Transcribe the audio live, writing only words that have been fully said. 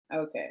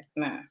Okay,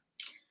 nah.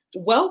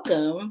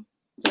 Welcome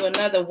to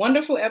another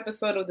wonderful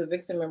episode of the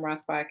Vixen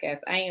Memoirs podcast.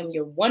 I am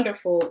your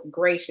wonderful,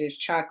 gracious,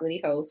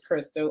 chocolatey host,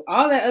 Crystal.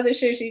 All that other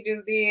shit she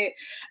just did,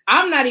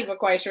 I'm not even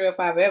quite sure if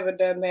I've ever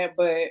done that,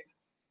 but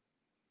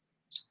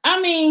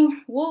I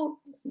mean, we'll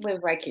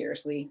live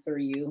vicariously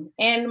through you.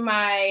 And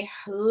my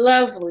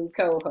lovely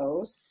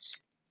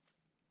co-host.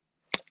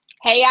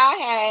 Hey y'all,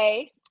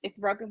 hey. It's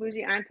Broken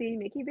Bougie Auntie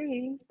Nikki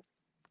B.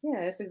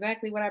 Yeah, that's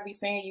exactly what I be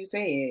saying you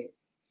said.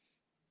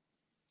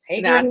 Hey,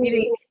 Nah, girl.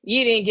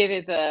 you didn't give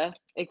it the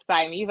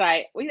excitement. You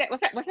like, what's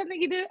that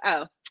thing you do?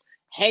 Oh,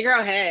 hey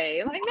girl,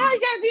 hey. Like, no, you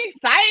gotta be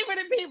excited for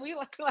the people. You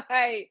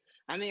like,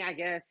 I mean, I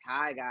guess,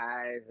 hi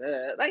guys.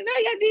 Like, no,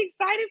 you gotta be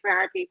excited for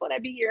our people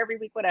that be here every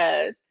week with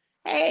us.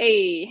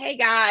 Hey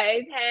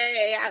guys,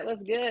 hey,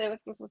 what's good?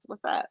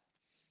 What's up?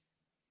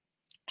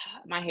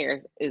 My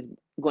hair is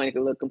going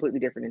to look completely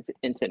different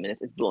in 10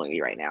 minutes. It's blowing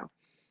me right now.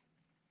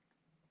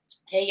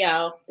 Hey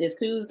y'all, it's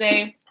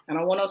Tuesday. I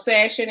don't want no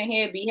sad shit in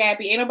here. Be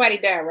happy. Ain't nobody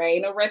died, right?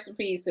 Ain't no rest in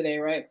peace today,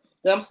 right?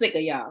 I'm sick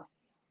of y'all.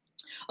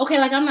 Okay,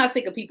 like I'm not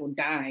sick of people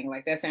dying.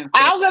 Like that sounds.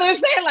 I was gonna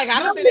say, like,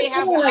 I don't think they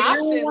have an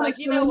option. Like,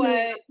 you know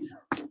what?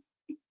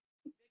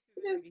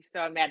 Be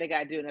so mad they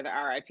gotta do another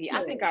RIP.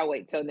 I think I'll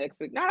wait till next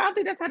week. No, I don't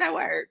think that's how that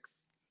works.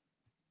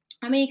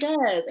 I mean,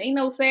 cuz ain't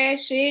no sad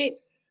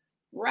shit.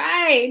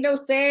 Right. Ain't no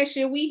sad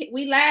shit. We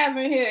live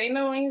in here.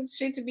 Ain't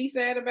shit to be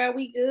sad about.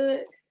 We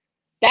good.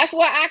 That's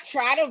why I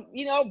try to,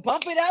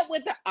 bump it up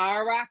with the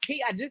RIP.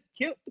 I just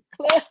killed the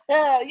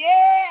club.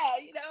 Yeah,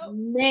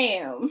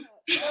 Ma'am.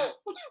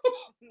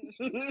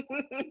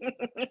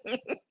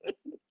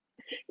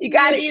 You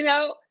got it,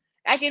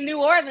 like in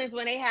New Orleans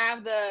when they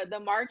have the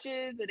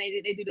marches and they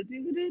do the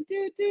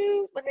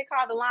do what they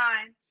call the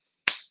line.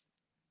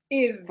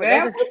 Is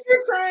that what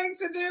you're trying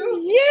to do?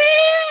 Yeah,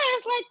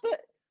 it's like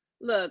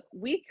look,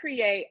 we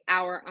create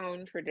our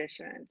own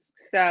traditions.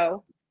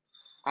 So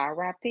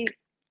RIP.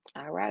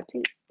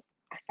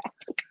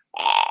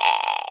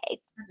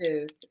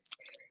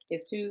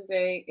 It's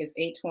Tuesday, it's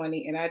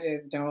 8:20, and I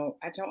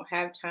don't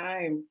have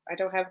time. I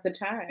don't have the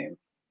time.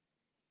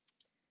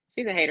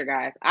 She's a hater,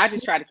 guys. I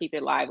just try to keep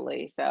it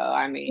lively. So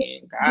I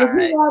mean, God.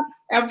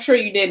 I'm sure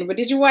you didn't, but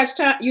did you watch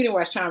Tom? You didn't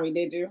watch Tommy,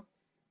 did you?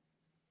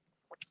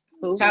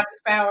 Who? Tommy's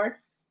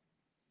Power.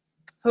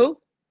 Who?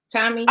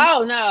 Tommy.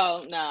 Oh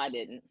no, I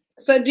didn't.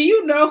 So do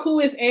you know who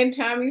is in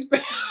Tommy's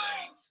Power?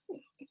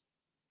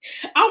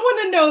 I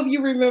want to know if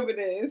you remember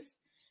this.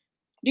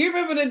 Do you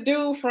remember the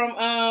dude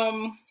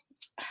from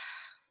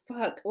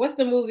fuck, what's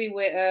the movie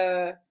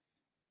with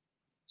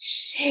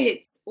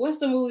what's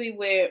the movie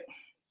with,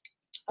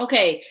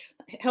 okay,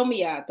 help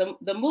me out.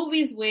 The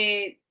movies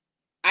with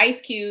Ice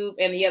Cube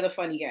and the other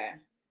funny guy.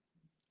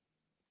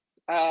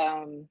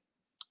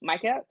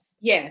 Mike Epps?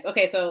 Yes.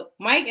 Okay, so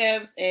Mike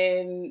Epps,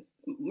 and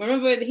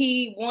remember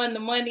he won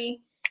the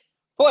money?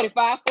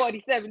 45,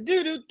 47.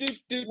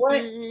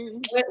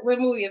 What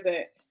movie is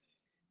that?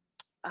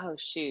 Oh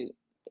shoot.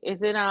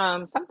 Is it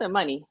something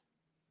Money?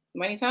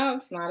 Money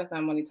Talks? No, that's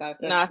not Money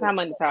Talks. No, it's not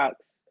Money Talks.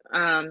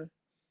 I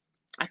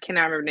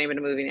cannot remember the name of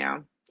the movie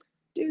now.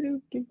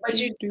 But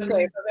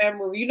okay, so that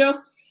movie. You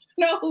know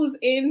who's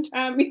in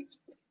Tommy's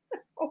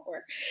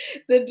Power?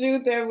 The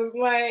dude that was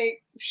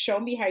like, "Show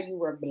me how you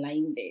were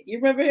blinded." You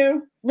remember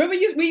him? Remember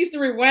we used to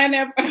rewind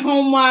that?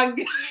 Oh my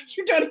god,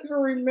 you don't even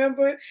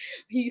remember?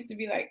 He used to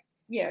be like,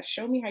 "Yeah,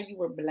 show me how you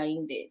were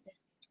blinded."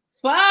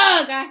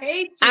 Fuck, I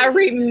hate you.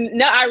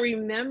 I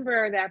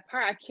remember that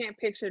part. I can't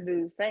picture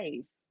dude's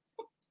face.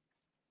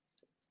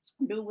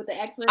 Dude with the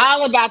accent.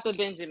 All about the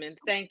Benjamins.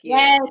 Thank you.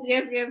 Yes.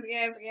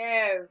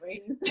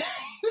 He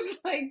was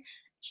like,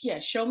 yeah,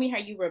 show me how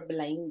you were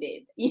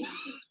blinded.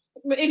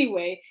 But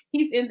anyway,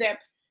 he was in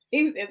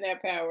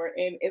that power,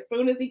 and as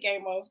soon as he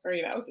came on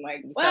screen, I was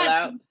like,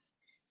 what?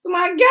 It's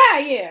my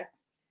guy, yeah.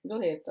 Go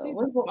ahead, though.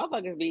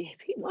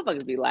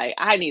 Motherfuckers be like,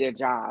 I need a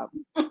job.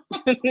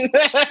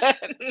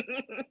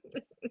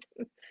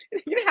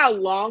 You know how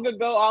long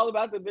ago All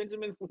About the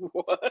Benjamins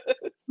was?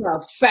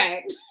 A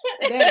fact.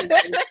 That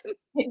is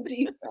a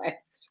deep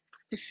fact.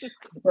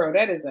 Bro,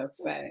 that is a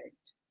fact.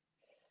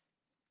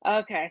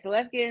 Okay, so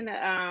let's get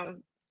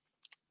into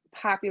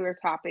popular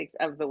topics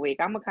of the week.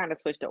 I'm going to kind of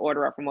switch the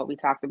order up from what we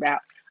talked about.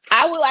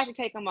 I would like to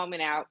take a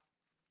moment out.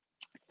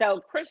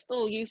 So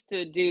Crystal used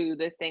to do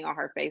this thing on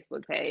her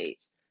Facebook page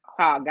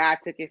called God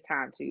Took His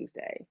Time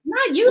Tuesday.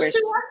 Not used to, I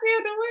still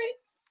do it.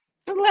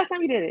 When's the last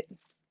time you did it?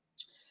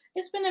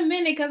 It's been a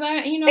minute because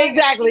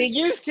exactly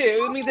used to.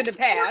 It means in the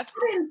past.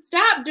 I didn't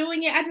stop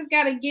doing it. I just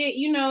got to get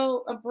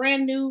a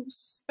brand new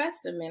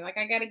specimen. Like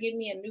I got to give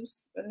me a new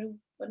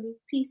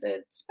piece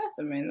of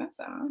specimen. That's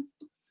all.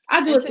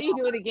 I'll do until you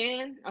do it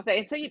again. Okay,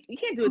 until you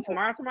can't do it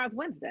tomorrow. Tomorrow's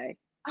Wednesday.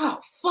 Oh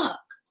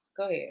fuck!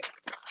 Go ahead.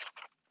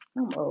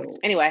 I'm old.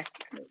 Anyway,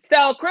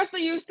 so Crystal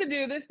used to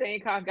do this thing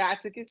called God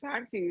Took His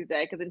Time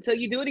Tuesday because until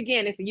you do it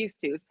again, it's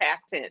used to. It's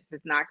past tense.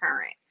 It's not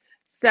current.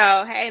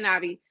 So hey,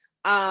 Navi.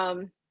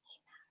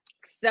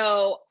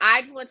 So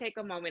I just want to take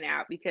a moment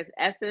out because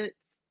Essence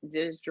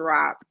just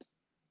dropped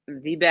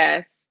the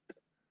best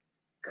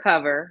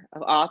cover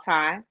of all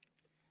time.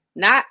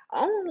 not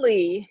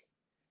only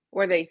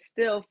were they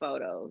still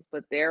photos,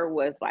 but there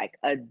was like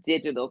a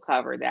digital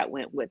cover that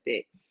went with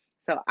it.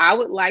 So I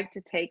would like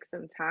to take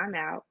some time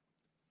out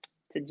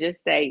to just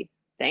say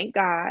thank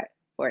God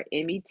for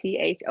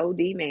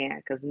METHOD man,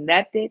 because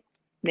nothing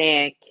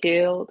man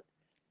killed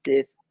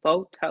this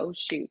photo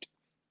shoot.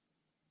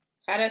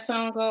 How that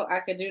song go?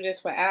 I could do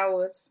this for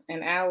hours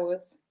and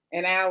hours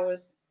and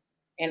hours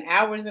and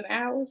hours and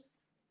hours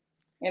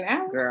and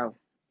hours. Girl,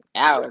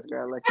 hours,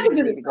 girl. Look, you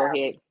just need to go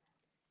ahead.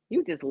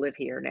 You just live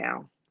here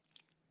now.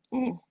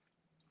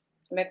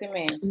 Method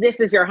Man. This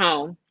is your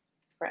home.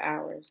 For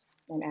hours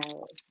and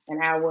hours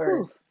and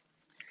hours.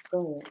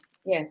 Go ahead.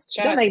 Yes.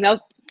 Don't make no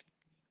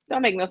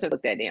sense.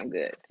 Look that damn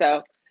good.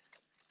 So,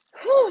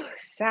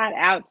 shout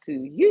out to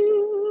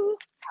you.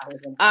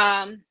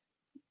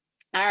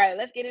 All right,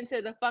 let's get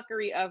into the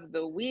fuckery of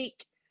the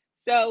week.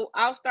 So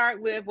I'll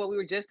start with what we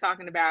were just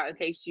talking about in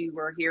case you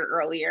were here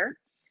earlier.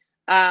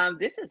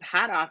 This is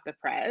hot off the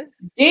press.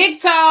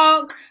 Dick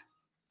talk.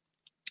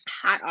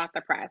 Hot off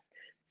the press.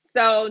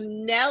 So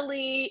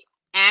Nelly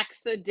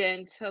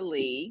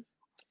accidentally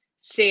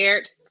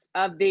shared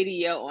a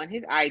video on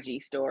his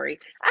IG story.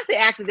 I say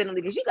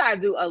accidentally because you gotta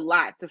do a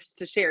lot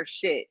to share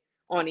shit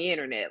on the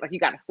internet. Like you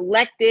gotta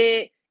select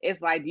it.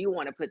 It's like, do you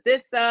want to put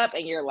this up?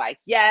 And you're like,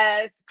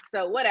 yes.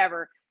 So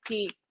whatever.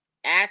 He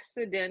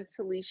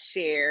accidentally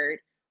shared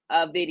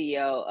a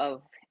video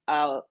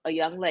of a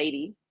young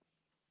lady,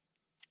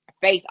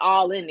 face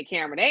all in the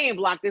camera. They ain't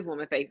blocked this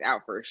woman's face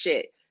out for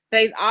shit.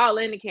 Face all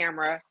in the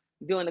camera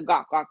doing the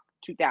Gawk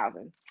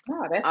 2000.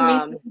 Oh, that's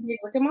me.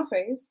 Look at my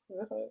face.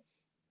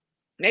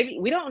 Maybe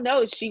we don't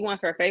know if she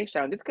wants her face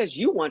shown. Just because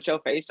you want your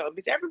face shown,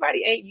 bitch.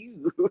 Everybody ain't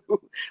you. Why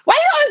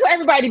you always want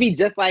everybody to be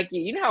just like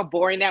you? You know how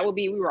boring that would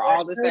be. We were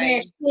all the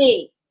same.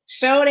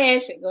 Show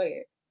that shit. Go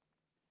ahead.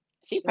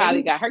 She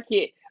probably got her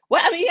kid.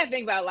 Well, I mean, you gotta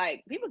think about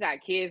like people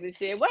got kids and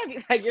shit. What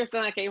if like your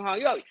son came home?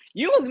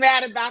 You was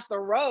mad about the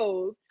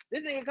rose.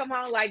 This nigga come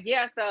home like,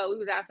 yeah. So we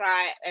was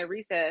outside at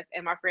recess,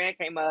 and my friend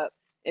came up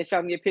and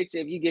showed me a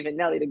picture of you giving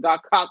Nelly the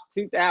Gawk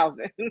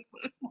 2000.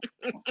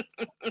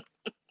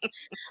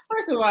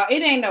 First of all,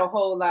 it ain't no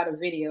whole lot of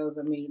videos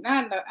of me.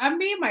 I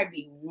mean, it might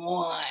be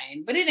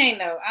one, but it ain't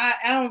no. I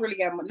don't really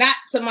got not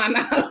to my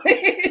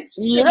knowledge.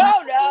 You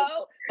don't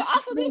know. But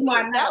also, this is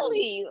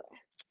Nelly.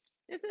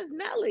 This is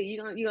Nelly. You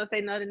gonna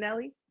say no to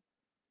Nelly?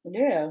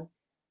 Yeah.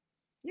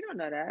 You don't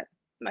know that.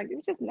 Like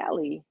it's just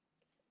Nelly.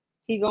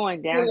 He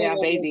going down,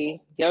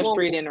 baby. Your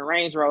street in the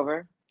Range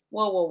Rover.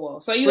 Whoa.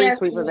 So you street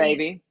sweeper,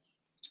 baby.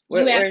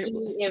 You asking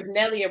me if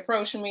Nelly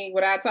approached me,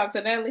 would I talk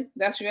to Nelly?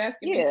 That's what you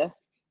asking me?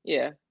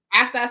 Yeah.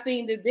 After I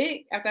seen his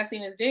dick.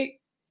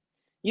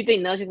 You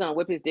think Nelly's gonna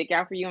whip his dick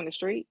out for you on the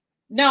street?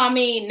 No, I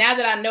mean, now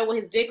that I know what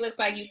his dick looks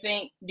like, do you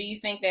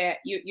think that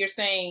you're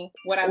saying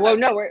what I? Well,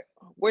 no,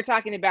 we're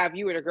talking about if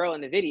you were the girl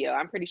in the video.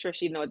 I'm pretty sure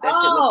she'd know what that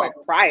shit looked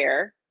like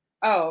prior.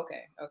 Oh,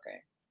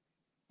 okay.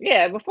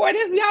 Yeah, before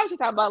this, we always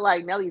talk about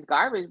like Nelly's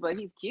garbage, but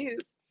he's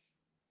cute.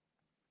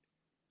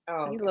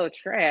 Oh, he's a little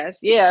trash.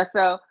 Yeah.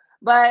 So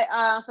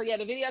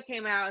the video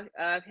came out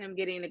of him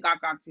getting the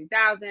Gawk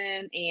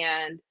 2000,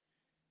 and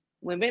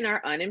women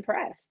are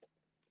unimpressed.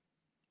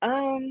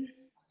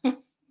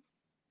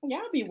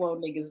 Y'all be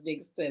wanting niggas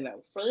dicks to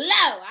the flow.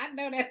 I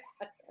know that's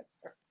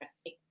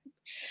right.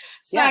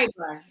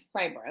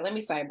 Sidebar. Let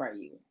me sidebar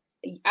you.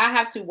 I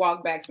have to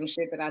walk back some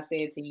shit that I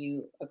said to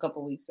you a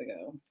couple weeks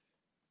ago.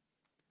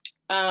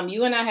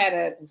 You and I had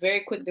a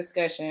very quick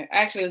discussion.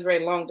 Actually, it was a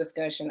very long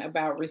discussion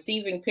about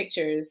receiving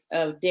pictures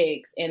of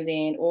dicks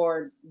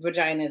or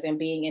vaginas and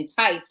being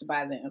enticed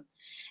by them.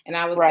 And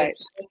I was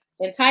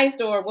enticed,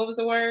 or what was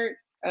the word?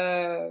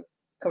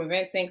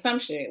 Convincing, some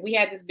shit. We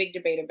had this big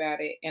debate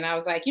about it, and I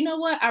was like, you know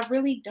what? I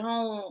really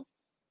don't.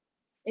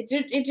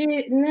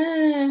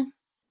 Nah.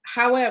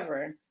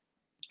 However,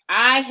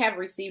 I have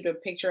received a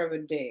picture of a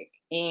dick,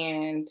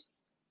 and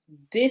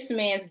this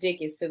man's dick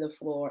is to the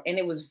floor, and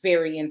it was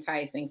very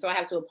enticing. So I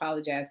have to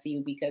apologize to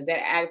you because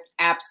that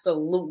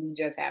absolutely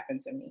just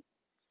happened to me.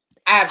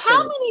 Absolutely.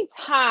 How many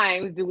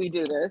times do we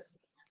do this,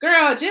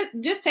 girl?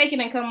 Just take it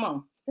and come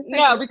on.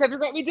 No, because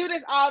we do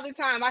this all the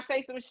time. I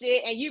say some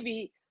shit, and you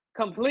be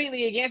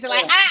completely against it.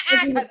 Like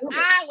I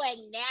would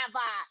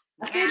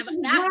never.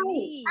 Not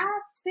me. I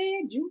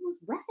said you was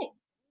right.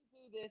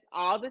 We do this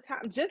all the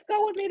time. Just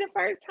go with me the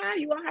first time.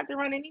 You won't have to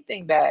run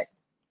anything back.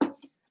 I'm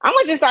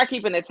gonna just start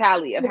keeping a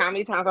tally of how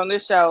many times on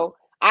this show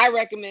I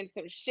recommend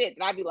some shit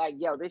that I'd be like,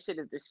 yo, this shit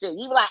is the shit.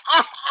 You be like,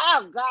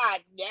 oh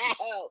God,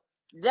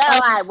 no,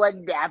 I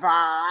would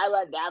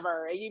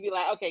never. And you'd be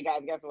like, okay,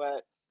 guys, guess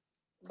what?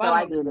 So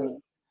I did it.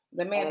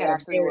 The man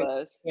had a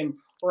very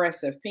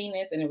impressive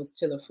penis, and it was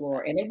to the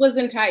floor, and it was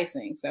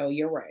enticing. So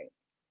you're right.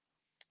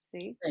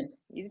 See,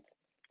 you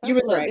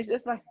was right. It's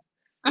just like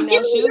I'm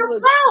giving you your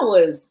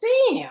flowers.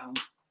 Damn.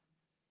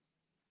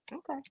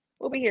 Okay,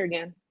 we'll be here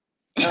again.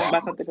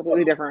 About something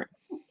completely different.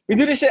 We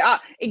do this shit.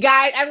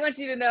 Guys, I want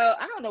you to know.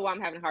 I don't know why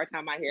I'm having a hard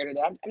time with my hair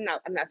today.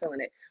 I'm not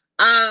feeling it.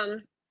 I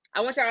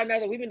want y'all to know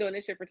that we've been doing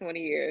this shit for 20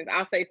 years.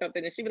 I'll say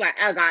something, and she'll be like,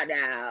 "Oh God,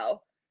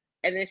 no,"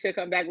 and then she'll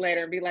come back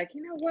later and be like,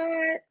 "You know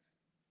what?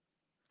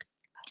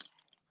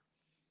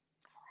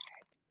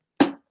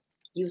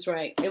 He was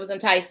right. It was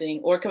enticing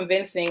or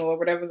convincing or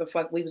whatever the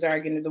fuck we was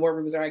arguing. The word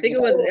we was I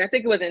arguing.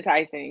 think it was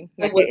enticing.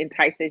 Like it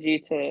entices you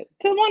to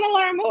want to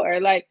learn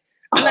more. Like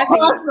I'm not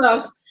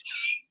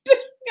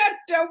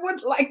I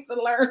would like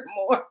to learn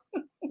more.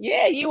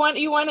 Yeah, you want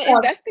to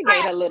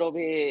investigate a little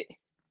bit.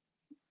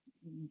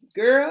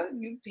 Girl,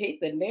 you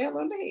hit the nail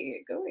on the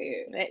head. Go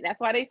ahead. That's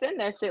why they send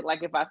that shit.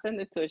 Like if I send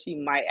this to her, she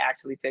might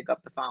actually pick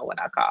up the phone when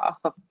I call.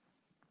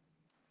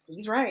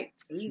 He's right.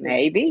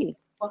 Maybe.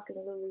 Fucking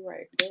literally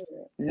right.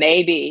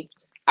 Maybe.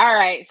 All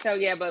right. So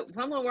yeah, but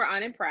some were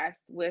unimpressed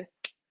with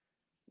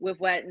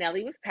what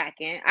Nelly was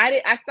packing.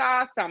 I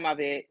saw some of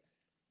it.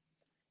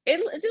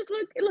 It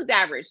looked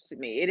average to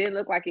me. It didn't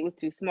look like it was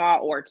too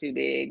small or too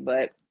big,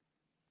 but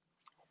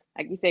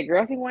like you said,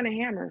 girls be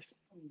wanting hammers.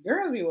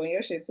 Girls be wanting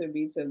your shit to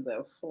be to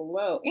the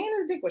flow. And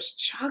his dick was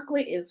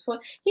chocolate as fuck.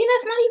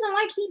 That's not even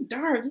like he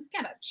dark. He's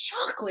got a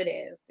chocolate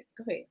ass.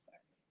 Go ahead, sir.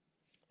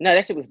 No,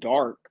 that shit was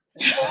dark.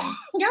 Y'all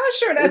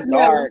sure that's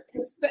dark?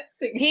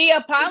 He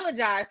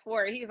apologized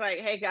for it. He's like,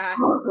 "Hey guys,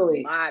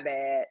 my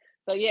bad."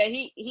 So yeah,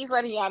 he's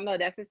letting y'all know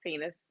that's his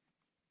penis.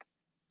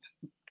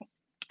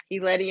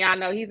 He's letting y'all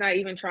know he's not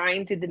even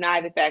trying to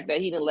deny the fact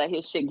that he didn't let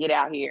his shit get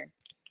out here,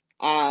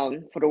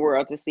 for the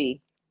world to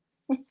see.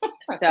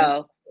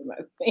 So,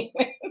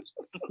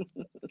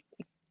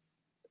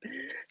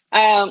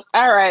 all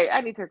right,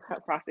 I need to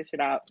cross this shit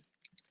out.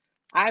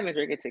 I've been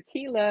drinking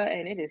tequila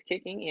and it is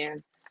kicking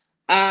in.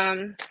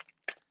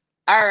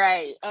 All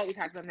right. Oh, we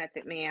talked about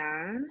Method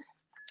Man.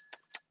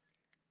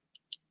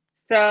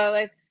 So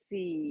let's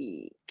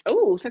see.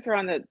 Oh, since we're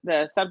on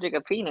the subject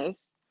of penis,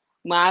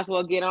 might as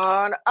well get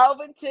on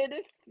over to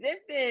the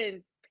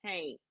sipping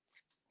paint.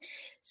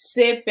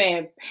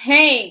 Sipping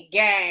paint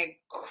gang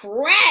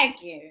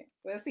cracking.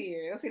 Let's see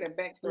the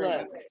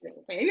backstory.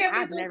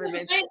 I've never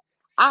been.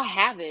 I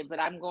haven't, but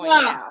I'm going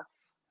now.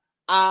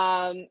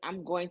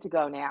 I'm going to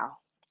go now.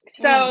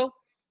 So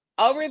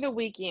over the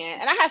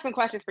weekend, and I have some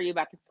questions for you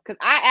about this because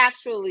I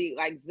actually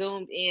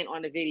zoomed in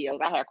on the videos.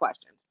 I had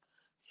questions.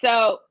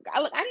 So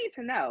I need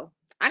to know.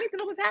 I need to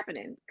know what's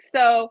happening.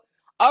 So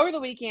over the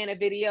weekend, a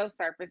video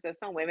surfaced of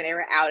some women. They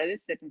were out at the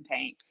sipping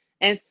paint,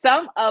 and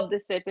some of the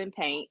sipping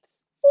paints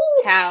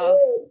have.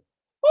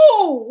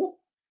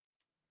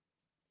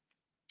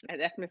 And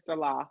that's Mr.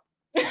 Law.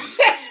 Jay.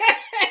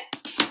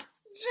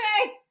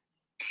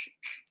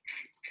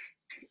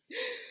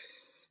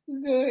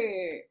 Go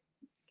ahead,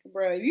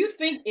 bro.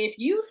 If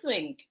you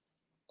think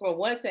for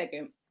 1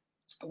 second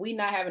we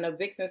not having a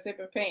Vixen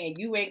sipping paint and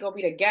you ain't gonna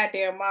be the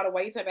goddamn model,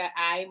 why you talking about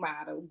I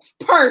model?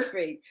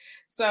 Perfect.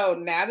 So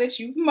now that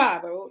you've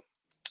modeled,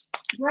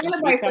 bring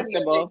the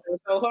comfortable.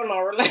 So hold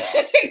on,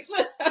 relax.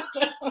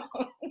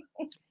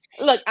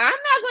 Look, I'm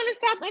not going to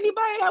stop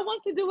anybody that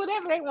wants to do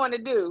whatever they want to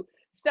do.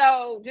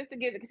 So just to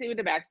see with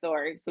the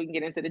backstory, so we can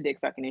get into the dick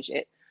sucking and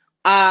shit.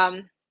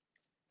 Some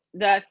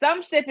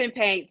sipping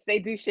paints, they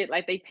do shit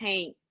like they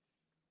paint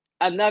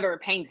another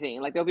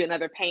painting. Like there'll be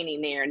another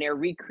painting there, and they're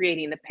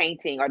recreating the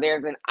painting, or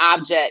there's an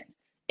object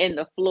in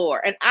the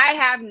floor. And I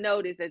have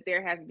noticed that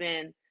there has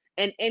been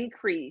an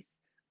increase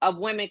of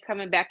women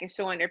coming back and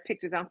showing their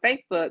pictures on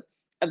Facebook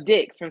of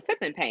dicks from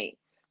sipping paint.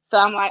 So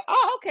I'm like,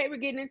 oh, okay, we're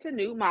getting into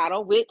new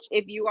model, which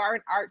if you are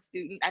an art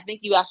student, I think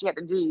you actually have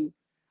to do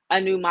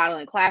a new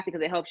modeling class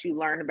because it helps you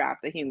learn about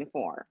the human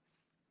form.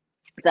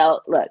 So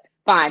look,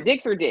 fine,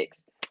 dicks are dicks.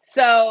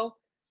 So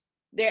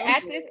they're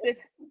at this.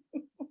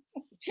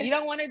 You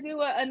don't want to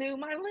do a new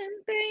modeling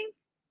thing?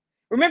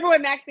 Remember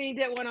when Maxine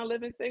did one on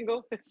Living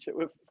Single? That shit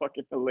was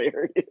fucking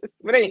hilarious.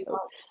 But anyway.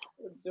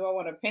 Do I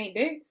want to paint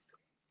dicks?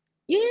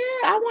 Yeah,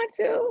 I want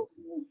to.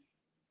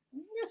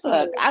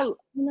 Look, I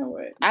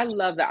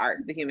love the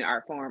art, the human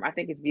art form. I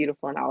think it's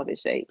beautiful in all of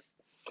its shapes.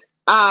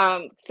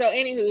 So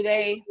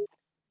anywho,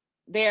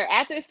 they're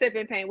at the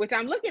sipping paint, which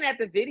I'm looking at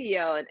the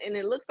video and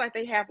it looks like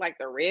they have like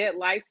the red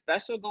light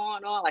special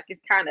going on, like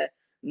it's kind of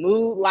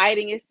mood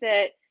lighting is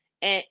set.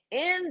 And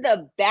in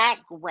the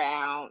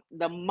background,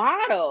 the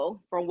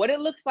model, from what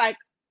it looks like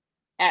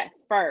at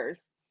first,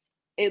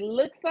 it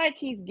looks like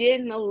he's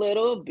getting a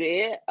little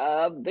bit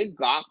of the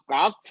Gawk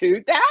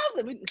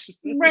 2000.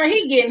 Bro,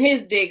 he getting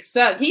his dick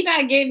sucked. He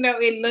not getting no.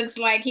 It looks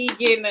like he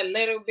getting a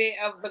little bit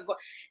of the.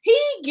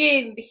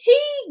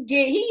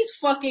 He's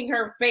fucking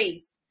her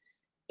face.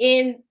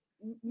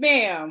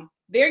 Ma'am,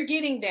 they're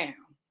getting down.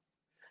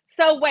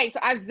 So wait, so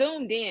I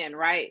zoomed in,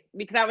 right?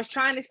 Because I was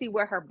trying to see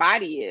where her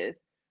body is.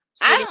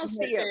 I don't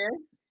see her.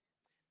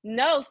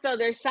 No, so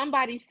there's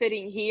somebody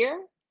sitting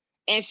here,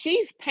 and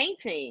she's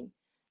painting.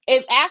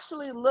 It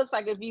actually looks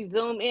like if you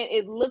zoom in,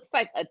 it looks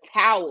like a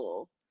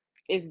towel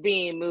is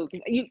being moved.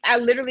 I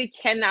literally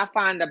cannot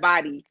find the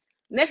body.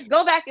 Next,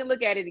 go back and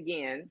look at it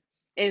again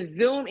and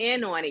zoom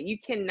in on it. You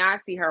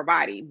cannot see her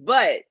body,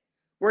 but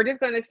we're just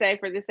going to say,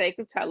 for the sake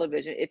of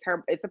television, it's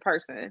a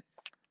person.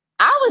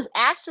 I was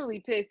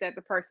actually pissed at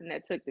the person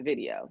that took the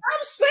video.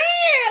 I'm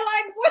saying,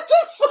 like, what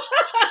the fuck?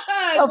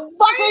 The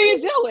fuck are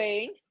you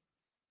doing?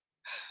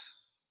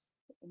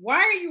 Why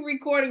are you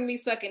recording me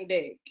sucking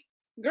dick?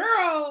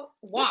 Girl,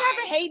 why? What type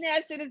of hating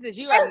ass shit is this?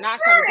 You are not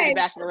coming to the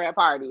bachelorette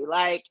party.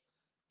 Like,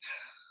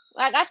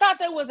 Like, I thought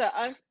there was an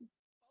unspoken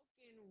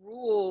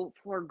rule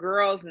for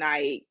girls'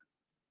 night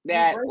You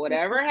that break the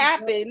whatever fucking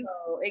happens,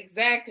 protocol.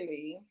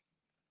 Exactly.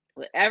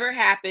 whatever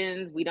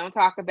happens, we don't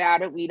talk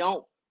about it. We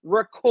don't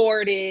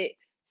record it.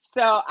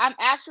 So I'm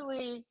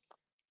actually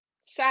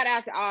shout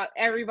out to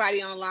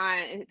everybody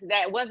online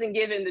that wasn't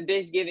giving the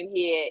bitch giving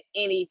head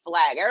any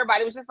flag.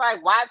 Everybody was just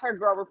like, "Why is her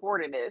girl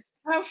reporting this?"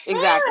 A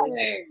Exactly.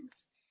 flag.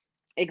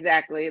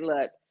 Exactly.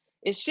 Look,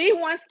 if she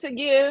wants to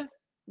give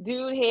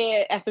dude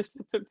head at the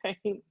super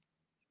pain,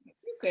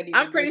 You couldn't even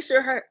I'm pretty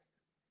sure her,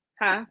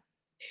 huh?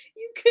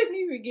 you couldn't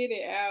even get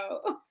it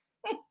out.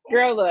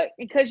 Girl, look,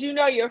 because you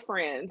know your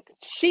friends.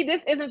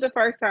 This isn't the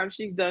first time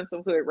she's done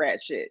some hood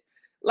rat shit.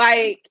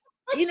 Like,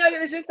 you know,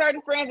 there's just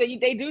certain friends that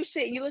they do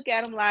shit. You look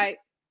at them like,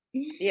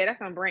 yeah,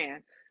 that's on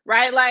brand,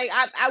 right? Like,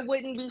 I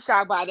wouldn't be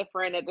shocked by the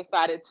friend that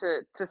decided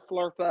to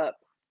slurp up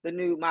the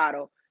new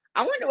model.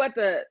 I wonder what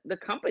the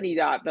company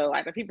thought though.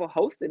 Like the people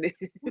hosting it.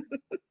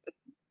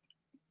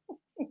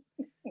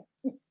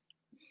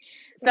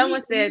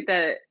 Someone said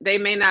that they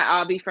may not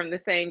all be from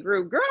the same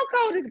group. Girl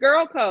code is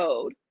girl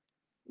code.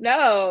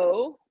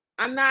 No,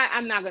 I'm not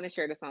going to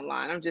share this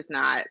online. I'm just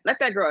not. Let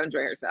that girl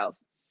enjoy herself.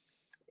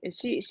 If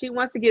she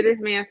wants to give this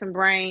man some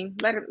brain,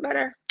 let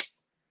her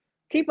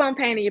keep on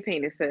painting your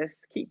penis, sis.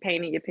 Keep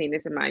painting your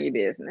penis and mind your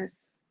business.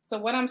 So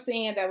what I'm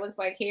seeing that looks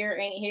like hair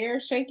ain't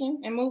hair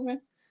shaking and moving?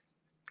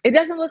 It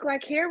doesn't look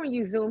like hair when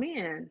you zoom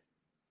in.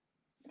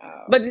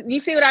 Oh. But you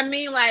see what I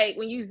mean? Like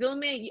when you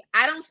zoom in,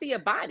 I don't see a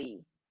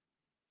body.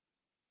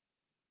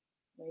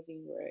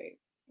 Maybe you're right.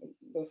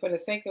 But for the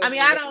sake of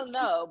I don't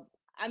know.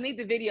 I need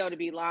the video to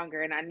be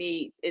longer and I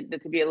need it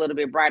to be a little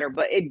bit brighter,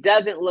 but it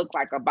doesn't look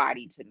like a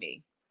body to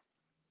me.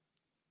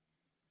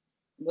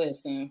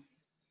 Listen,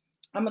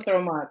 I'm gonna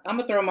throw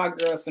my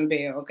girl some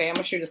bail, okay? I'm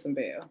gonna shoot her some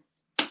bail.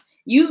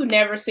 You've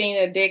never seen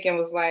a dick and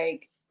was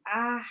like,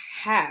 I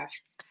have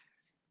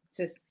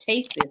to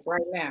taste this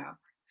right now.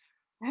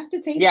 I have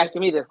to taste Yeah, this. ask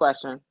me this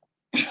question.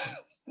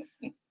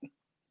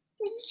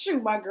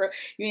 Shoot my girl.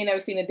 You ain't never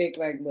seen a dick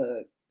like,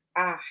 look,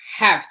 I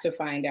have to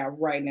find out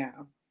right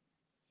now.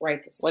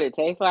 Right this What it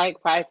tastes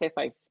like? Probably tastes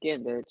like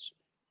skin, bitch.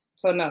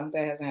 So no,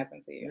 that hasn't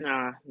happened to you.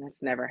 Nah,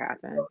 that's never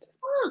happened.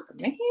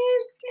 Fuck, man.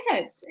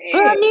 God damn.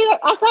 But I mean,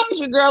 I told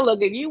you, girl,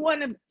 look, if you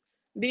want to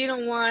be the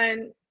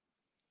one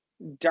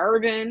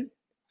Durban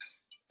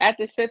at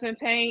the sip and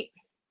paint,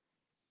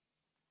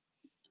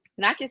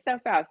 knock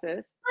yourself out,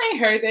 sis. I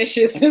ain't heard that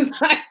shit since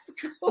high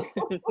school.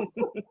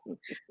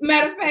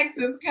 Matter of fact,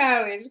 since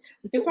college.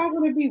 If I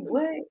want to be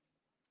what?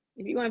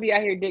 If you want to be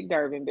out here Dick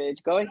Durban,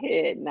 bitch, go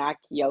ahead, knock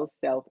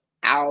yourself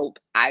out.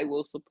 I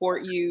will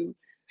support you.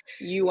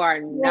 You are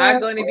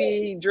not going to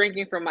be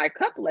drinking from my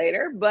cup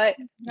later, but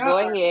go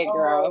ahead,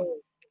 girl.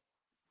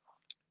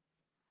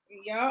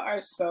 Y'all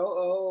are so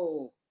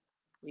old.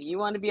 You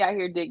want to be out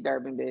here Dick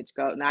Durban, bitch,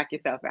 go knock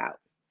yourself out.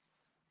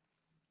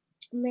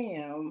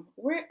 Ma'am,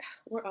 we're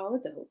all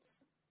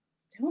adults.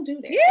 Don't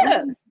do that.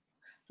 Yeah.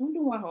 Don't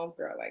do my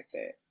homegirl like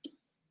that.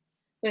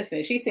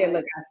 Listen, she said,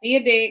 look, I see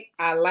a dick.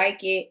 I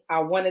like it. I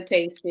want to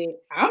taste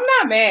it. I'm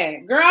not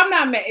mad. Girl, I'm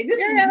not mad.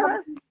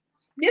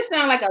 This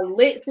sounds like a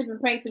lit sipping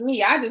paint to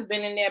me. I just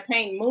been in there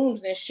painting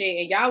moons and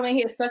shit. And y'all in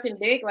here sucking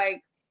dick.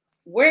 Like,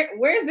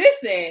 where's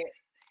this at?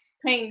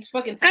 Painting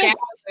fucking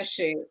scalps and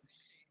shit.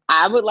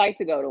 I would like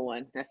to go to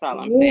one. That's all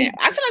I'm saying.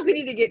 I feel like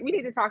we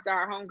need to talk to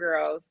our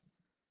homegirls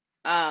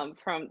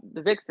from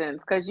the Vixens,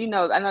 because I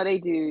know they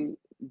do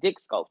dick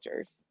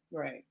sculptures.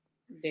 Right.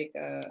 Dick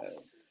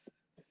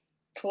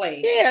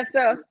clay. Yeah,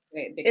 so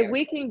if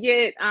we can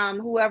get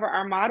whoever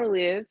our model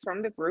is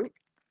from the group,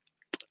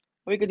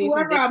 we could do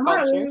some dick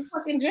sculptures.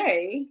 Fucking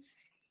Jay.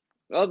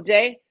 Oh,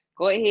 Jay,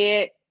 go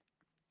ahead,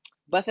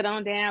 bust it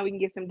on down. We can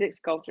get some dick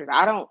sculptures.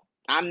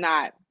 I'm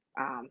not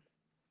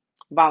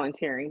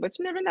volunteering, but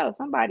you never know.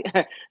 Somebody,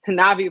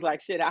 Navi's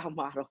like, shit, I'll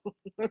model.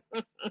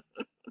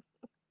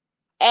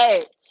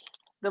 Hey,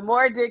 the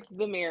more dicks,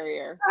 the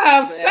merrier.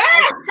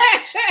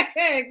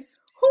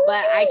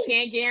 But I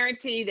can't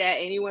guarantee that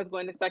anyone's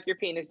going to suck your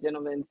penis,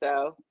 gentlemen.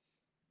 So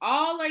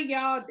all of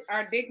y'all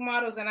are dick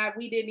models, and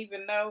we didn't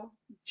even know.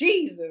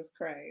 Jesus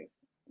Christ!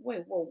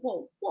 Wait,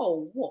 whoa!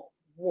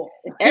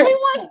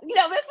 Everyone,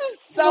 this is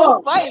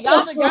so funny.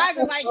 All the guys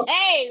are like,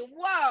 "Hey,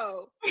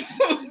 whoa!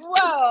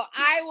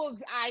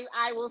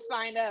 I will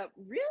sign up."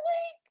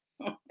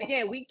 Really?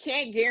 Again, we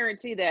can't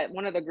guarantee that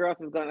one of the girls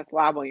is going to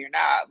slob on your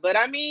knob, but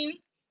I mean,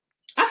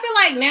 I feel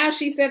like now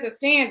she set the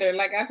standard.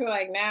 Like, I feel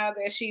like now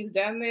that she's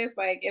done this,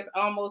 like, it's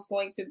almost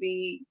going to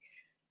be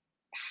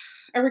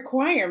a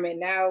requirement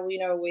now,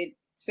 with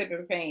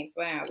sipping paint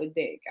slam with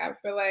dick. I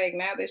feel like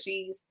now that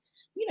she's,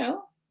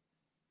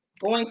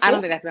 going forward. I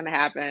don't think that's going to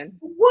happen.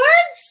 What?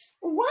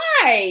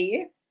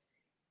 Why?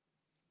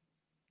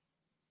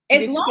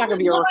 As long as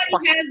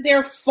nobody has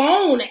their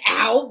phone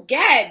out,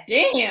 god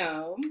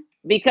damn.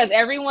 Because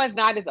everyone's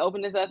not as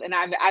open as us, and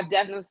I've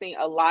definitely seen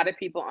a lot of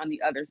people on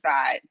the other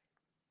side.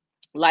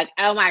 Like,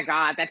 oh my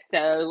God, that's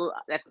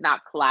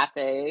not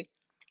classy.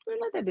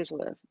 Let that bitch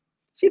live.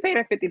 She paid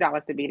her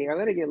 $50 to be there.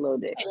 Let her get a little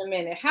dick. Wait a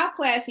minute. How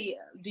classy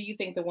do you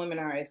think the women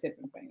are at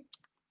sipping paint?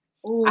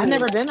 Ooh, I've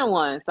never been to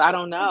one, so I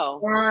don't know.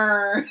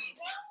 burn.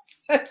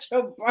 Such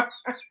a burn.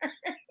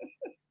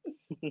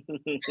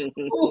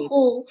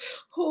 Ooh,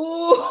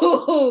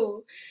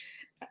 ooh.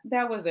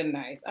 That wasn't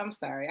nice. I'm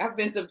sorry. I've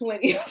been to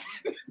plenty of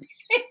things.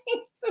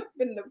 I've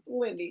been to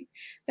plenty.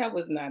 That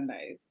was not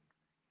nice.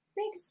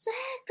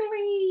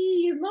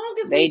 Exactly. As long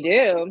as They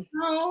do.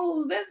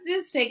 phones, let's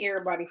just take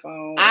everybody's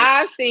phone.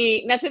 I've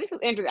seen now. So this is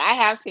interesting. I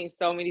have seen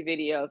so many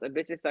videos of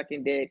bitches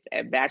sucking dicks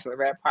at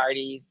bachelorette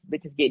parties.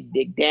 Bitches get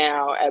dick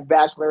down at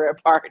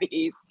bachelorette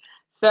parties.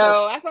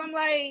 So that's why I'm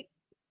like,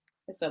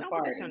 it's a don't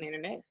party put this on the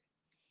internet.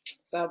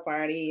 It's a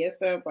party.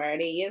 It's a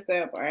party. It's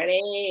a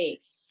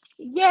party.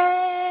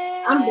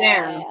 Yeah, I'm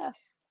down.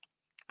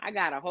 I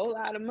got a whole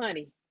lot of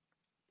money.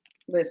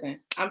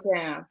 Listen, I'm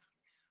down.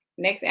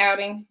 Next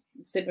outing,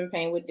 sipping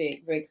pain with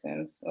Dick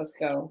Vixens. Let's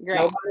go.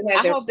 Girl,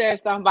 I hope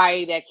there's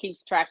somebody that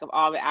keeps track of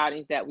all the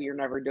outings that we are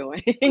never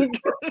doing. We're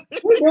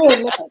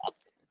doing that.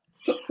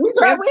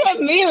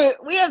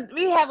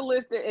 We have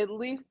listed at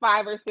least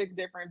 5 or 6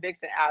 different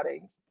Vixen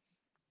outings.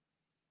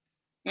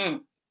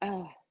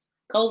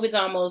 COVID's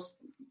almost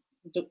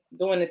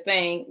doing its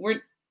thing.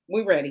 We're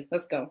ready.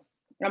 Let's go.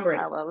 I'm ready.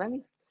 All right, well, let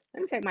me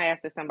take my ass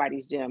to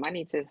somebody's gym. I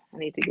need to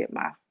get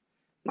my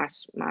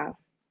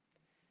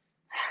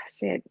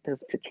shit. The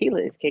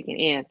tequila is kicking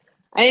in.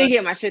 I need to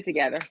get my shit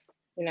together.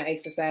 You're not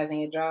exercising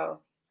your jaws?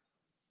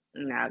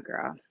 No,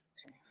 girl.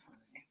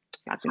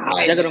 I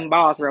can juggle them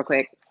balls real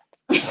quick.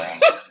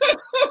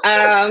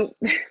 Imagine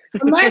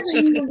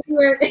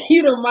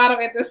you the model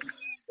at this.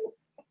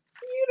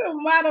 You the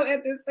model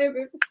at this same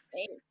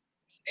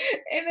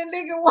and the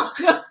nigga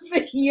walk up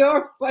to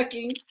your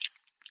fucking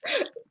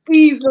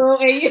easel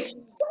and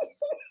you...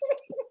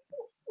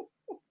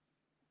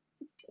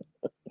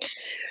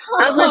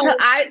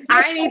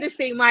 I need to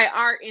see my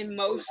art in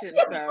motion,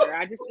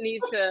 sir.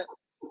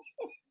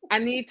 I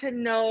need to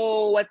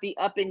know what the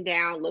up and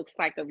down looks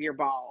like of your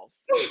balls.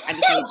 I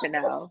just need to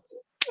know.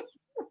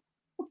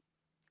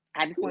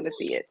 I just want to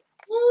see it.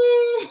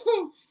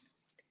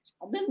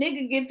 The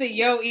nigga gets to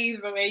your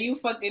easel and you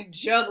fucking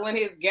juggling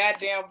his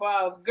goddamn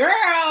balls.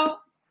 Girl!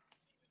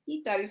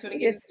 He thought he was gonna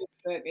get his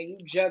stuck and you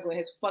juggling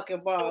his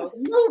fucking balls.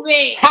 Move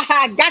it!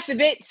 Haha, gotcha,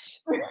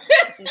 bitch!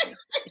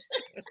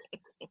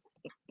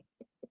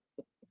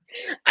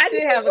 I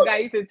did have a guy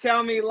used to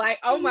tell me, like,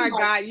 oh my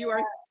God, you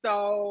are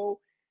so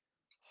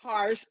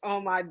harsh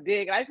on my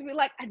dick. I used to be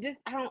like,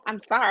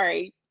 I'm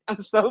sorry.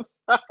 I'm so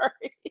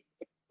sorry.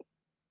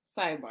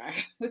 Sidebar.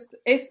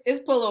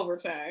 It's pullover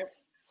time.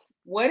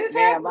 What is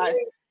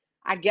happening?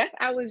 I guess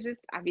I'd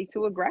be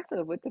too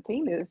aggressive with the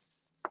penis.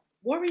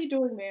 What were you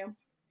doing, ma'am?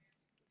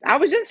 I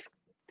was just,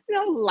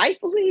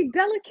 lightly,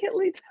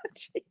 delicately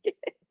touching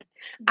it.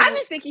 I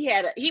just think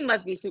he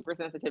must be super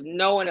sensitive.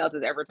 No one else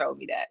has ever told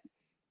me that.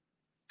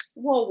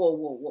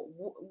 Whoa.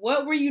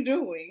 What were you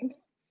doing?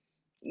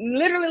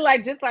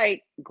 Literally, just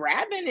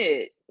grabbing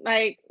it.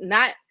 Not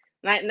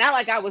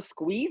like I was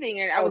squeezing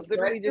it. I was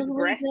literally just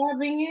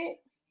grabbing it.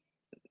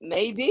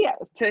 Maybe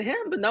to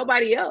him, but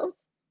nobody else.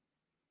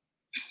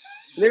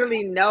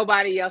 Literally,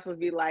 nobody else would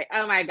be like,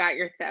 "Oh my God,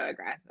 you're so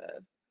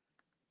aggressive."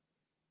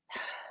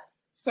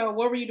 So,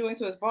 what were you doing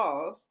to his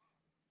balls?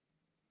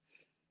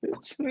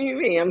 What do you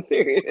mean? I'm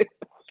serious.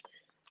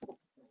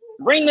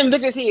 Bring them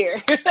bitches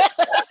here.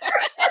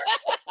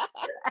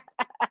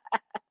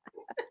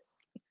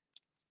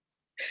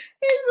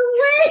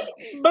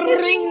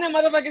 Bring the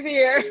motherfuckers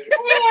here.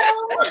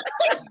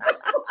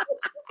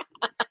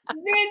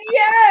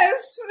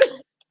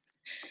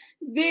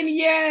 Then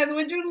yes.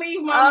 Would you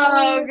leave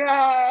my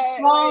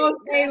balls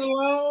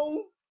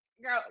alone?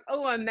 Girl,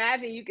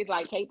 imagine you could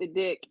take the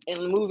dick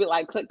and move it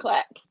like click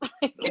clacks.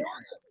 Do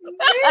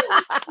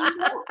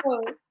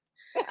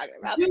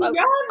y'all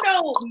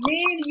know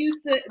men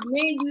used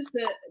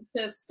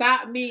to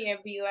stop me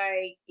and be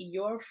like,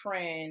 your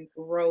friend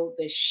rode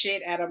the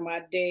shit out of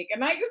my dick,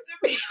 and I used to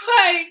be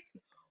like,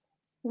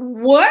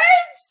 what?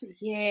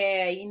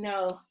 Yeah,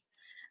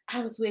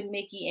 I was with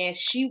Mickey and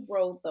she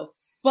rode the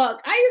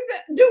fuck.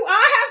 Do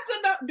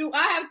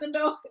I have to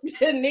know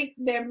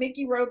that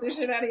Mickey rode the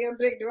shit out of your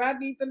dick? Do I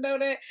need to know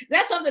that?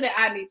 That's something that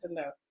I need to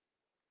know.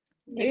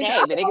 Bitch,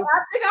 I think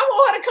I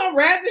want her to come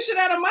rap the shit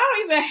out of mine. I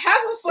don't even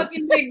have a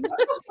fucking dick. What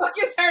the fuck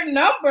is her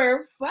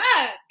number?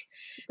 Fuck.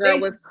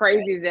 Girl, what's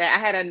crazy is that I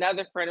had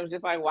another friend who was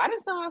just like, why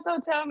did so-and-so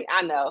tell me?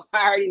 I know.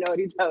 I already know what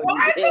he told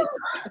you.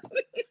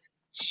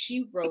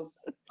 She wrote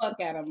the fuck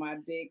out of my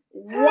dick.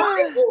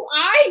 Why do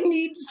I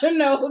need to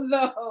know,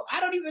 though? I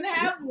don't even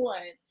have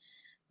one.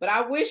 But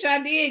I wish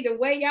I did. The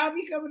way y'all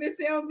be coming to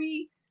tell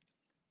me,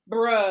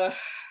 bruh,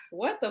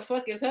 what the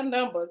fuck is her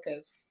number?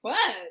 Because fuck.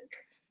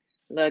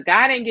 Look,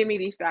 God didn't give me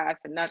these thighs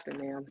for nothing,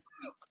 man.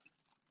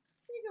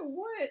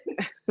 What?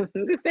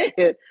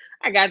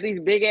 I got these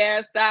big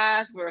ass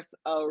thighs for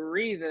a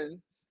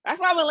reason. That's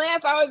why when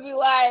Lance always be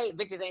like,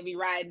 bitches ain't be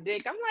riding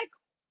dick. I'm like,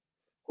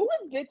 who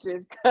is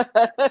bitches?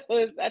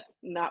 Because that's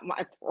not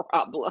my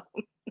problem.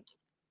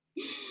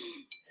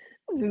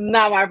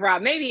 Not my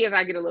problem. Maybe as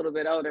I get a little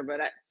bit older,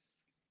 but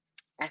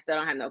I still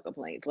don't have no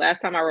complaints.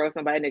 Last time I rode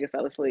somebody, nigga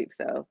fell asleep.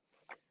 So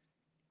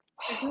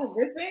Is that a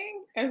good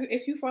thing?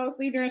 If you fall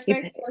asleep during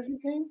sex, is that a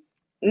good thing?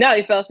 No,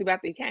 he fell asleep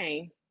after he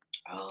came.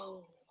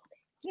 Oh,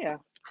 Yeah.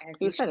 as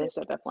He he was should. finished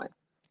at that point.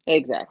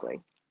 Exactly.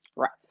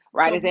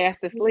 Right his ass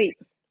to sleep.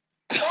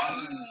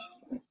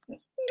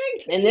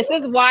 And this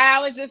is why I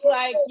was just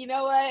like, you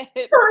know what?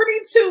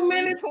 32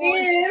 minutes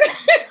in.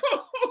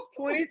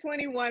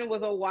 2021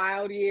 was a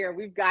wild year.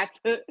 We've got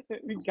to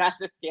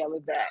scale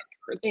it back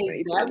for Is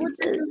that what this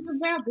 2022. is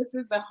about? This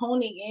is the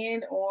honing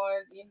in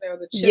on,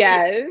 the chilling.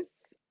 Yes.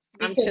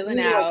 I'm Because chilling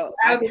you were out.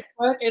 wild as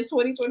fuck in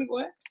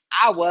 2021.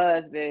 I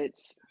was, bitch.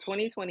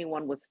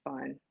 2021 was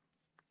fun.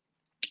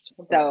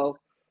 So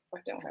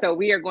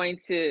we are going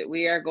to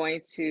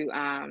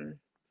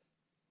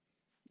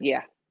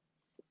yeah,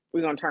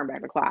 we're gonna turn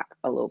back the clock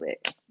a little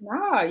bit.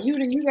 Nah, you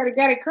gotta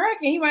get it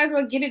cracking. You might as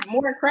well get it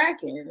more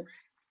cracking.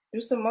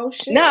 Do some more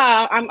shit.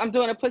 Nah, I'm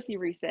doing a pussy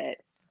reset.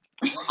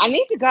 I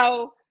need to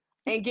go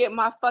and get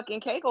my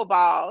fucking Kegel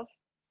balls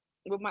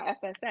with my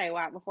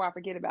FSA before I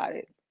forget about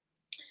it.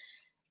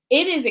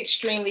 It is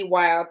extremely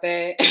wild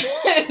that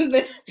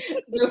the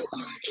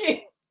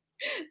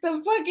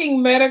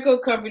fucking medical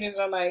companies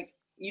are like,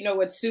 you know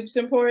what soup's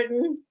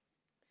important?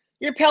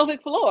 Your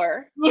pelvic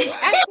floor.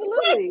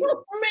 Absolutely.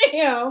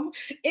 Ma'am,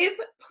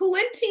 it's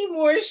plenty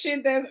more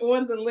shit that's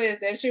on the list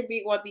that should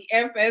be on the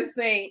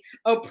FSA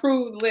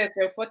approved list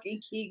than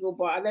fucking Kegel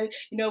bar. Then,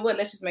 you know what?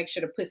 Let's just make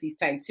sure the pussy's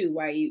tight too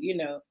while you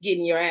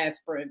getting your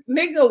aspirin.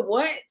 Nigga,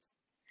 what?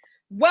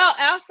 Well,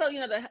 also,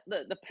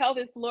 the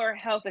pelvic floor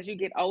health as you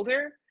get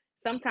older,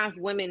 sometimes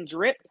women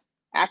drip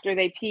after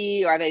they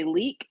pee or they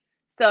leak.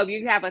 So if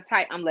you have a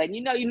tight, I'm letting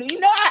you know,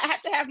 I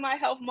have to have my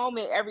health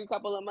moment every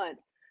couple of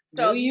months.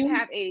 So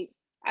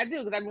I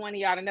do, because I want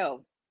y'all to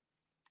know.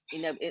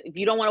 If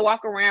you don't want to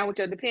walk around with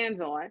your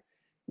Depends on,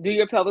 do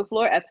your pelvic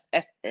floor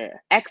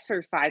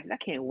exercises. I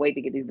can't wait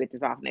to get these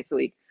bitches off next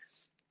week.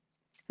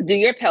 Do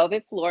your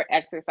pelvic floor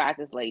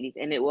exercises, ladies,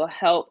 and it will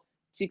help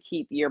to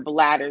keep your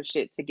bladder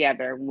shit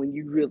together when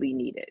you really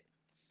need it.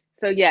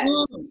 So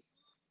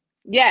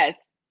yes,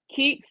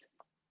 keeps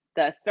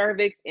the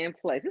cervix in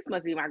place. This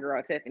must be my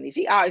girl Tiffany.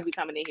 She always be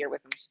coming in here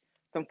with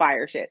some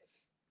fire shit.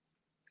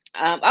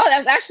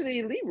 That's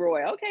actually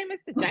Leroy. Okay,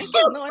 Mr. Jenkins,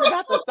 knowing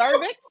about the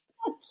cervix.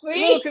 A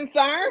little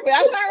concerned, but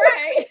that's all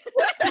right.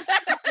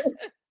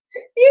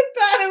 You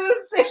thought it was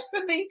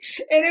Tiffany,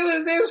 and it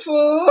was this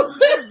fool.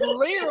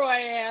 Leroy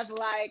ass,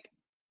 like,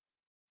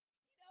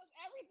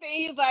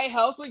 everything. He's like,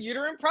 help with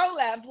uterine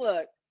prolapse.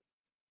 Look.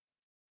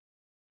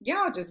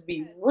 Y'all just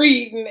be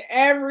reading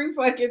every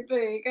fucking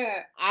thing.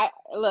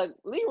 Look,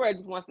 Leroy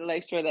just wants to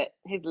make sure that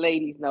his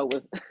ladies know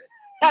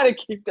how to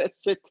keep that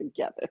shit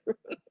together.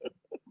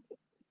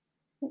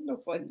 What the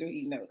fuck do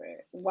he know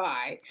that?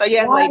 Why? So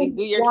yes, ladies,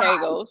 do your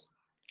Kegels.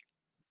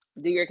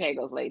 Do your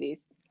Kegels, ladies.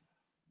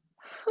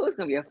 It's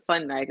gonna be a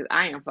fun night because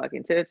I am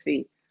fucking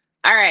tipsy.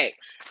 All right.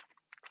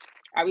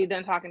 Are we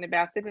done talking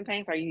about sipping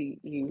paints? Or are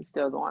you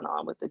still going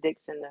on with the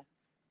dicks and the?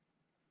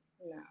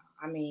 No,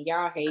 I mean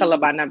y'all hate color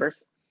by numbers.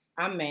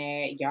 I'm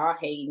mad. Y'all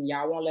hating.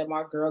 Y'all won't let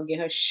my girl get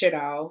her shit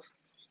off.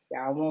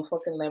 Y'all won't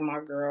fucking let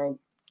my girl.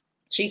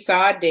 She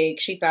saw a dick.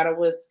 She thought it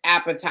was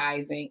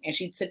appetizing, and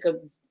she took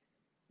a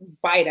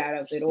bite out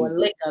of it or a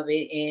lick of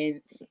it,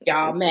 and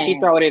y'all mad. She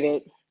throated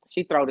it.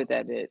 She throated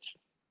that bitch.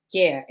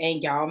 Yeah,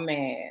 and y'all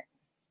mad.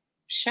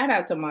 Shout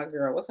out to my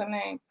girl. What's her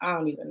name? I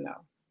don't even know.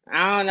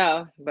 I don't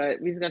know, but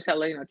we're just gonna tell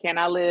her, can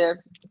I live?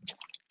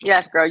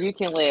 Yes, girl, you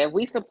can live.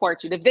 We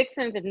support you. The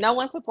Vixens, if no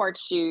one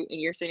supports you in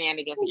your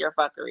shenanigans and your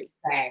fuckery,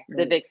 exactly.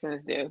 The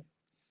Vixens do.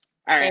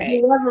 All right.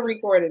 And whoever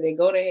recorded it,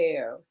 go to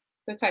hell.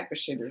 The type of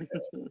shit is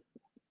that?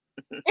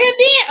 And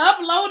then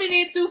uploaded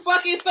it to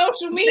fucking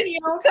social media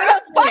on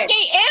top of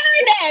fucking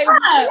internet.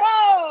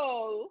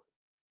 Bro.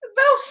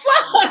 The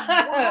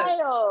fuck?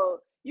 Wild.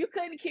 You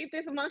couldn't keep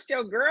this amongst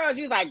your girls.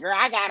 You was like, girl,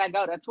 I gotta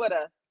go to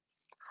Twitter.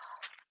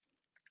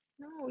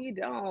 No, you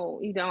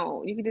don't. You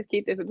don't. You can just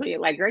keep this between.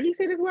 Like, girl, you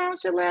see this wild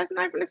shit last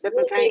night from the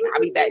sipping paint?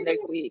 I'll be back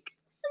next week.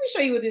 Let me show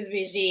you what this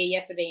bitch did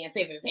yesterday in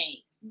sipping paint.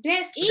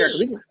 That's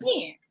it.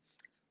 Yeah.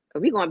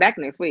 We going back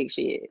next week,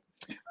 shit.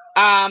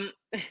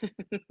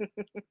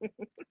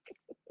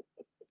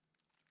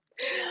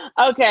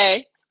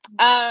 Okay.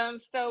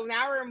 So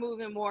now we're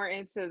moving more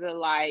into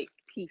the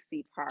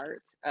PC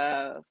part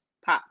of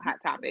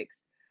hot topics.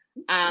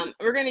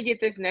 We're gonna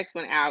get this next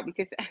one out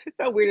because it's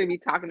so weird to be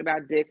talking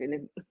about dick and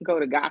then go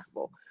to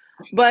gospel.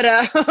 But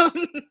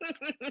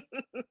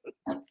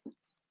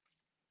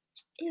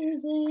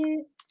is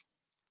it?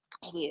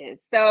 It is.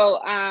 So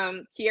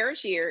Kierra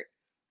Sheard,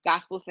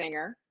 gospel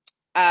singer,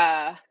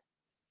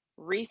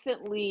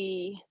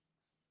 recently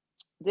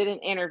did an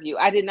interview.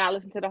 I did not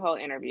listen to the whole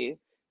interview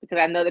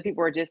because I know that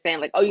people were just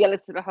saying like, oh, you gotta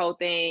listen to the whole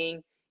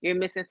thing. You're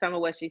missing some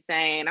of what she's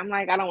saying. I'm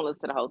like, I don't want to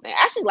listen to the whole thing.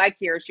 I actually like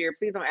Kierra Sheard.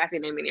 Please don't ask me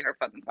to name any of her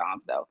fucking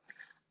songs though.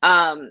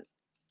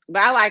 But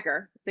I like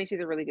her. I think she's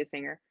a really good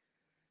singer.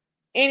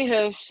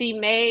 Anywho, she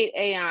made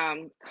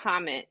a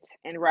comment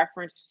in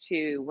reference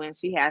to when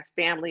she has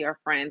family or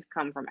friends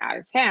come from out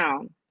of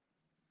town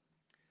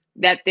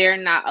that they're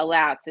not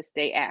allowed to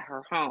stay at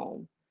her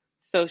home.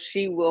 so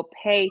she will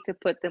pay to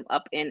put them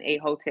up in a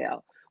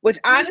hotel. Which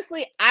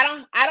honestly, I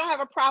don't have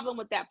a problem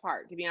with that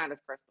part, to be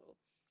honest, Crystal.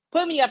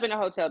 Put me up in a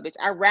hotel, bitch.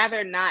 I'd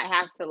rather not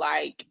have to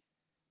like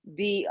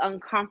be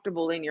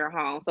uncomfortable in your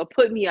home. So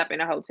put me up in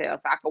a hotel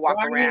so I can walk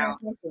Why are you around.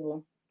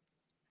 uncomfortable?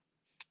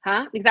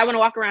 Huh? Because I want to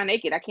walk around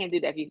naked. I can't do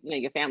that if you know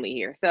your family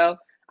here. So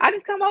I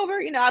just come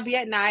over, I'll be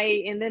at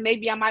night, and then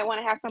maybe I might want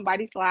to have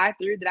somebody slide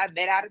through that I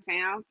met out of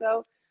town.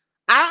 So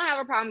I don't have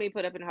a problem being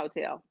put up in a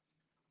hotel.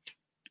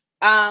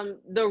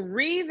 The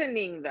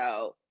reasoning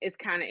though is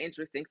kind of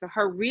interesting. So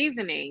her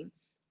reasoning,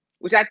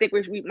 which I think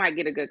we might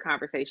get a good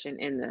conversation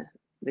in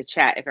the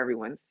chat if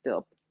everyone's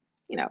still,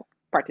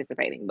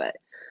 participating. But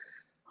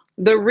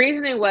the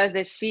reasoning was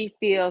that she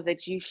feels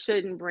that you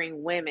shouldn't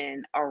bring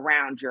women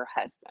around your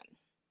husband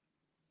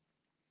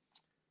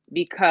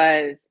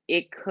because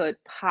it could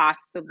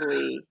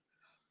possibly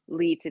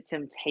lead to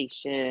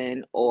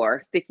temptation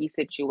or sticky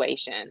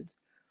situations.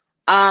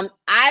 I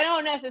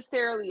don't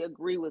necessarily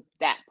agree with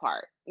that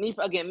part. Me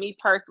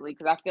personally,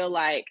 because I feel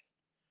like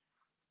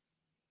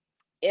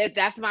if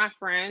that's my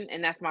friend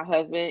and that's my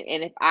husband,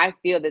 and if I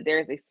feel that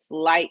there's a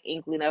slight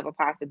inkling of a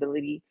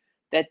possibility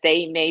that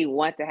they may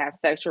want to have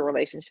sexual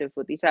relationships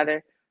with each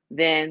other,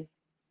 then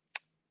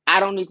I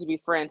don't need to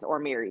be friends or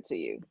married to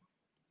you.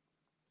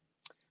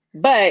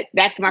 But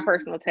that's my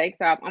personal take.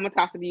 So I'm going to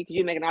toss it to you because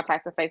you're making all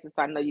types of faces,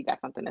 so I know you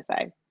got something to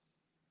say.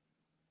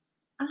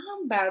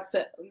 I'm about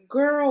to,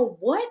 girl,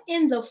 what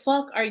in the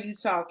fuck are you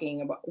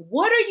talking about?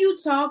 What are you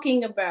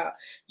talking about?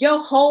 Your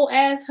whole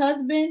ass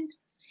husband?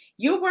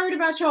 You're worried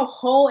about your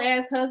whole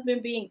ass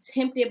husband being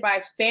tempted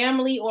by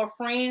family or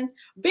friends?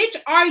 Bitch,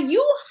 are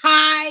you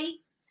high?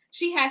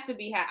 She has to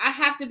be high. I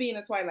have to be in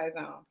the Twilight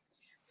Zone.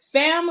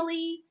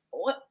 Family,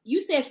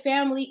 you said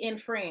family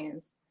and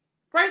friends.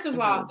 First of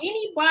all,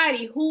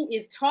 anybody who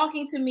is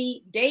talking to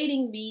me,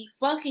 dating me,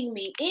 fucking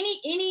me,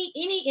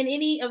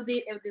 any of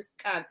this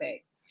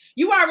context,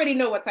 you already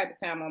know what type of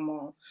time I'm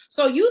on.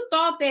 So you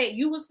thought that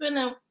you was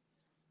finna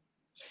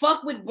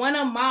fuck with one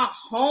of my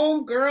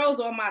home girls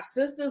or my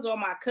sisters or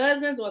my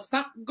cousins or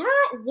something. Girl,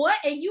 what?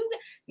 And you,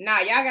 nah,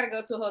 y'all gotta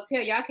go to a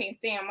hotel. Y'all can't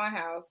stay in my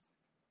house.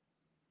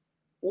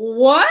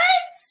 What?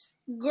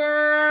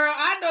 Girl,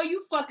 I know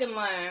you fucking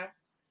lying.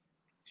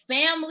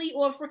 Family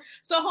or friend.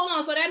 So hold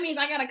on. So that means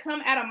I gotta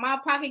come out of my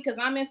pocket because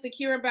I'm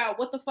insecure about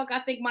what the fuck I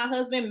think my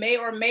husband may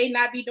or may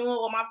not be doing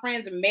or my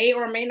friends may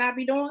or may not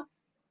be doing.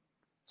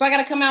 So I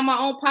gotta come out of my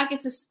own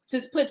pocket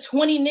to put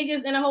 20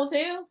 niggas in a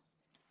hotel?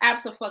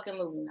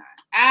 Absolutely not.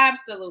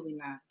 Absolutely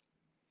not.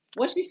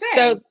 What she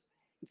said?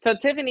 So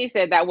Tiffany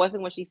said that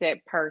wasn't what she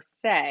said per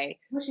se.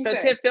 What she so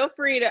said? Tiff, feel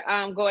free to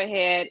go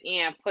ahead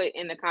and put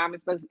in the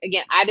comments because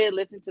again, I did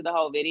listen to the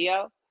whole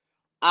video.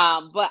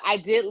 But I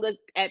did look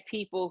at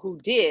people who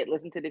did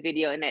listen to the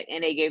video and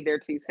they gave their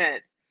 2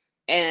 cents.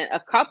 And a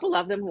couple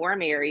of them who are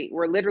married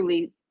were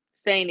literally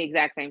saying the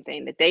exact same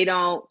thing, that they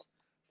don't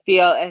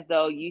feel as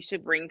though you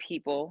should bring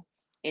people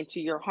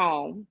into your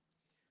home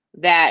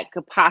that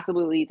could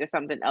possibly lead to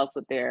something else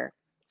with their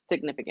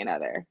significant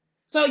other.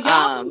 So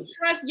y'all don't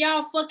trust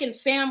y'all fucking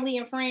family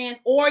and friends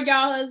or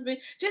y'all husband.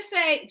 Just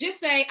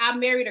say I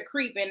married a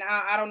creep and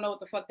I don't know what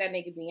the fuck that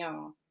nigga be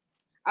on.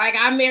 Like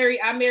I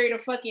married a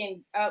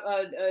fucking a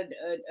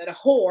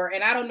whore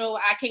and I don't know,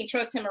 I can't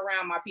trust him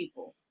around my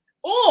people.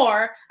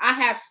 Or I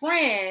have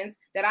friends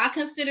that I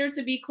consider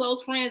to be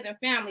close friends and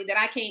family that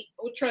I can't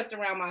trust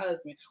around my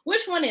husband.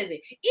 Which one is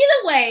it?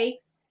 Either way,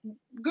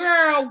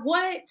 girl,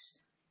 what?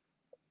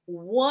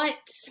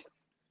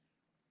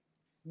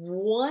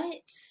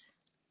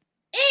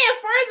 And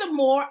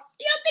furthermore,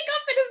 y'all think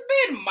I'm finna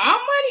spend my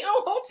money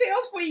on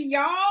hotels for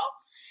y'all?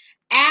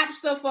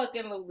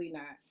 Absolutely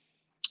not.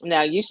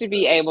 No, you should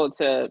be able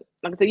to,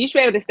 like I said, you should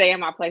be able to stay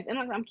in my place. And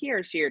I'm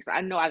Kira Sheard, so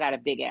I know I got a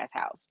big ass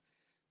house.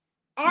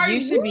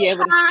 You should be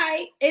able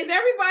to. Is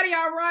everybody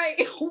all right?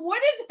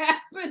 What is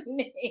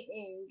happening?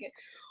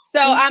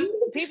 So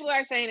people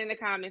are saying in the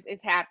comments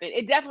it's happened.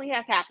 It definitely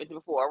has happened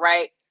before,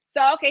 right?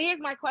 So okay, here's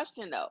my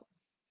question though.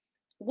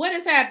 What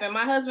has happened?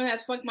 My husband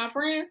has fucked my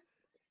friends?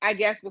 I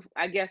guess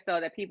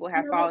so, that people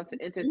have fallen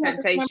into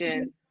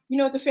temptation. You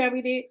know what the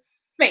family did?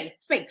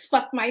 Faith,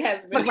 fuck my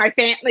husband. Fuck my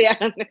family.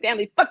 The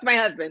family fucked my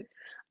husband.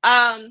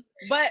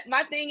 But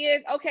my thing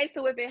is, okay,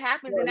 so if it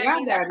happens, then that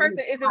means that person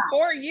isn't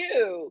for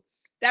you.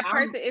 That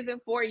person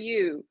isn't for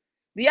you.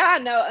 Do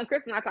y'all know, and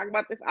Chris and I talk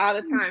about this all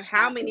the time,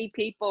 how many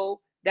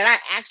people that I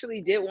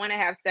actually did want to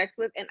have sex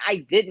with and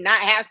I did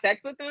not have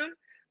sex with them?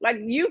 Like,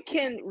 you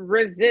can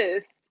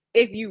resist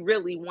if you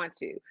really want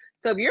to.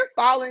 So if you're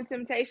falling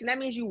temptation, that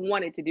means you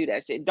wanted to do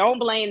that shit. Don't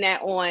blame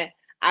that on,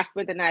 I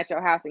spent the night at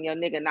your house and your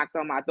nigga knocked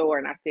on my door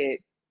and I said,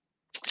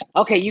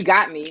 okay, you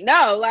got me.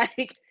 No,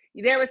 like,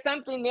 there was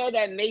something there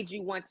that made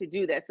you want to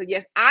do that. So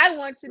yes, I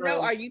want to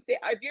know, if you're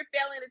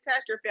failing the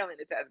test, you're failing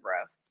the test, bro.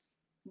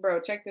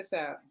 Bro, check this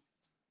out.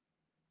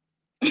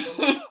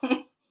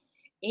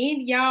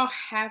 And y'all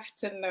have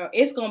to know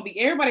it's gonna be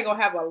everybody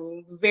gonna have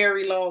a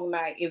very long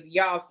night if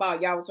y'all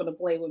thought y'all was gonna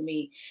play with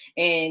me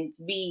and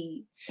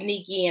be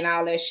sneaky and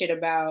all that shit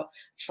about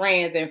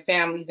friends and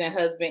families and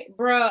husband.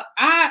 Bro,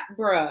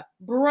 what?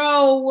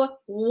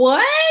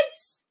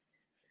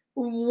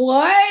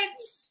 What?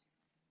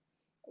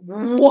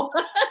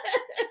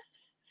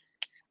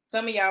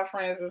 Some of y'all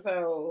friends and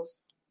hoes.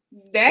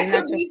 That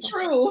could be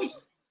true.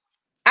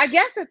 I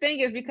guess the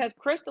thing is because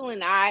Crystal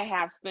and I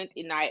have spent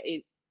the night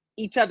at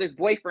each other's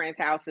boyfriends'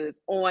 houses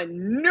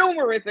on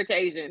numerous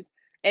occasions,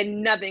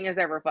 and nothing has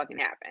ever fucking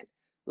happened.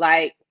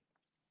 Like,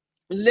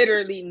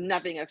 literally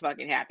nothing has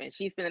fucking happened.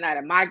 She spent the night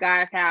at my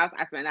guy's house.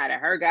 I spent the night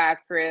at her guy's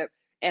crib.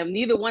 And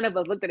neither one of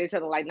us looked at each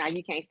other like, nah,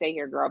 you can't stay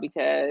here, girl,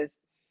 because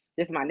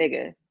this is my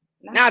nigga.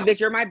 No. Nah, bitch,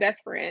 you're my best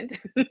friend.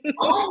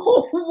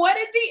 Oh, what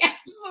is the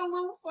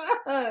absolute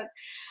fuck?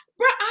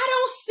 Bro, I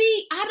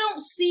don't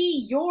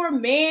see your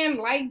man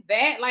like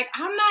that. Like,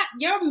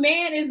 your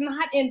man is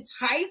not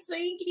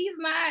enticing. He's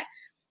not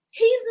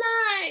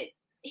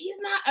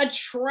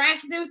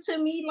attractive to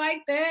me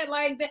like that.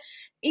 Like that.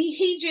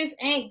 He just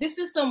ain't. This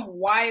is some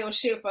wild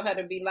shit for her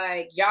to be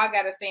like, y'all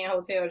gotta stay in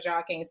hotels,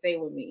 y'all can't stay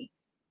with me.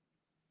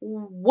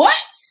 What?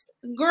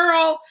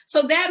 Girl,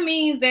 so that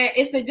means that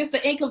it's just an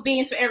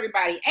inconvenience for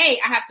everybody. A,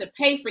 I have to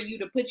pay for you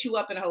to put you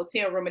up in a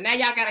hotel room, and now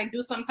y'all gotta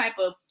do some type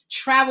of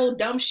travel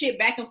dumb shit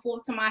back and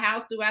forth to my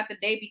house throughout the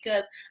day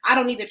because I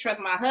don't either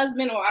trust my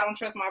husband or I don't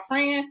trust my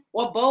friend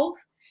or both.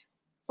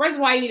 First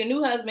of all, you need a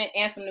new husband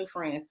and some new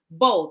friends.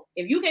 Both.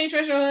 If you can't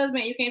trust your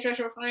husband, you can't trust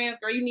your friends,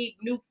 girl, you need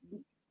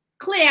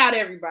clear out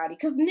everybody.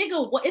 Because,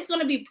 nigga, it's going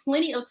to be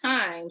plenty of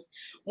times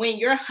when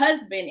your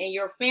husband and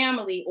your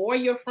family or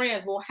your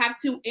friends will have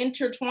to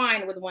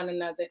intertwine with one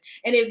another.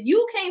 And if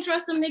you can't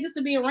trust them niggas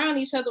to be around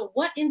each other,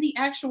 what in the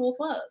actual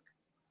fuck?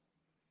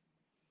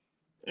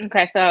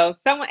 Okay, so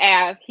someone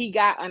asked, he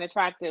got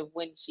unattractive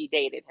when she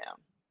dated him.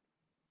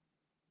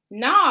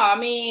 No, I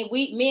mean,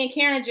 me and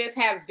Karen just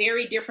have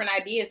very different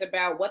ideas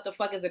about what the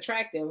fuck is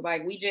attractive.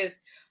 Like, we just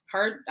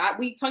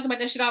we talked about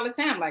that shit all the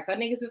time. Like, her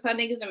niggas is her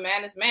niggas and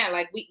man is man.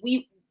 Like,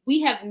 we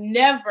have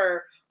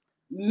never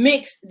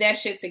mixed that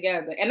shit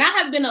together. And I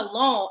have been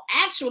alone.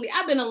 Actually,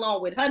 I've been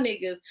alone with her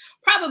niggas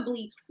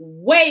probably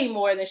way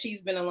more than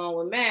she's been alone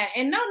with man.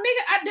 And no,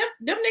 nigga,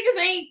 them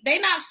niggas they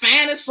not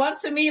fine as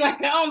fuck to me.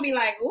 Like, I don't be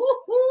like, ooh.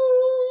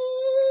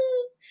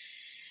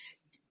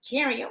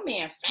 Karen, your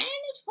man fine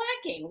as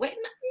fucking. Wait,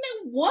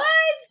 no, what?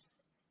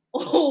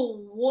 Oh,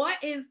 what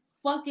is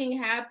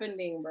fucking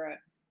happening, bro?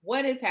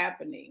 What is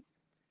happening?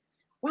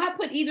 Why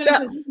put either in a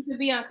position to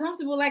be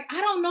uncomfortable? Like,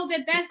 I don't know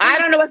that's. I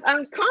don't know what's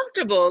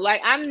uncomfortable.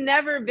 Like, I've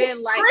never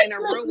been like in a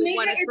room with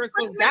one of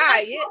Crystal's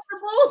guys.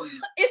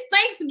 It's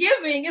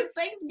Thanksgiving. It's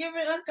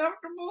Thanksgiving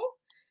uncomfortable,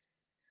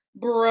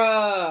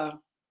 bruh.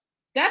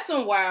 That's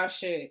some wild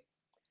shit.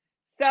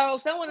 So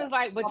someone is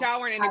like, but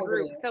y'all weren't in a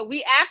group. So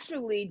we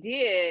actually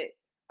did.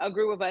 A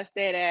group of us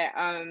stayed at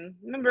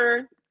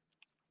remember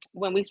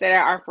when we stayed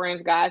at our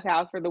friend's guy's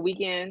house for the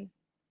weekend?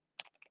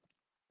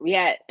 We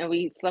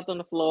slept on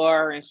the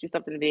floor and she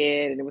slept in the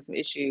bed and there was some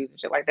issues and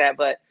shit like that.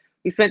 But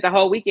we spent the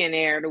whole weekend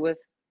there. There was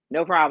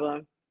no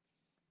problem.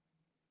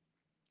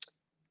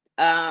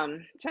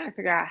 Trying to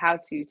figure out how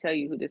to tell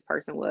you who this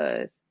person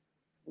was.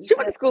 She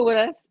went to school with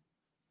us.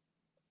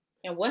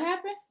 And what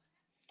happened?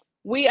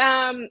 We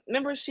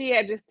remember she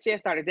had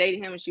started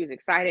dating him and she was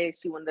excited.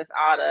 She wanted us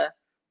all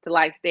to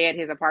like stay at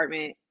his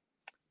apartment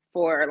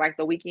for like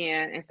the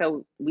weekend. And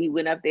so we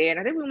went up there and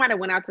I think we might have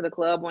went out to the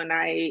club one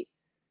night.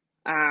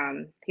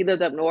 He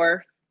lived up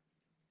north.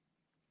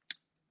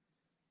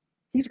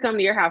 He used to come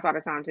to your house all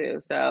the time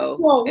too. So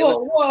whoa.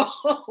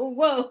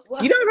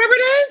 You don't remember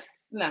this?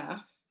 Nah,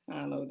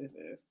 I don't know what this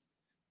is.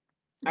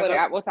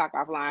 Okay, we'll talk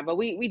offline. But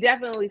we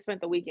definitely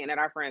spent the weekend at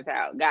our friend's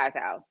house, guy's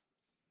house.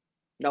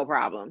 No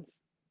problem.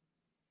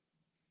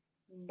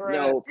 Bruh,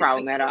 no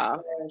problem at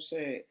all.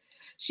 Shit.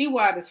 She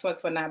wild as fuck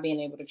for not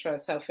being able to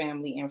trust her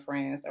family and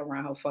friends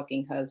around her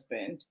fucking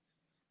husband.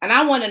 And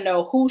I want to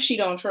know who she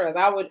don't trust.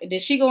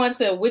 Did she go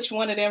into which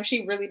one of them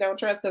she really don't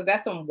trust? Because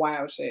that's some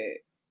wild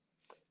shit.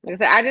 Like I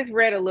said, I just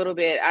read a little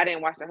bit. I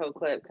didn't watch the whole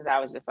clip because I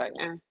was just like,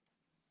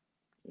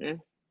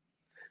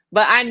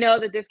 But I know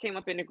that this came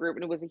up in the group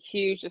and it was a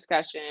huge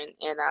discussion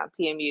in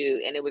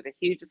PMU and it was a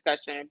huge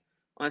discussion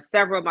on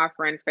several of my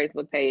friends'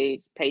 Facebook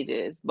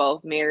pages,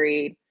 both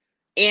married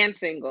and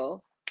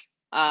single.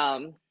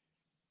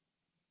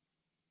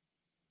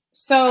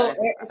 So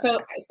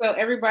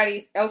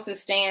everybody else's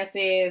stance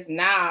is,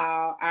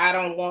 nah, I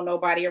don't want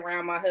nobody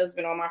around my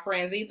husband or my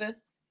friends either.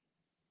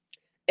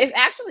 It's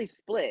actually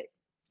split.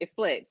 It's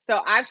split.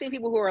 So I've seen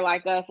people who are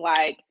like us,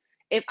 like,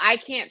 if I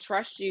can't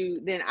trust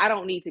you, then I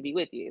don't need to be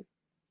with you.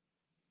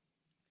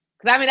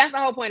 Because I mean, that's the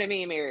whole point of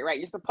being married, right?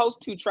 You're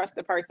supposed to trust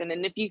the person.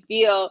 And if you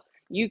feel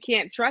you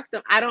can't trust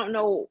them, I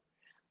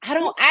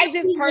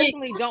just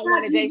personally don't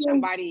want to date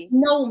somebody.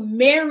 No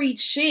married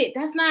shit.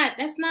 That's not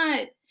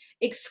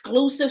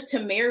exclusive to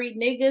married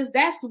niggas.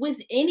 That's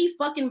with any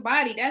fucking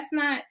body. That's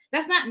not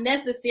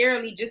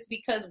necessarily just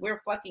because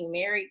we're fucking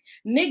married.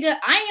 Nigga,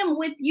 I am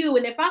with you.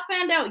 And if I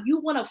find out you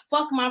want to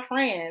fuck my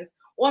friends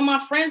or my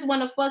friends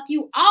want to fuck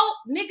you, I'll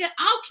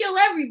kill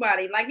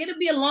everybody. Like, it'll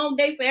be a long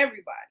day for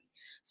everybody.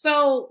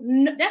 So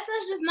that's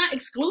not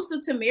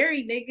exclusive to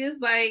married niggas.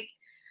 Like,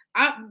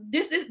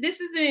 this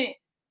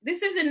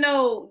isn't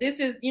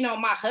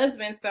my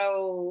husband.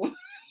 So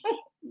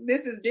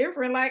this is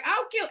different. Like,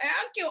 I'll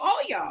kill all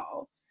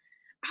y'all.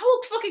 I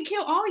will fucking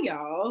kill all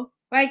y'all.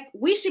 Like,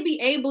 we should be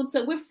able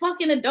to, we're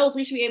fucking adults.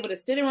 We should be able to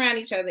sit around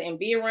each other and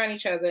be around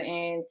each other.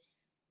 And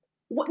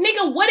what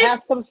if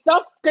have some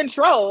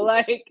self-control?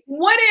 Like,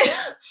 what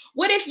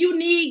if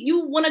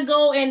you want to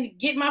go and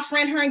get my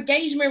friend her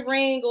engagement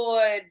ring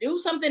or do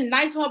something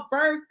nice for her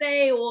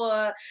birthday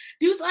or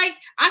do like,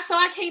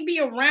 I can't be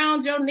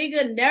around your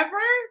nigga never?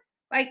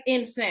 Like,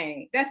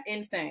 insane. That's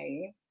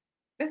insane.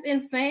 That's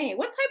insane.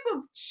 What type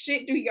of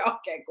shit do y'all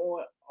get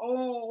going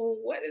on?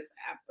 What is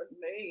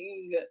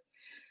happening?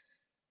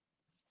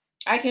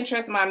 I can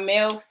trust my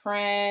male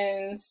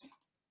friends.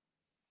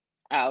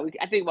 Oh,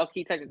 I think we'll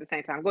keep touching at the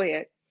same time. Go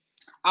ahead.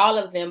 All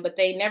of them, but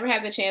they never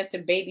have the chance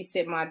to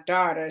babysit my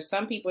daughter.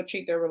 Some people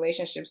treat their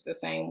relationships the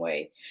same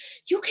way.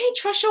 You can't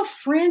trust your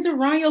friends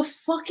around your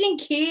fucking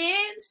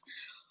kids?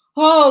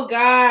 Oh,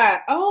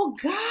 God. Oh,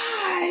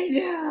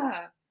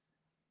 God.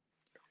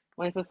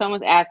 So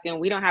someone's asking,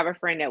 we don't have a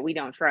friend that we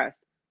don't trust.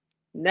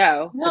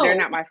 No. They're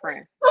not my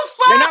friend.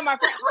 They're not my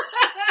friend.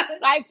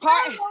 Like,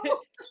 part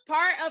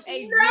of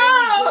a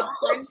really good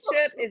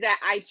friendship is that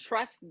I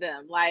trust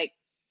them. Like,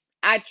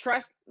 I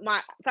trust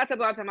I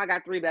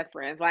got 3 best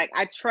friends. Like,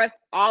 I trust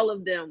all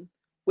of them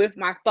with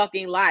my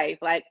fucking life.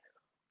 Like,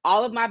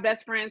 all of my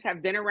best friends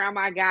have been around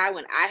my guy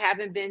when I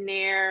haven't been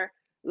there.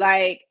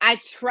 Like, I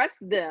trust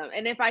them.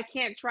 And if I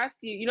can't trust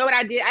you, you know what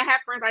I did? I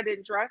have friends I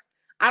didn't trust.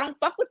 I don't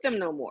fuck with them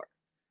no more.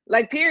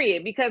 Like,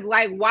 period. Because,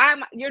 like,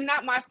 you're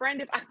not my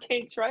friend if I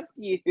can't trust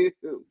you.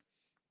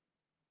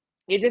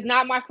 You're just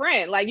not my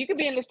friend. Like, you could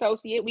be an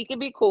associate. We could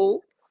be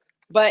cool.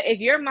 But if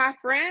you're my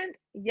friend,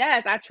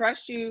 yes, I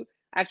trust you.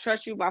 I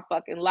trust you my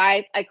fucking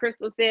life. Like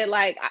Crystal said,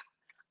 like,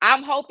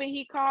 I'm hoping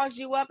he calls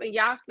you up and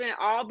y'all spend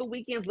all the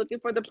weekends looking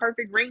for the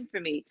perfect ring for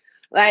me.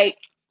 Like,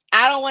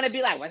 I don't want to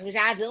be like, what was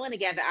y'all doing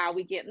together all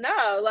weekend?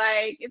 No,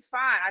 like, it's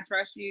fine. I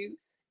trust you.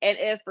 And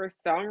if for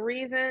some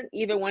reason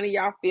either one of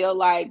y'all feel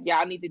like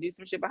y'all need to do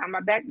some shit behind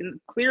my back,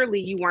 then clearly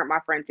you weren't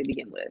my friend to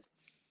begin with.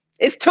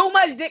 It's too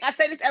much dick. I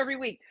say this every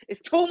week.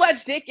 It's too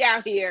much dick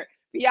out here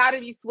for y'all to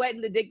be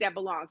sweating the dick that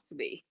belongs to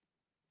me.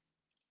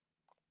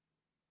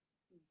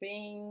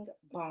 Bing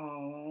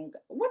bong.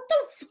 What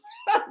the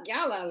fuck?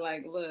 Y'all are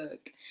like,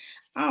 look,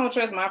 I don't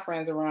trust my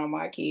friends around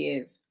my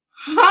kids.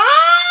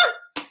 Huh?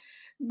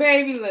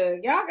 Baby, look,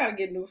 y'all gotta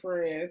get new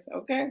friends,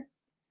 okay?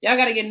 Y'all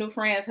gotta get new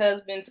friends,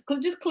 husbands.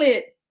 Just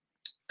clear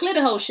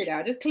the whole shit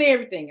out. Just clear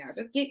everything out.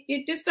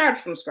 Just start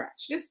from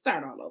scratch. Just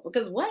start all over.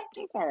 Because what?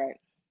 It's all right.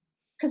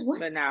 Because what?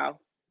 But no,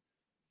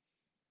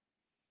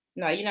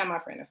 you're not my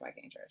friend if I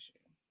can't trust you.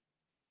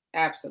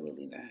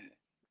 Absolutely not.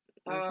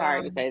 I'm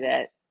sorry to say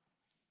that.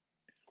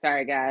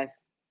 Sorry, guys.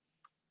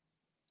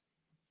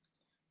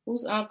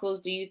 Whose uncles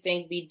do you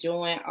think be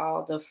doing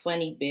all the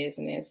funny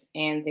business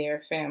and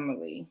their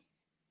family?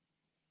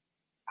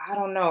 I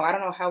don't know. I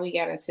don't know how we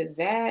got into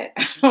that.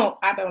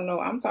 I don't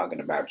know. I'm talking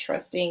about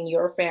trusting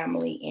your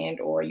family and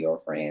or your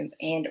friends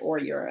and or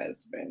your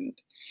husband.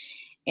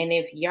 And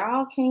if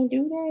y'all can't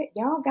do that,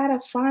 y'all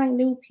gotta find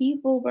new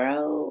people,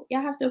 bro.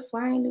 Y'all have to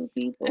find new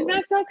people. And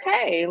that's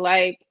okay.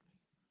 Like,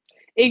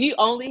 if you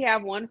only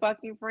have one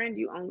fucking friend,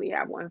 you only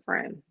have one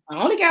friend. I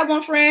only got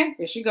one friend.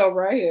 Here she go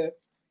right here.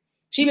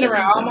 She been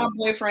around all my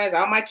boyfriends,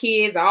 all my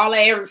kids, all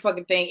every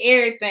fucking thing,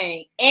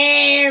 everything.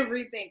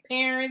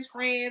 Parents,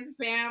 friends,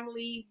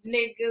 family,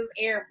 niggas,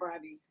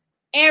 everybody.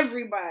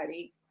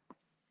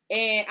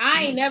 And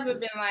I ain't never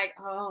been like,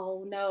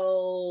 oh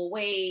no,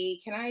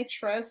 wait, can I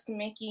trust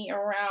Mickey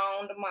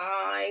around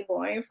my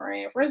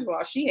boyfriend? First of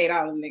all, she hate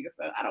all them niggas,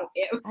 so I don't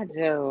ever. I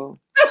do.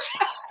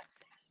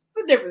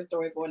 It's a different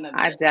story for another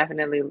day. I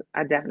definitely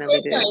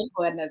do.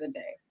 For another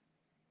day.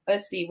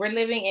 Let's see. We're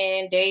living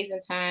in days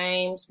and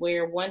times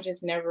where one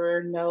just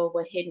never know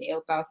what hidden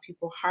ill thoughts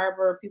people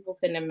harbor. People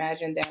couldn't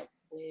imagine that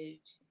would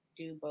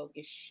do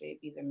bogus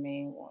shit, be the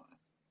main ones.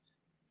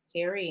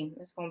 Carrie,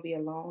 it's gonna be a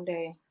long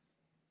day,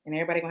 and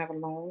everybody gonna have a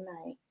long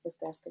night if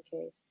that's the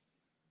case.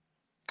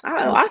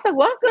 Oh, I said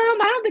welcome. I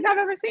don't think I've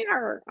ever seen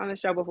her on the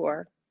show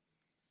before.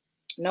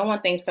 No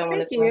one thinks someone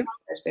is going to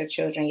touch their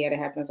children, yet it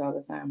happens all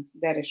the time.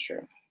 That is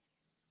true.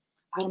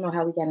 I don't know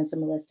how we got into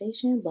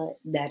molestation, but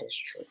that is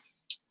true.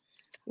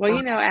 Well,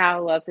 you know,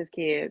 Al loves his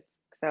kids,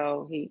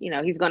 so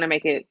he's going to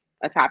make it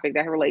a topic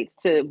that relates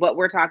to what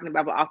we're talking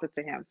about, but also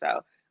to him.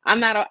 So I'm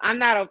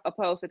not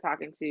opposed to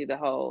talking to the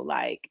whole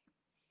like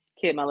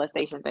kid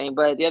molestation thing.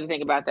 But the other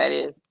thing about that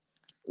is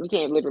we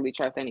can't literally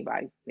trust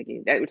anybody.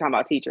 We're talking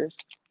about teachers,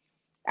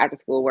 after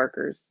school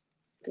workers.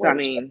 So I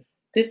mean,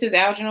 this is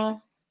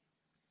Algernon.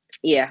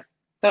 Yeah.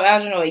 So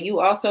Algernon, you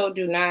also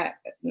do not.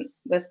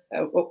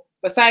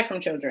 aside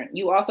from children,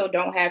 you also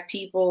don't have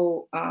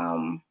people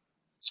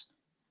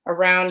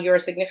around your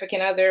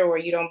significant other, or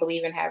you don't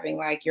believe in having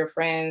like your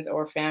friends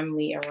or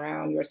family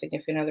around your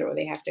significant other, or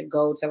they have to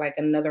go to like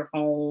another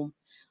home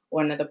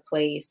or another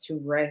place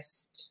to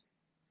rest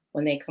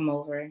when they come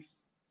over.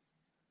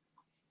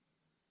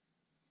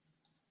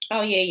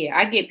 Oh yeah.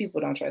 I get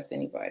people don't trust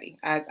anybody.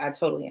 I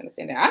totally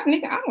understand that.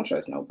 I don't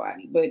trust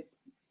nobody, but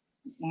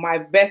my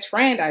best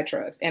friend I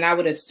trust, and I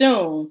would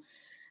assume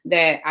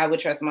that I would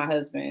trust my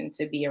husband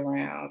to be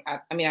around. I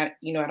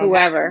don't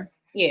whoever.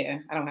 I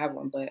don't have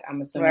one, but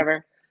I'm assuming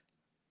whoever.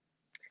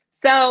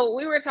 So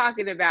we were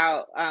talking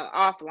about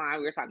offline.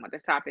 We were talking about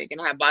this topic,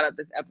 and I brought up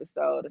this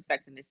episode of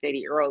Sex and the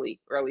City, early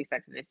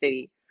Sex and the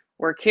City,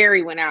 where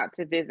Carrie went out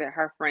to visit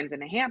her friends in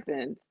the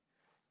Hamptons,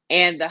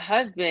 and the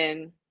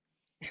husband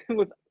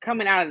was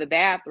coming out of the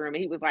bathroom,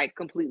 and he was like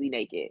completely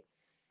naked,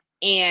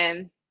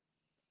 and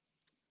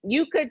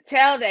you could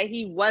tell that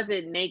he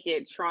wasn't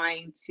naked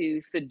trying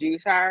to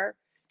seduce her.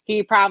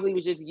 He probably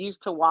was just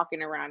used to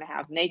walking around the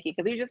house naked,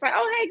 because he was just like,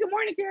 "Oh, hey, good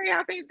morning, Carrie.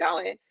 How things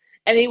going?"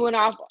 And he went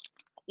off,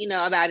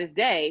 about his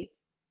day.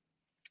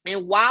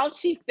 And while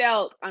she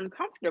felt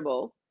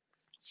uncomfortable,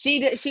 she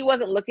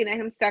wasn't looking at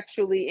him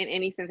sexually in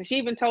any sense. And she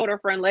even told her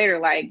friend later,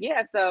 like,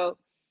 "Yeah, so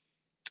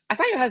I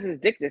saw your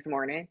husband's dick this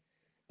morning."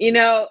 They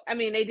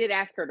did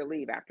ask her to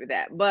leave after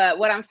that. But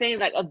what I'm saying,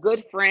 like, a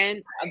good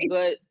friend,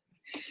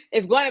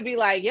 is going to be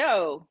like,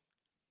 "Yo,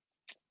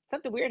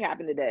 something weird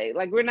happened today."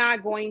 Like, we're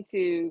not going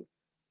to,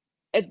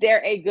 if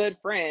they're a good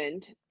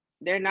friend,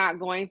 they're not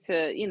going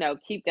to,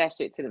 keep that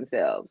shit to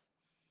themselves.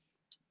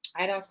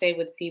 I don't stay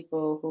with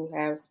people who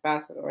have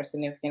spouses or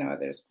significant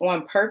others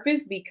on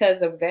purpose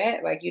because of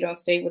that. Like, you don't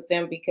stay with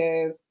them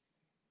because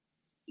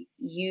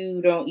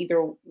you don't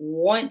either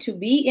want to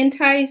be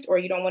enticed or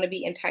you don't want to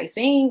be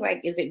enticing.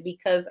 Like, is it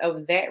because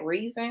of that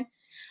reason?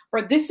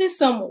 Or this is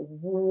some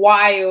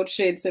wild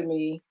shit to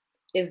me.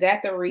 Is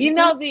that the reason?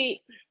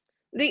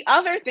 The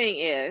other thing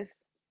is,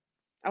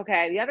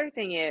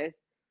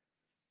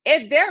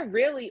 if they're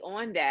really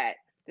on that,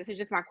 this is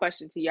just my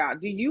question to y'all.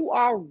 Do you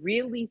all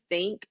really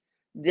think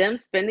them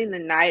spending the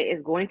night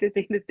is going to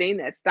be the thing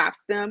that stops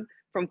them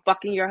from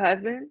fucking your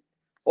husband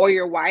or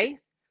your wife?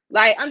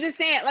 Like, I'm just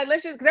saying, like,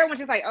 let's just, because everyone's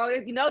just like, "Oh,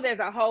 there's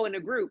a hoe in the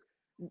group."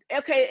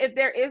 Okay, if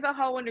there is a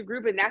hoe in the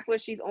group and that's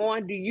what she's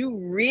on, do you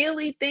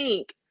really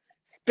think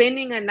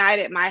spending a night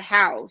at my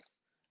house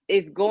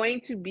is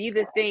going to be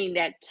the thing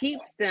that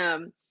keeps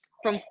them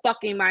from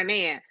fucking my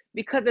man?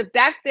 Because if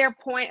that's their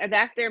point or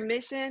that's their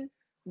mission,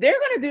 they're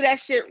going to do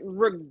that shit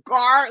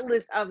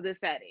regardless of the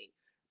setting.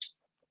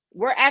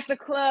 We're at the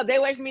club. They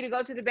wait for me to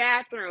go to the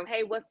bathroom.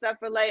 "Hey, what's up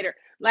for later?"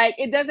 Like,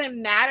 it doesn't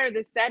matter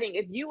the setting.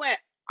 If you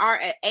are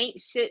an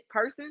ain't shit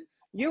person,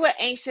 you're an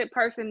ain't shit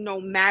person no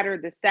matter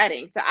the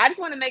setting. So I just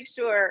want to make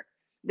sure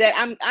that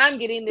I'm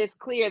getting this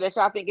clear, that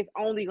y'all think it's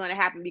only going to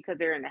happen because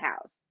they're in the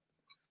house.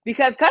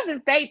 Because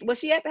Cousin Faith, was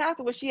she at the house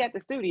or was she at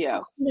the studio?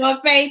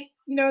 Faith,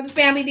 the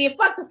family did.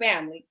 Fuck the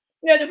family.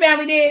 The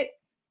family did.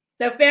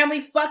 The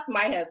family fucked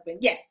my husband.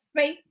 Yes,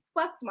 Faith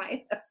fucked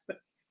my husband.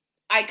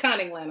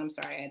 Iconic line. I'm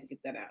sorry, I had to get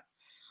that out.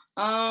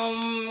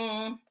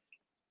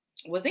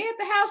 Was they at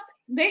the house?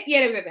 They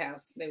was at the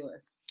house. They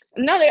was.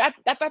 No, I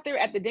thought they were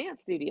at the dance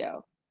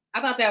studio.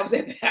 I thought that was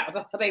at the house.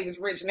 I thought they was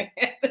rich and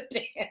at the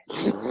dance.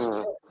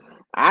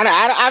 I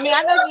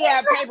know she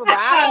had paper, but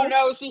I don't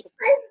know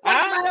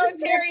if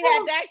Terry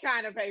had that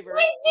kind of paper.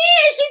 We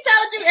did. She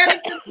told you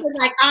everything. Was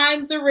like,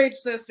 "I'm the rich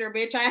sister,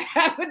 bitch. I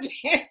have a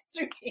dance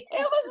studio."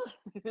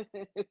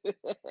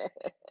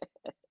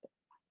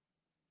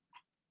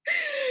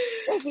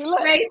 She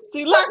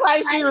looked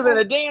like she was in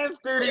a dance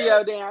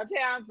studio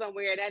downtown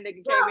somewhere. That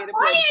nigga came in to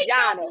play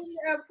piano.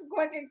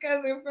 Fucking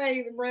Cousin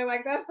Faith, bro.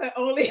 Like, that's the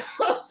only.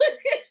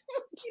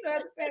 I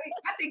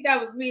think that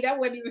was me. That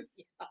wasn't even.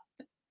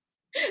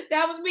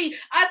 That was me.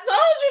 I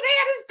told you they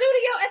had a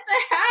studio at the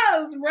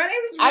house, bro. They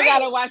was. I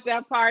gotta watch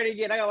that part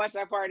again. Because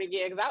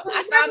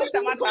I found it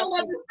on my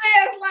up the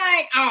stairs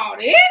like, "Oh,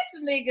 this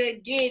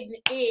nigga getting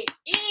it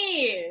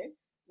in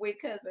with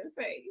Cousin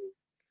Faith."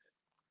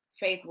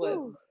 Faith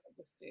was.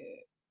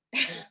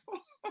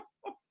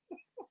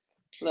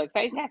 Look,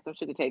 Faith has some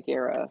shit to take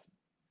care of.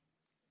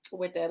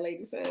 What that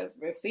lady says,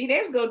 but see,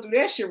 they was gonna do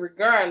that shit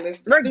regardless.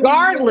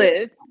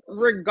 Regardless.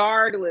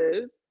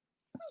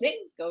 They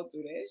was gonna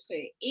do that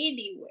shit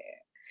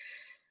anywhere.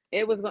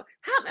 It was going.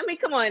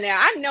 Come on now.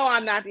 I know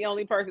I'm not the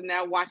only person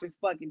that watches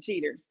fucking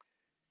cheaters.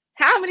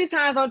 How many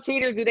times on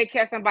Cheaters do they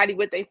catch somebody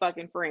with their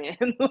fucking friend?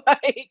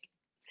 Like,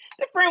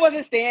 the friend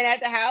wasn't staying at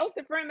the house.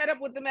 The friend met up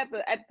with them at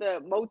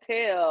the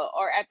motel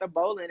or at the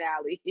bowling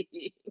alley.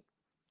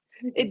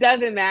 It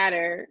doesn't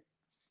matter.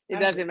 It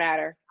doesn't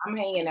matter. I'm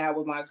hanging out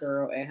with my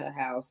girl at her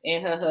house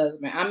and her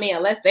husband.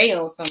 Unless they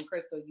own some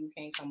Crystal, you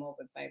can't come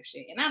over type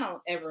shit. And I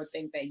don't ever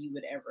think that you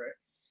would ever,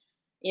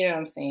 you know what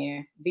I'm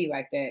saying, be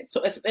like that.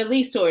 So it's at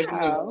least towards me.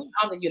 I don't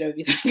think you'd ever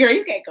be like, "Girl,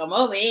 you can't come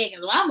over here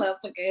because my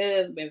motherfucking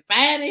husband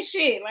fine as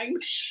shit." Like,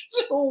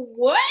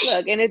 what?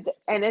 Look,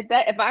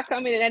 if I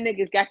come in and that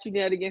nigga's got you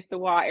nailed against the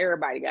wall,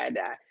 everybody gotta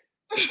die.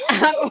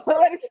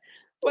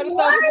 What the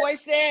What? Soulja Boy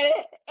said,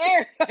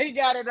 everybody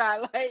got it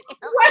out. Like,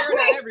 I'm airing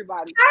out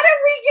everybody. How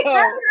did So,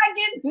 I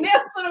get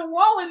nailed to the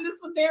wall in this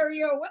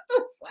scenario? What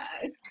the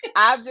fuck?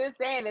 I'm just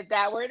saying, if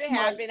that were to My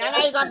happen, I'm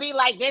not gonna be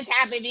like, this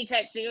happened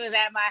because she was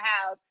at my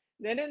house.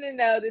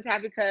 No. This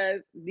happened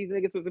because these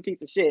niggas was a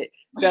piece of shit.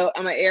 So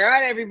I'm gonna air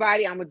out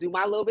everybody. I'm gonna do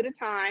my little bit of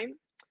time.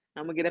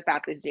 I'm gonna get up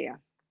out this jail.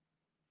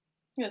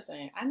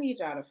 Listen, I need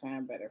y'all to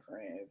find better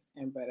friends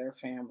and better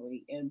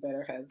family and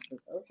better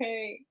husbands,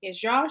 okay?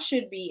 Because y'all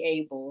should be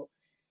able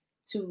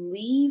to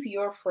leave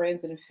your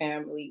friends and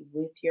family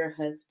with your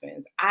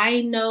husbands.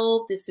 I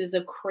know this is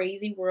a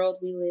crazy world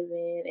we live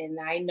in, and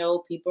I know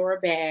people are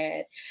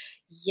bad.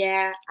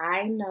 Yeah,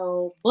 I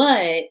know.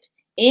 But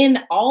in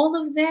all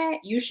of that,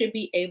 you should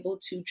be able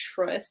to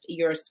trust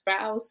your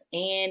spouse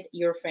and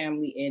your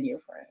family and your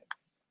friends.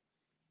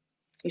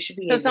 You should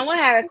be So able someone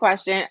to. had a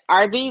question.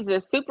 Are these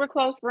the super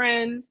close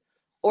friends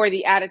or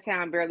the out of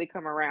town barely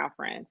come around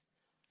friends?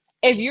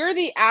 If you're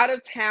the out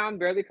of town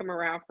barely come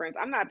around friends,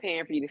 I'm not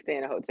paying for you to stay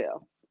in a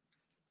hotel.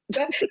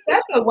 That's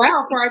the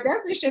wild part.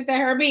 That's the shit that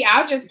hurt me.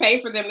 I'll just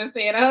pay for them to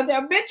stay in a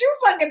hotel. Bitch, you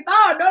fucking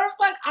thought. No, the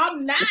fuck,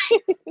 I'm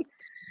not.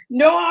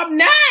 No, I'm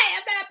not.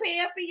 I'm not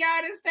paying for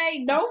y'all to stay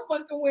no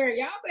fucking where.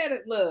 Y'all better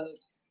look.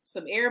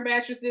 Some air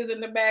mattresses in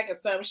the back or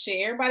some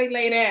shit. Everybody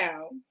lay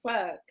down.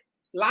 Fuck.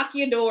 Lock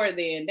your door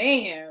then.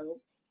 Damn.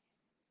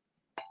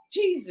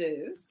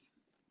 Jesus.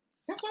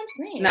 That's what I'm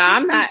saying. No,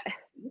 I'm not.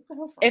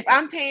 If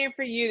I'm paying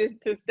for you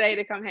to stay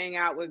to come hang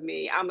out with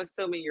me, I'm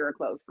assuming you're a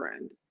close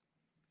friend.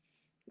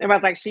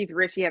 Everybody's like, she's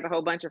rich. She has a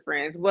whole bunch of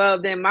friends.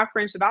 Well, then my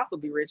friends should also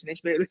be rich and they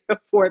should be able to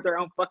afford their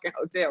own fucking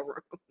hotel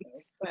room.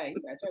 Right,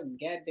 you got your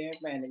goddamn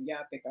man and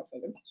y'all think I'm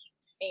fucking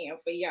paying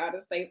for y'all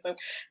to stay so.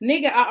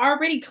 Nigga, I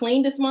already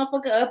cleaned this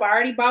motherfucker up. I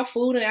already bought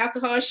food and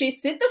alcohol and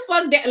shit. Sit the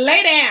fuck down.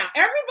 Lay down.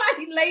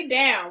 Everybody lay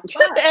down.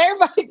 Fuck.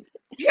 Everybody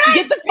God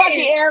get the damn.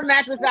 fucking air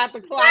mattress out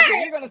the closet.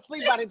 You're gonna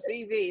sleep by the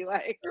TV.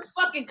 Like You're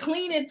fucking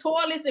cleaning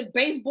toilets and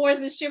baseboards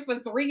and shit for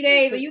 3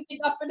 days, and you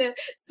think I'm gonna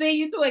send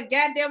you to a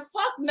goddamn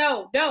fuck?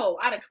 No.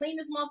 I done cleaned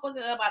this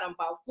motherfucker up. I done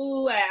bought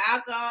food and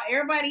alcohol.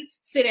 Everybody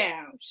sit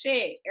down.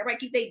 Shit. Everybody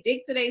keep their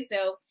dick to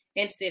themselves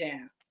and sit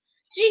down.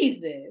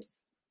 Jesus.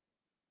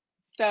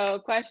 So,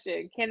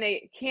 question: Can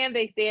they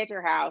stay at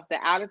your house? The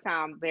out of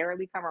town,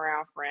 barely come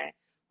around friend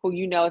who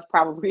you know is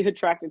probably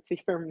attracted to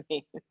your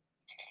man.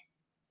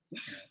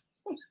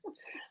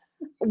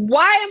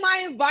 Why am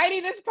I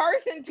inviting this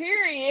person?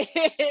 Period.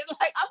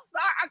 Like, I'm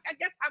sorry. I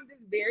guess I'm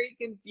just very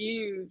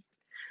confused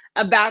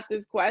about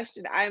this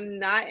question. I'm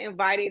not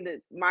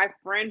inviting my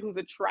friend who's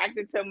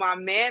attracted to my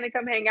man to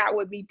come hang out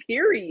with me.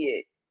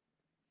 Period.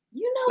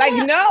 You know, like,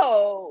 what?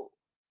 No.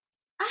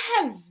 I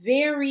have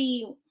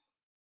very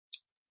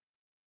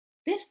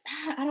this.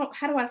 I don't.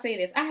 How do I say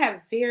this? I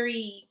have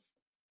very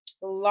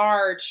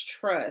large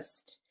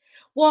trust.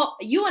 Well,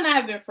 you and I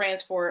have been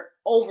friends for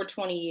over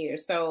 20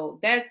 years, so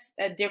that's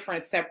a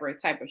different,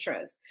 separate type of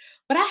trust.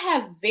 But I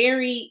have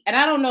and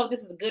I don't know if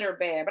this is good or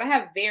bad, but I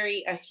have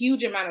a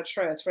huge amount of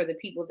trust for the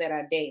people that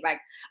I date. Like,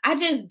 I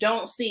just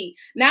don't see.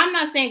 Now, I'm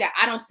not saying that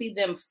I don't see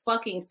them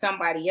fucking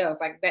somebody else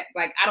like that.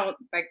 Like,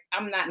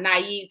 I'm not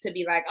naive to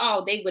be like,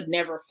 oh, they would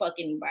never fuck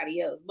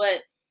anybody else.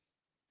 But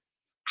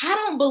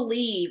I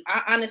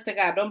honest to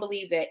God, don't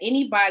believe that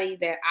anybody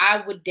that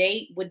I would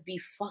date would be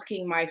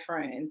fucking my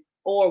friend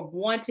or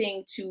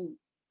wanting to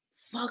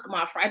fuck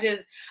my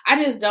friend.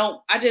 I just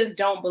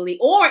don't believe,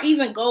 or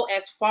even go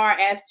as far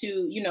as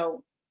to,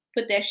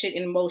 put that shit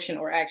in motion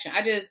or action.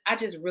 I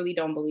just really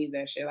don't believe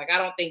that shit. Like, I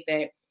don't think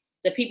that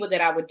the people that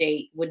I would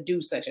date would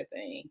do such a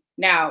thing.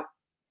 Now,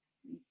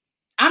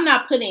 I'm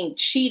not putting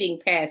cheating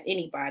past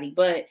anybody,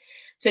 but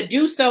to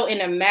do so in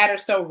a matter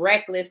so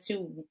reckless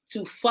to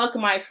fuck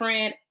my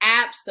friend,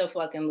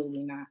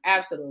 absolutely not.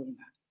 Absolutely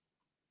not.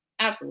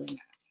 Absolutely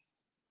not.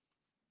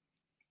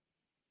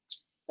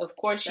 Of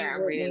course you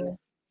wouldn't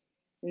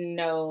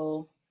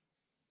know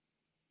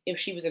if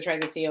she was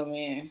attracted to your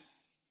man.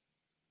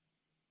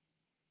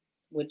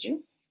 Would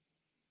you?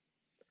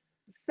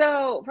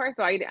 So first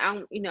of all, I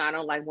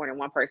don't like more than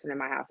one person in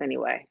my house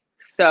anyway.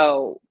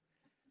 So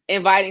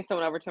inviting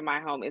someone over to my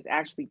home is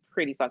actually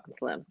pretty fucking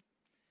slim.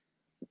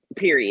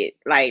 Period.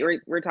 Like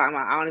we're talking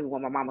about, I don't even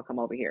want my mama to come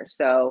over here.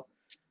 So,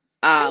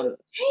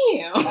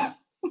 Damn.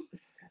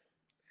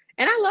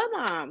 And I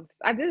love moms.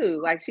 I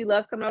do. Like, she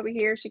loves coming over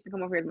here. She can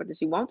come over here as much as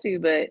she wants to,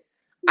 but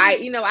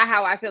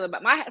how I feel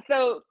about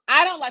so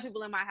I don't like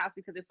people in my house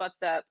because it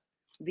fucks up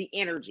the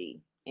energy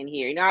in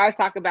here. I always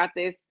talk about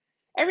this.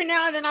 Every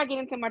now and then I get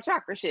into my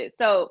chakra shit.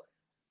 So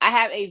I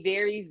have a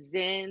very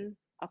zen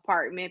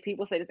apartment.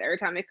 People say this every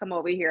time they come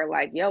over here,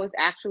 like, yo, it's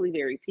actually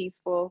very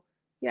peaceful.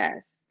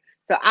 Yes.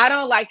 So I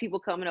don't like people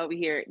coming over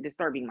here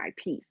disturbing my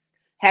peace.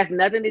 Has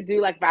nothing to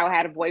do, like, if I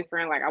had a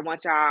boyfriend, like, I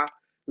want y'all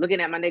looking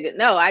at my nigga.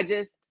 No,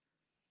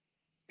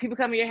 people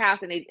come to your house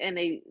and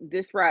they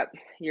disrupt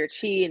your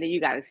chi, and then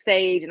you got a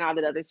stage and all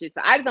that other shit.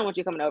 So I just don't want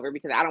you coming over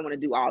because I don't want to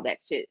do all that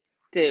shit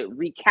to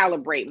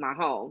recalibrate my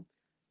home.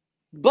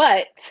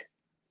 But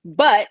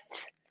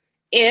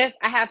if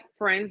I have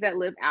friends that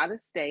live out of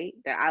state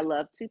that I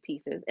love to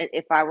pieces, and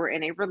if I were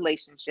in a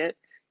relationship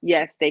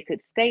yes, they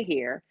could stay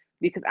here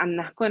because I'm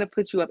not going to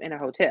put you up in a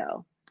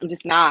hotel. I'm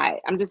just not.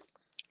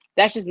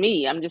 That's just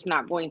me. I'm just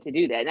not going to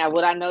do that. Now,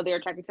 would I know they're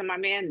attracted to my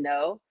man?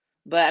 No.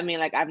 But I mean,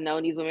 like, I've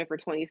known these women for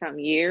 20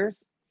 something years.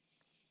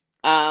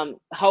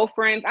 Whole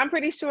friends, I'm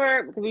pretty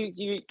sure, because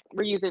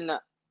we're using the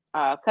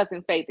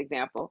Cousin Faith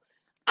example.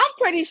 I'm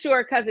pretty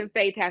sure Cousin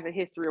Faith has a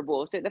history of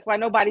bullshit. That's why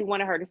nobody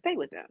wanted her to stay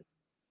with them.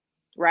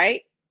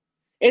 Right?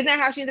 Isn't that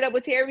how she ended up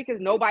with Terry? Because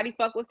nobody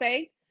fucked with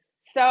Faith?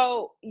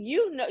 So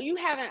you know, you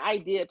have an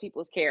idea of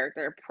people's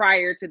character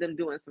prior to them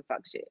doing some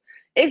fuck shit.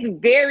 It's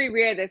very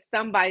rare that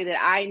somebody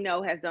that I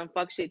know has done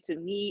fuck shit to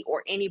me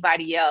or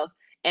anybody else,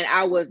 and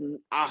I was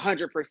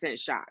 100%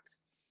 shocked.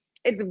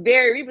 It's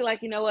very, we'd be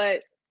like, you know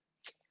what?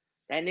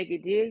 That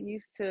nigga did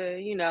used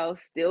to,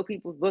 steal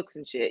people's books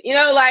and shit.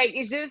 Like,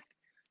 it's just,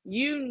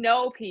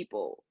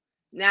 people.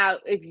 Now,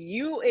 if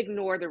you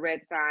ignore the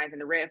red signs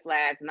and the red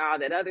flags and all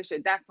that other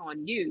shit, that's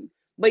on you.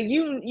 But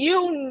you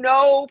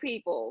know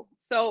people.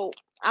 So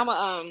I'm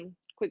a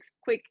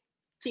quick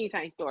teeny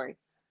tiny story.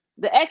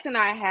 The ex and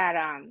I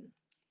had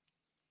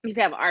used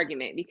to have an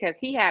argument because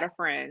he had a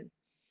friend,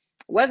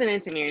 wasn't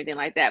into me or anything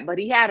like that, but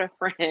he had a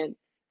friend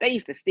that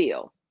used to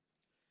steal.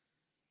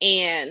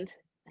 And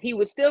he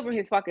would steal from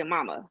his fucking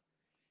mama.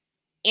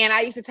 And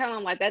I used to tell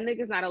him, like, that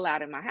nigga's not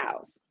allowed in my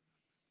house.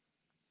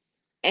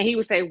 And he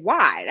would say,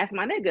 why? That's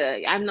my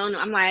nigga. I've known him.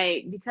 I'm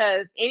like,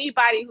 because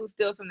anybody who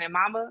steals from their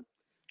mama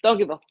don't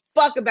give a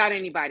fuck about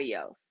anybody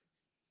else.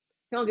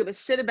 He don't give a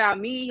shit about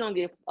me. He don't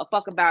give a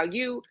fuck about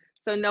you.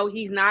 So no,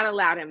 he's not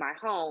allowed in my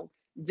home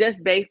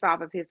just based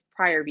off of his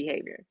prior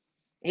behavior.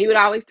 And he would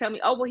always tell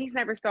me, oh, well, he's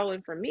never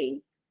stolen from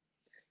me.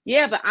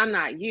 Yeah, but I'm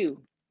not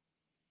you.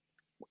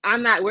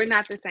 We're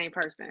not the same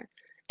person.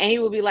 And he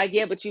would be like,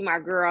 yeah, but you my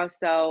girl,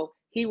 so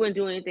he wouldn't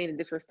do anything to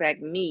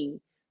disrespect me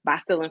by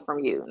stealing from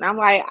you. And I'm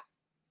like,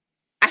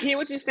 I hear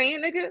what you're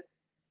saying, nigga,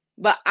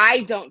 but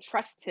I don't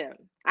trust him.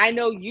 I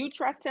know you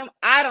trust him.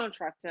 I don't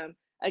trust him.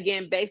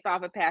 Again, based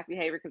off of past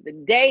behavior, because the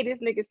day this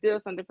nigga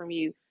steals something from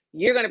you,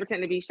 you're going to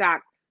pretend to be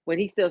shocked when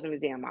he steals from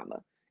his damn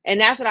mama. And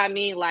that's what I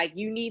mean. Like,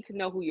 you need to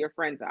know who your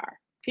friends are,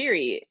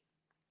 period.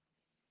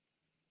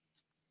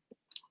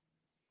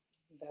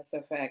 That's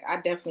a fact. I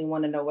definitely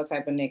want to know what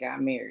type of nigga I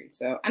married.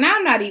 So, and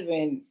I'm not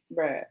even,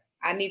 bruh.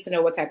 I need to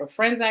know what type of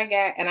friends I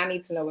got, and I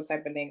need to know what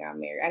type of nigga I'm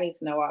married. I need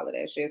to know all of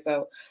that shit.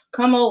 So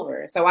come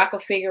over so I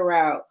could figure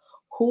out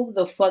who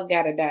the fuck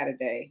gotta die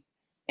today.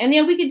 And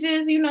then we could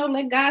just,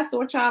 let God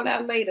sort y'all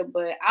out later.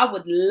 But I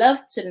would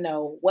love to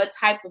know what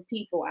type of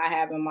people I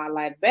have in my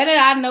life. Better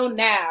I know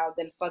now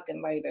than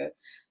fucking later.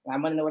 I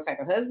want to know what type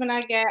of husband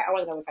I got. I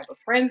want to know what type of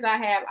friends I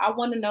have. I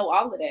want to know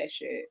all of that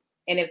shit.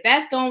 And if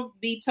that's going to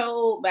be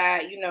told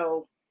by,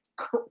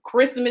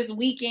 Christmas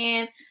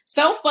weekend,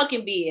 so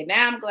fucking be it.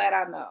 Now I'm glad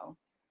I know.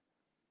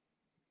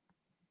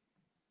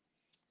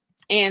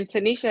 And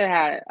Tanisha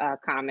had a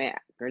comment.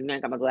 Girl, I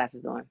got my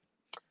glasses on.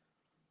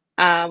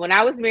 When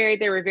I was married,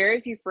 there were very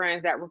few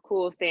friends that were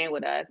cool staying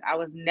with us. I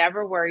was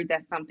never worried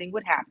that something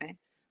would happen,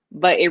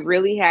 but it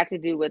really had to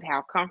do with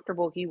how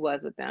comfortable he was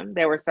with them.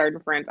 There were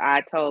certain friends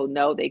I told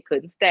no, they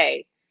couldn't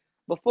stay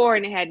before,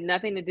 and it had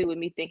nothing to do with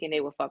me thinking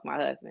they would fuck my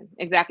husband.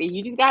 Exactly.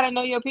 You just got to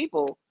know your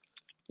people.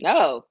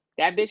 No,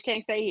 that bitch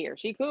can't stay here.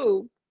 She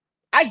cool.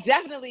 I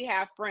definitely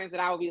have friends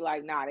that I would be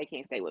like, nah, they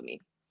can't stay with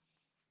me.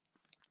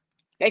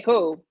 They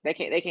cool. They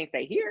can't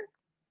stay here.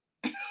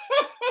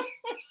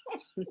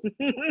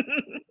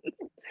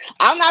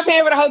 I'm not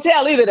paying for the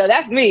hotel either, though.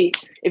 That's me.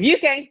 If you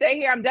can't stay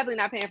here, I'm definitely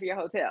not paying for your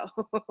hotel.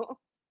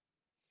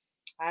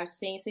 I've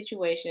seen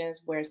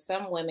situations where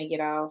some women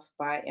get off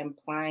by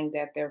implying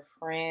that their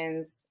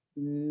friend's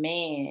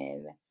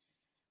man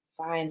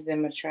finds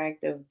them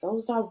attractive.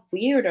 Those are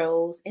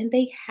weirdos and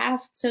they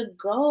have to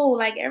go.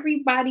 Like,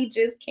 everybody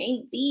just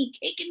can't be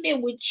kicking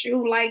it with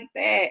you like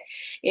that.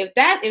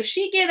 If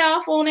she get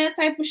off on that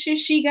type of shit,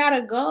 she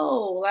gotta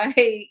go.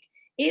 Like,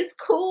 it's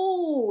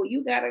cool.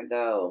 You gotta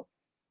go.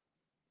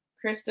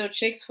 Crystal,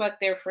 chicks fuck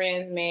their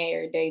friends, man,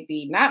 every day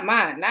be. Not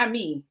mine, not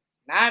me.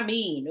 Not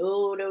me.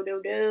 No.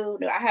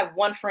 I have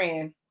one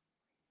friend.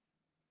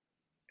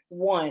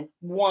 One.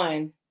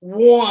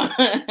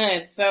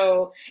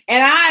 So,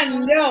 and I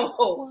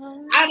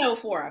know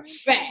for a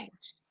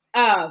fact.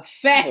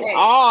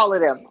 All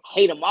of them.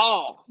 Hate them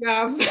all.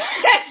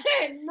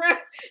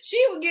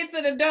 She would get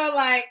to the door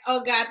like, oh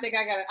God, I think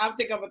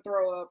I'm gonna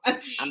throw up.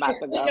 I'm about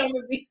to go.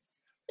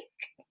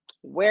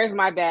 Where's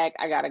my bag?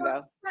 I gotta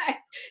go.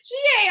 She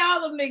ain't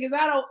all them niggas.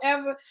 I don't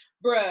ever,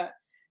 bruh.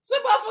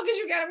 Some motherfuckers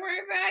you gotta worry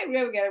about. You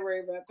never gotta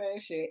worry about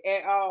that shit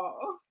at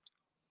all.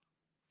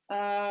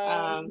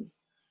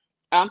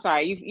 I'm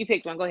sorry. You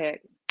picked one. Go ahead.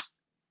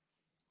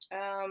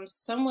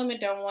 Some women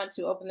don't want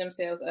to open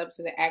themselves up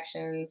to the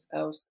actions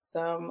of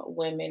some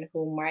women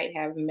who might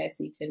have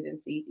messy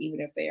tendencies,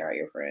 even if they are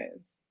your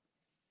friends.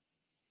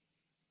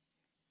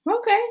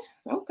 Okay.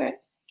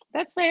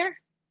 That's fair.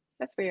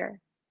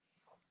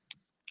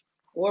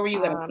 What were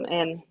you gonna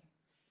and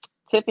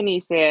Tiffany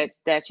said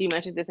that she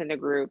mentioned this in the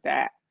group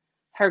that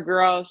her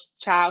girl's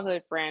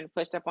childhood friend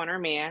pushed up on her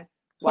man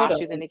while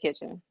she was in the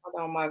kitchen.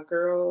 Hold on, my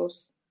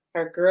girl's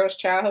her girl's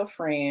childhood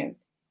friend,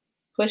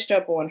 pushed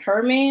up on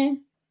her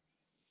man.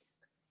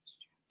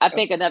 I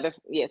think another,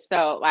 yeah.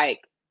 So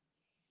like,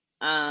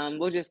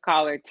 we'll just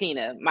call her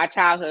Tina. My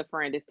childhood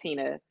friend is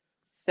Tina.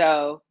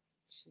 So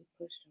She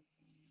pushed up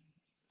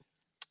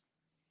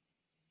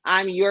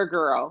I'm your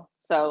girl.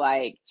 So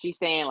like, she's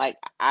saying like,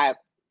 God,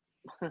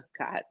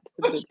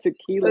 the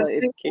tequila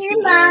is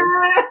kicking in.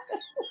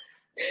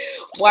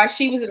 While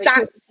she was in the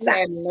kitchen, she Shot,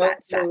 had no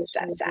clue she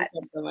shot, would do shot.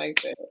 something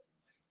like that.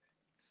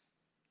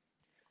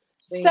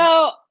 See?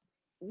 So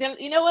then,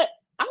 you know what?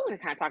 I want to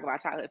kind of talk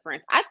about childhood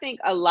friends. I think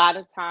a lot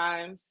of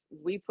times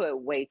we put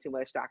way too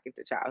much stock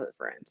into childhood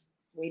friends.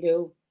 We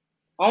do.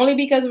 Only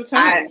because of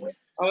time.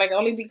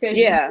 Only because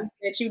you Yeah. think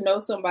that you know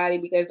somebody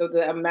because of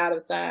the amount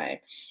of time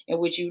in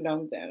which you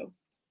know them.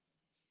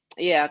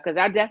 Yeah, because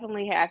I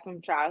definitely had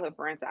some childhood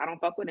friends that I don't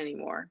fuck with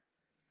anymore.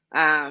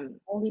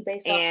 Only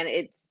based off. And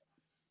it's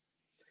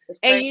It's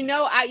and crazy. you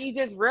know, you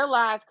just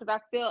realize, because I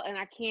feel, and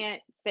I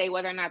can't say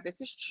whether or not this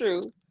is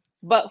true,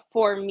 but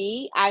for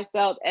me, I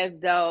felt as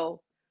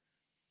though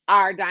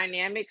our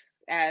dynamics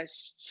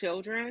as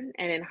children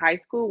and in high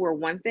school were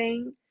one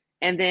thing,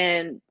 and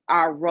then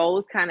our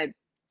roles kind of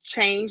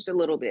changed a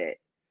little bit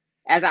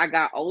as I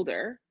got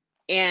older.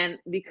 And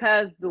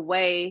because the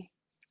way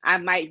I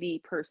might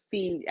be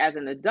perceived as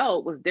an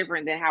adult was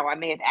different than how I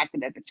may have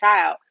acted as a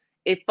child,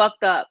 it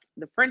fucked up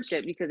the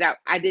friendship because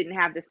I didn't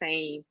have the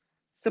same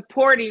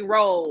supporting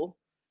role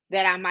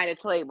that I might have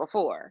played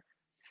before.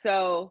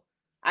 So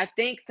I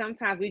think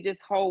sometimes we just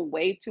hold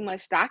way too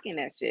much stock in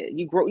that shit.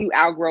 You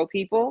outgrow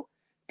people.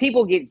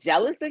 People get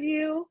jealous of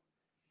you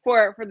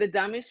for the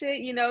dumbest shit.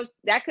 You know,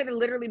 that could have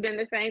literally been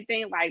the same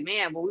thing. Like,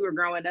 man, when we were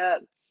growing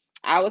up,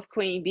 I was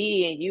Queen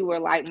Bee and you were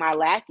like my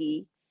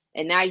lackey,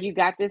 and now you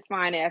got this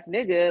fine ass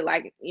nigga.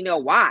 Like, you know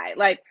why?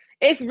 Like,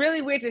 it's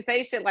really weird to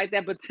say shit like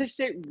that, but this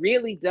shit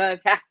really does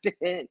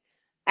happen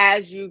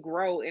as you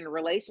grow in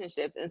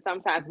relationships. And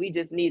sometimes we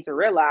just need to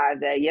realize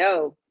that,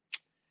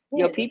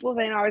 your peoples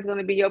ain't always going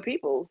to be your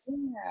peoples.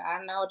 Yeah,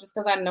 I know. Just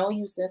because I know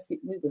you since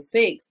we were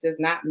 6 does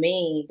not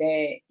mean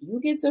that you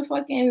get to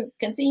fucking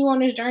continue on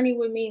this journey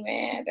with me,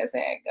 man. That's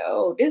how it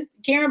go. This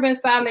Karen been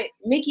solid.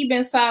 Mickey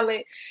been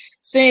solid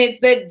since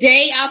the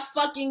day I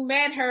fucking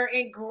met her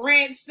in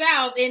Grant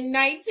South in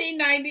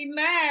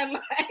 1999.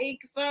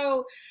 Like,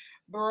 so,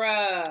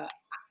 bruh,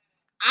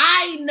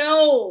 I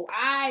know.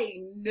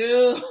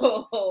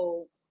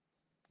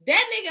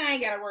 That nigga I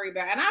ain't gotta worry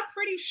about, and I'm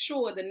pretty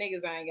sure the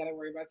niggas I ain't gotta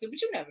worry about too.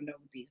 But you never know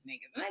with these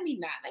niggas.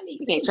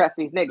 You can't trust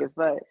these niggas,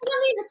 but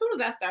as soon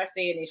as I start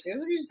saying this shit,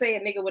 as you say a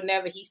nigga would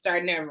never, he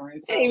start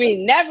nevering. So I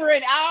mean, never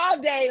and all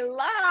day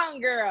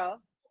long, girl.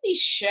 He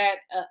shut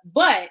up.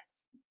 But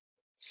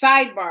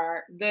sidebar,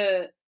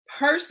 the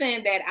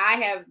person that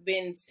I have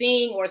been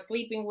seeing or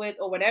sleeping with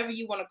or whatever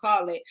you want to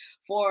call it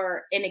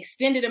for an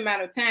extended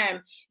amount of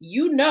time,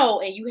 you know,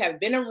 and you have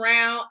been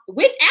around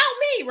without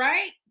me,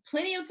 right?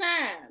 Plenty of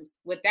times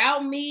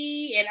without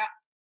me, and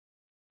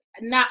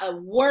not a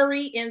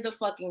worry in the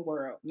fucking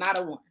world. Not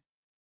a one.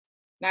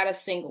 Not a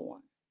single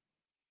one.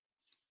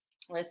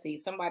 Let's see.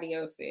 Somebody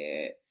else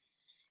said,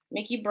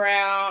 Mickey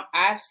Brown,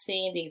 I've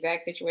seen the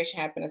exact situation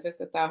happen. A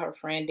sister thought her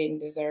friend didn't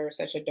deserve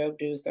such a dope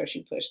dude, so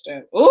she pushed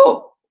up.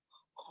 Ooh!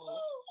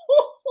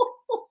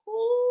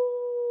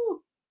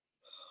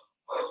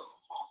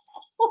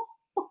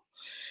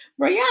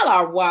 Bro, y'all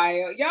are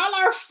wild. Y'all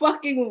are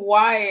fucking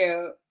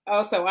wild.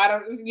 Oh, so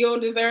you don't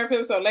deserve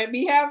him, so let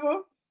me have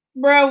him?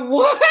 Bro,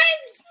 what?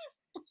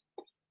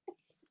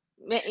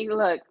 Man,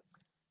 look,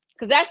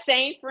 because that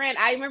same friend,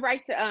 I remember I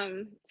used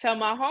to tell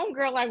my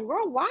homegirl, like,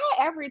 girl, why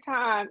every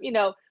time, you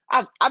know,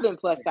 I've been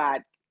plus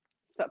size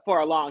for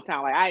a long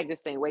time. Like, I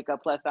just didn't wake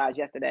up plus size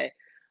yesterday.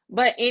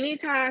 But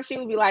anytime she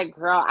would be like,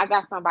 girl, I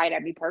got somebody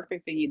that'd be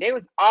perfect for you, there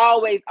was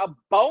always a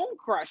bone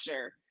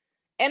crusher.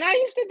 And I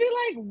used to be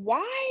like,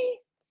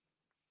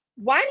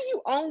 why do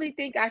you only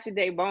think I should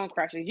date bone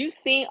crushers? You've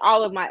seen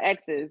all of my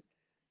exes.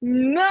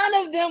 None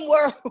of them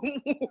were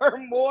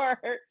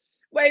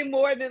way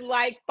more than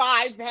like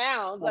 5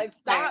 pounds. Like,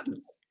 stop.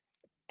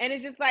 And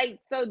it's just like,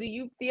 so do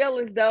you feel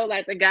as though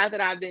like the guys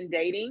that I've been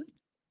dating,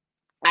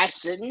 I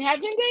shouldn't have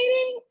been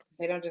dating?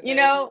 They don't deserve, you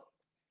know,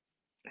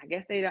 I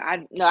guess they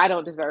don't. I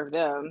don't deserve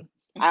them.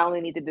 I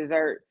only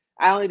deserve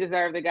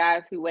the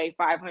guys who weigh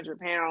 500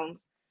 pounds,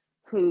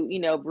 who, you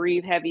know,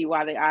 breathe heavy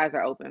while their eyes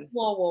are open.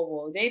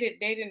 Whoa. They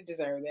didn't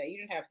deserve that. You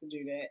didn't have to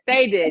do that.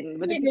 They didn't,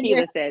 but the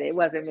tequila said it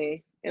wasn't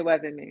me. It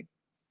wasn't me.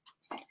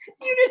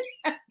 You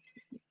didn't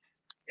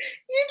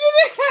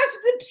have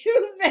to do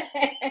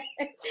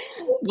that.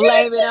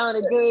 Blame it on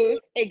the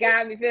goose. It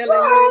got me feeling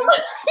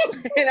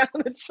good. And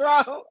on the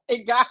Trump,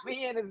 it got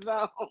me in the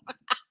zone.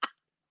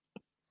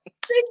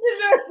 They did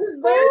not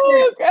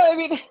deserve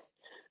it.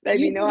 They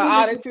be knowing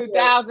all the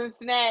 2000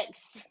 snacks.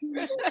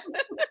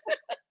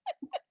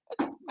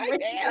 Like,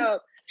 damn.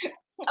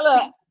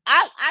 Look,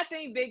 I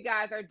think big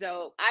guys are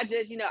dope. I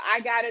just, you know, I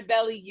got a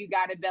belly, you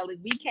got a belly.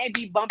 We can't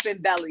be bumping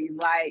bellies.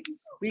 Like,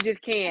 we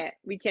just can't.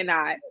 We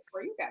cannot.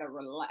 You gotta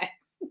relax.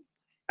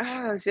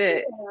 Oh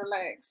shit.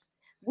 Relax.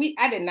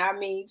 I did not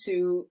mean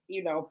to,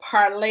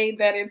 parlay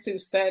that into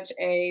such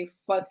a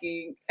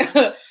fucking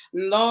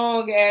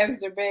long ass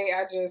debate.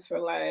 I just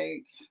feel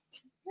like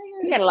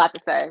you had a lot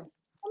to say.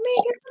 I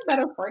mean, get some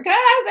better for guys.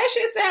 That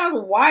shit sounds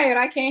wild.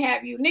 I can't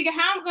have you, nigga.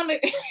 How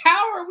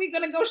are we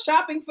gonna go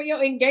shopping for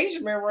your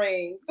engagement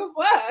ring? The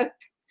fuck?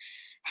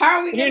 How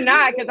are we? You're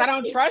not, because I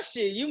don't trust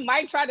you. You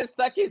might try to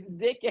suck his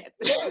dick at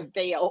the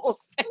Dale.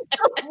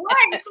 What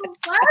the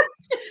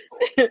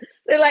fuck?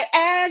 They're like,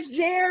 ask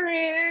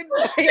Jared.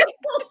 What?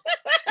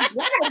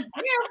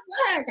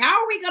 Fuck.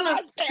 How are we gonna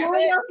throw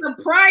your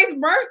surprise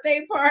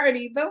birthday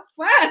party? The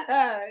fuck?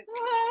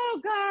 Oh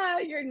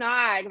God, you're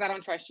not, because I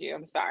don't trust you.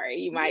 I'm sorry.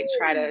 You might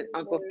try to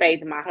Uncle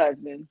Faith my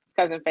husband,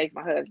 cousin Faith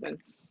my husband.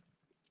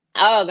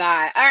 Oh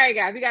God. All right,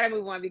 guys, we gotta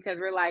move on because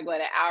we're like what,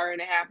 an hour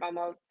and a half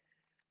almost.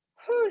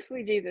 Whew,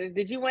 sweet Jesus.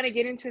 Did you want to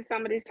get into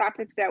some of these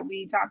topics that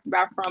we talked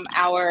about from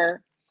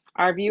our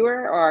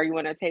viewer, or you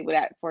want to table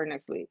that for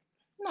next week?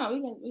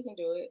 No, we can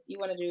do it. You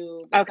want to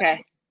do?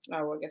 Okay.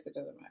 No, well, I guess it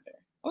doesn't matter.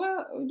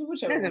 Well,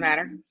 whichever. Doesn't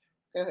matter.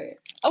 Go ahead.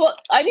 Oh, well,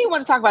 I didn't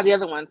want to talk about the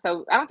other one,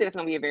 so I don't think it's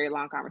going to be a very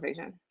long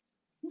conversation.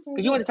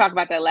 Because you wanted to talk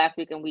about that last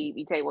week and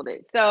we tabled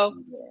it. So,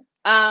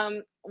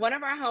 one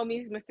of our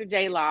homies, Mr.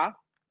 J Law,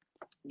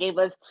 gave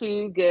us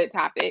 2 good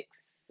topics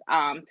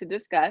to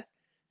discuss.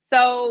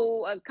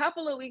 So a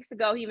couple of weeks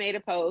ago, he made a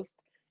post.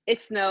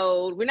 It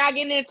snowed. We're not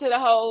getting into the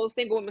whole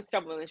single woman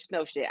shoveling and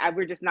snow shit.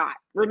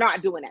 We're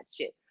not doing that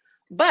shit.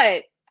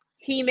 But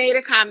he made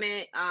a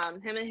comment.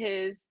 Him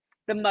and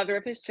the mother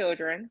of his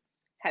children,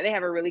 they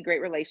have a really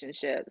great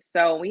relationship.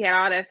 So we had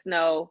all that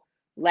snow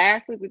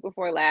last week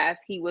before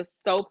last. He was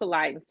so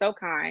polite and so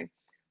kind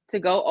to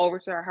go over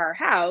to her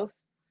house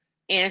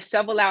and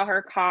shovel out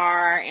her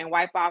car and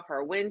wipe off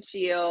her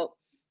windshield.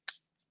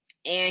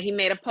 And he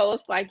made a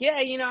post like, yeah,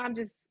 I'm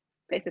just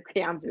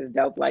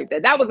dope like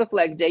that. That was a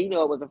flex, Jay. It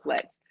was a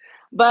flex.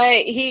 But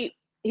he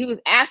was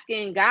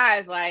asking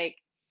guys like,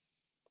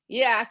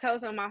 yeah, I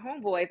told some of my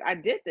homeboys I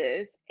did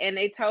this, and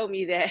they told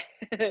me that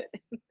I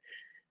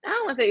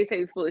don't want to say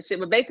he's full of shit,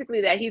 but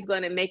basically that he's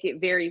going to make it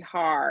very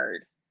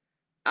hard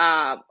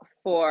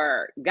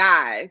for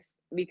guys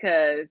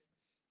because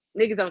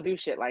niggas don't do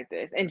shit like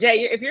this. And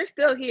Jay, if you're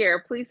still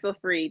here, please feel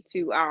free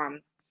to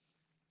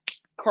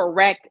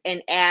correct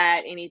and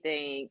add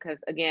anything, because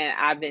again,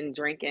 I've been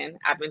drinking.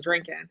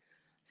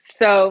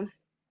 So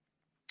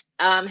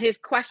his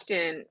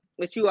question,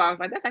 which you all was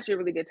like, that's actually a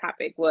really good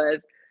topic, was,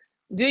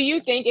 do you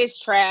think it's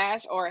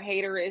trash or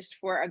haterish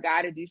for a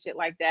guy to do shit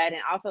like that?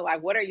 And also,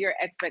 like, what are your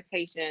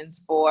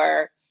expectations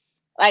for,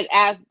 like,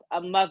 as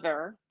a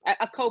mother,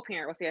 a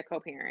co-parent, we'll say a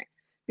co-parent?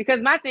 Because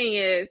my thing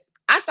is,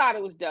 I thought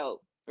it was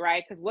dope,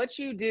 right? Because what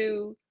you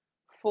do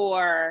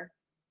for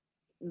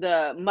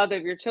the mother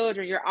of your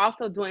children, you're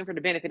also doing for the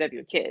benefit of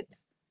your kids,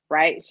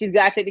 right? She's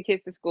got to take the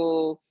kids to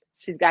school.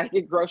 She's got to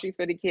get groceries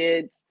for the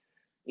kids,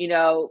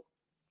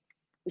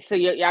 so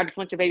y'all just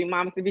want your baby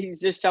mamas to be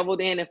just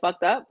shoveled in and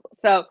fucked up.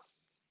 So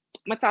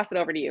I'm going to toss it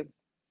over to you.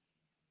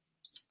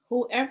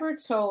 Whoever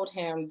told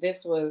him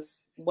this was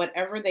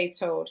whatever they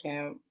told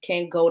him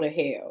can go to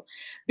hell,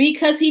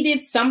 because he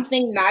did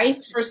something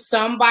nice for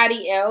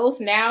somebody else.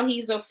 Now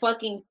he's a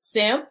fucking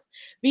simp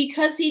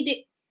because he did.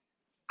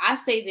 I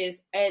say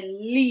this at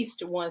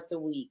least once a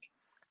week.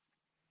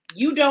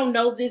 You don't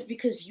know this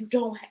because you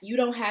don't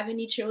have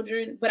any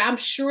children, but I'm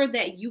sure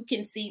that you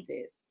can see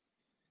this.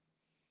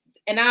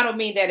 And I don't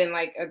mean that in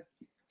like a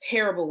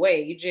terrible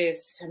way. You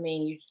just,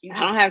 you I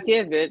don't have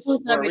kids, bitch.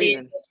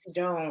 You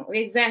don't.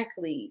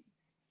 Exactly.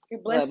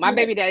 Look, my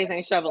baby daddies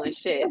ain't shoveling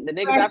shit. The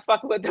niggas I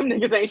fuck with, them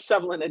niggas ain't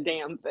shoveling a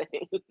damn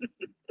thing.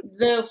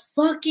 The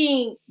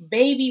fucking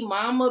baby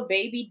mama,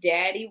 baby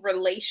daddy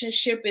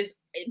relationship is,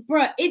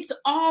 bruh, it's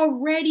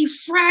already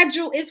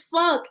fragile as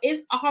fuck.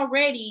 It's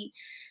already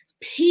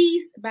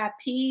piece by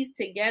piece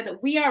together.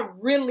 We are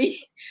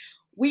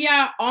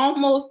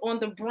almost on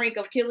the brink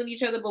of killing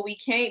each other, but we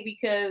can't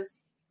because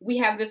we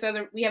have these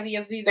other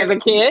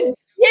kid.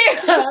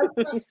 Yeah,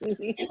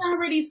 it's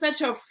already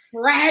such a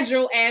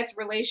fragile ass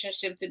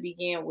relationship to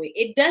begin with.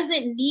 It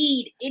doesn't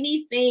need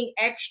anything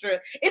extra.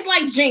 It's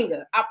like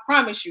Jenga. I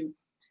promise you,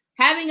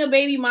 having a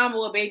baby mama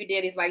or a baby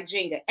daddy is like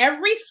Jenga.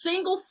 Every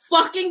single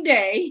fucking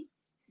day,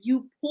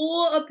 you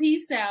pull a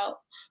piece out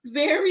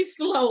very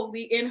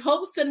slowly in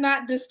hopes to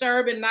not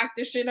disturb and knock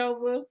the shit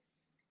over.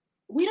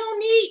 We don't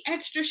need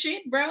extra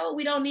shit, bro.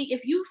 We don't need,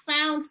 if you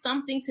found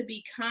something to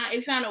be kind, if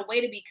you found a way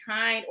to be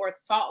kind or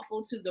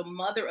thoughtful to the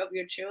mother of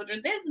your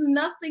children, there's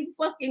nothing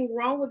fucking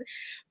wrong with it.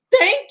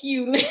 Thank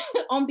you.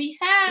 On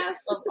behalf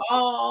of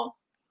all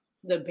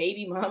the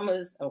baby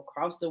mamas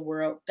across the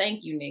world,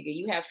 thank you, nigga.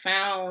 You have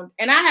found,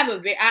 and I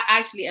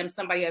actually am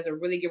somebody who has a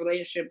really good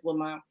relationship with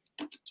my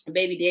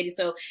baby daddy.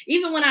 So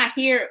even when I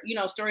hear,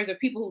 stories of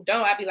people who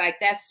don't, I'd be like,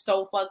 that's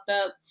so fucked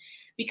up.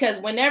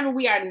 Because whenever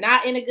we are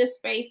not in a good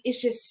space,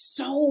 it's just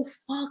so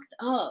fucked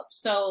up.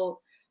 So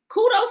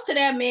kudos to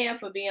that man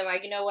for being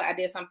like, you know what? I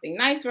did something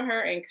nice for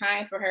her and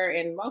kind for her,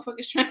 and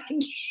motherfuckers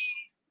trying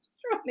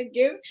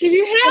give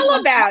you hell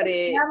about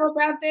it.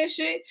 About that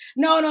shit.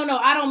 No.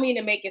 I don't mean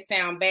to make it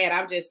sound bad.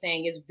 I'm just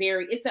saying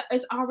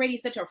it's already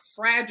such a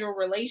fragile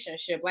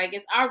relationship. Like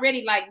it's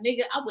already like,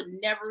 nigga, I would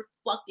never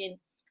fucking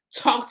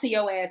talk to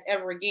your ass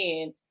ever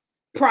again.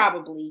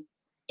 Probably.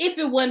 If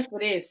it wasn't for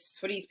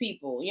these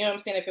people. You know what I'm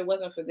saying? If it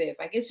wasn't for this.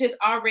 Like it's just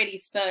already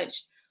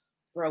such,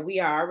 bro, we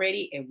are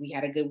already, and we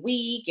had a good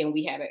week, and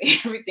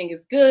everything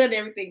is good,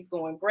 everything's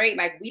going great.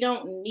 Like we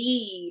don't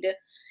need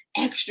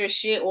extra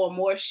shit or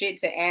more shit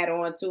to add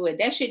on to it.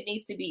 That shit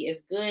needs to be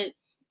as good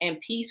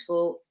and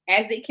peaceful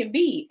as it can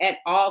be at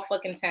all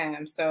fucking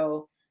times.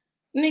 So,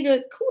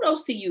 nigga,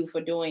 kudos to you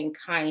for doing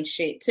kind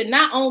shit to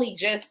not only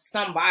just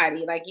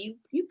somebody. Like you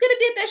could have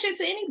did that shit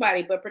to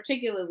anybody, but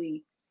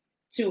particularly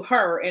to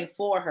her and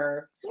for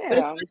her. Yeah. But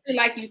especially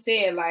like you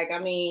said, like, I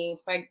mean,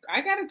 like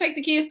I gotta take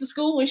the kids to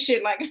school and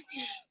shit. Like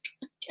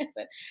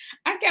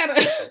I got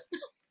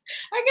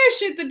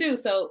shit to do.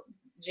 So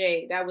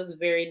Jay, that was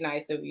very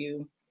nice of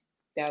you.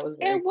 That was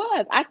it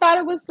was. I thought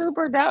it was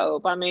super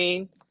dope. I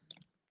mean,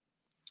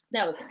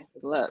 that was nice.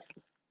 Look,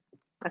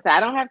 I said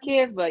I don't have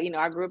kids, but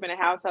I grew up in a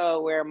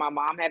household where my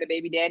mom had a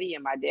baby daddy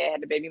and my dad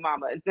had a baby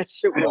mama, and that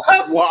shit was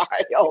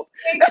wild.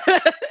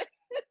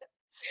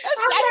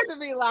 That's sad to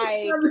be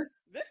like.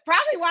 That's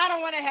probably why I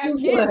don't want to have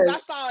kids. I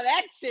saw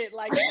that shit.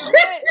 Like, you know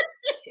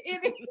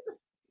what?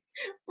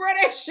 Bro,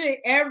 that shit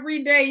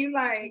every day. You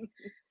like,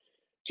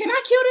 can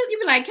I kill this? You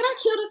be like, can I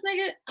kill this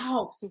nigga?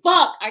 Oh,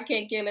 fuck, I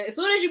can't kill it. As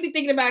soon as you be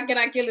thinking about, can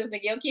I kill this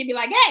nigga? Your kid be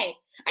like, hey,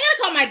 I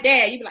gotta call my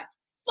dad. You be like,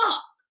 fuck,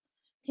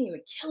 I can't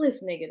even kill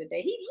this nigga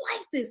today. He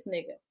like this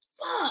nigga.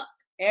 Fuck.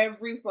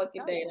 Every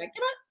fucking day. Like,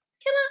 can I?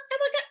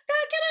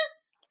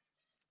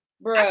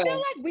 Bruh. I feel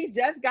like we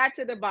just got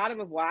to the bottom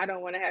of why I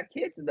don't want to have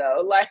kids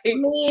though. Like,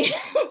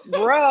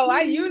 bro,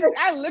 I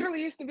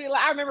literally used to be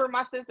like, I remember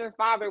my sister's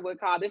father would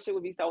call. This shit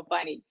would be so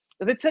funny.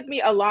 Because it took me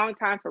a long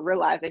time to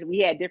realize that we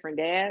had different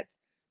dads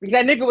because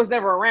that nigga was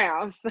never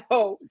around.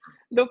 So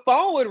the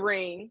phone would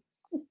ring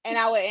and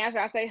I would answer.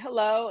 I'd say,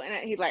 hello.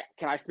 And he's like,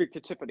 can I speak to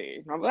Tiffany?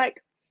 And I'm like,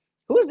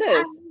 who is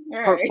this?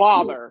 Her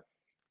father.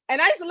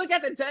 And I used to look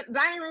at the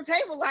dining room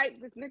table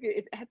like, this nigga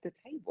is at the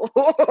table.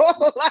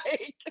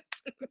 Like,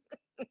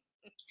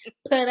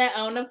 put it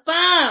on the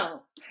phone.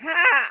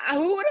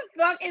 Who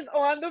the fuck is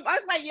on the? I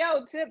was like,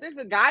 yo, Tip, there's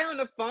a guy on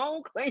the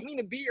phone claiming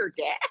to be your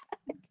dad.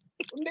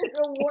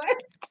 Nigga,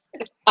 what?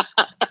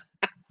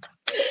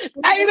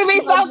 I used to be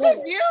so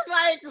confused.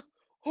 Like,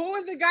 who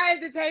is the guy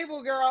at the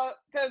table, girl?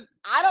 Because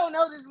I don't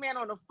know this man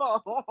on the phone.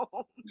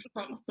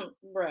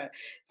 Bruh,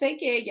 take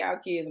care of y'all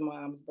kids'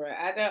 moms, bruh.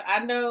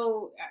 I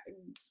know.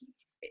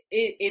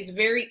 It's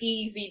very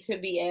easy to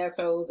be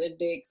assholes and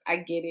dicks. I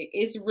get it.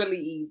 It's really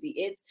easy.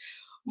 It's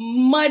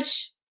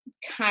much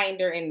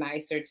kinder and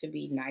nicer to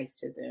be nice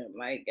to them.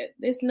 Like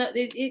it's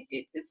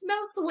no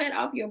sweat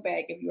off your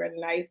back if you are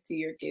nice to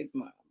your kid's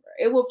mom. Bro.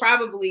 It will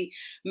probably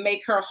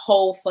make her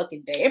whole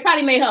fucking day. It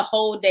probably made her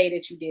whole day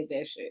that you did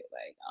that shit.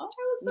 Like, oh,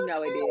 that was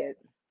so it did.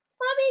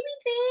 My baby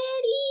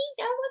daddy,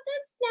 show what the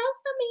snow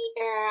for me,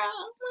 girl.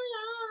 Oh my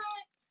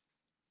god.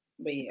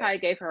 But yeah, I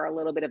gave her a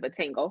little bit of a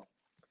tingle.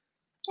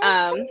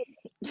 A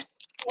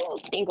little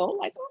tingle,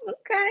 like, oh,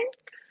 okay.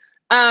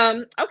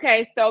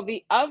 Okay, so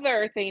the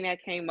other thing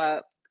that came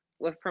up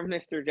was from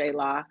Mr. J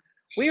Law.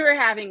 We were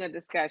having a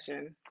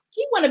discussion.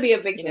 He want to be a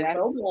vixen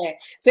so bad.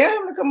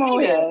 Tell him to come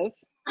on here.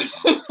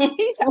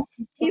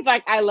 He's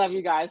like, I love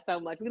you guys so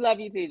much. We love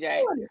you too,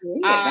 Jay.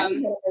 Make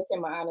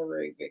him an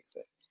honorary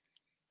vixen.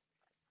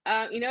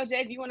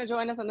 Jay, if you want to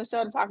join us on the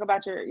show to talk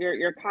about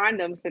your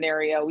condom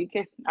scenario, we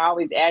can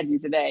always add you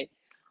today.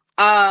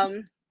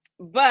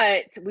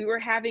 But we were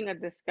having a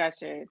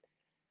discussion,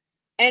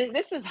 and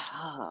this is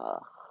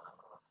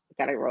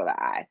gotta roll the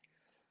eye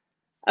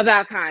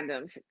about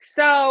condoms.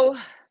 So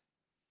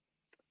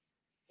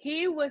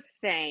he was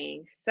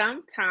saying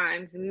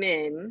sometimes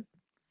men,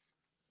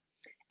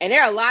 and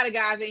there are a lot of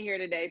guys in here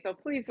today, so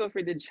please feel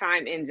free to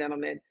chime in,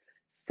 gentlemen.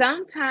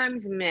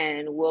 Sometimes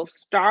men will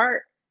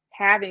start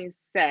having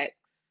sex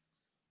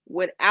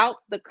without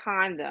the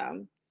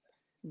condom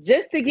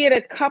just to get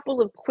a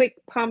couple of quick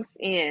pumps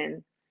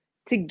in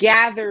to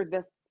gather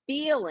the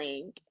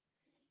feeling,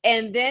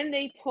 and then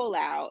they pull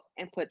out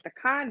and put the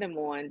condom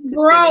on.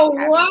 Bro,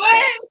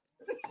 what?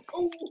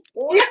 You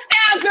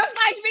sound just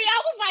like me.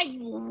 I was like,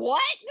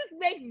 what? This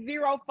makes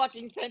zero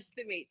fucking sense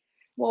to me.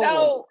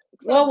 Whoa.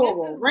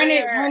 Run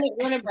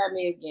it by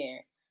me again.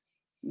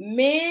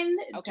 Men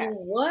do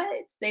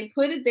what? They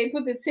put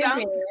the tip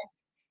in.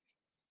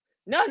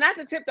 No, not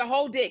the tip, the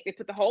whole dick. They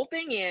put the whole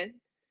thing in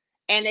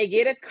and they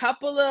get a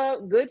couple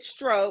of good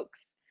strokes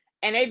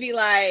and they be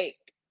like,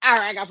 all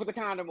right, I gotta put the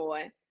condom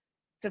on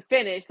to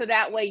finish so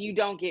that way you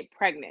don't get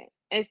pregnant.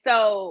 And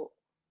so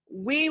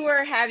we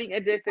were having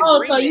a disagreement.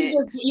 Oh, so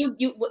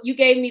you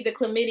gave me the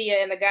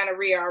chlamydia and the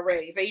gonorrhea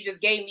already. So you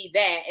just gave me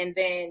that, and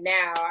then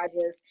now I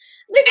just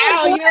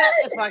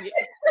fuck it.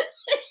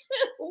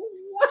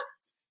 What?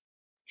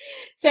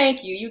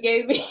 Thank you. You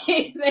gave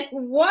me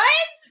what?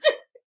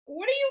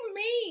 What do you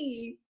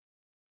mean?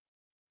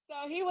 So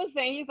No, he was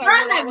saying he's like,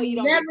 well, that way you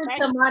don't never, get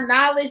to my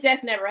knowledge,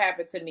 that's never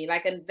happened to me.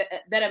 Like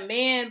that a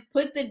man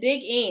put the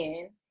dick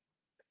in,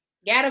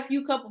 got a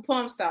few couple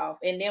pumps off,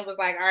 and then was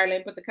like, all right, let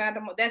me put the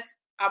condom on. That's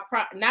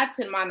not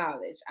to my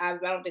knowledge. I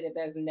don't think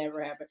that's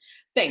never happened.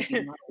 Thank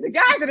you. The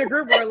guys in the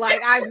group were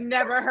like, I've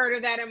never heard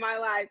of that in my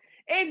life.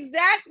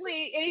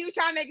 Exactly. And he was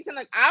trying to make it sound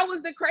like I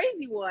was the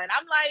crazy one.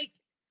 I'm like,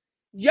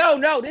 yo,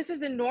 no, this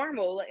isn't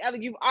normal. Like,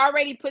 you've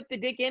already put the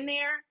dick in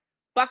there.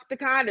 Fuck the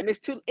condom.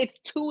 It's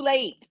too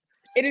late.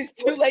 It is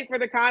too late for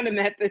the condom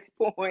at this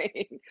point.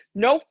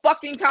 No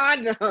fucking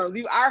condoms.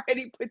 You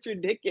already put your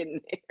dick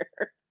in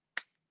there.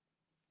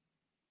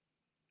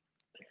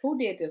 Who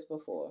did this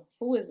before?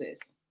 Who is this?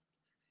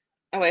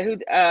 Oh wait, who?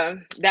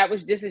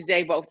 This is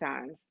Jay both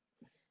times.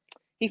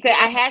 He said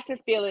I had to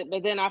feel it,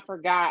 but then I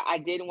forgot I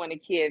didn't want a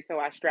kid, so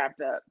I strapped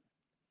up.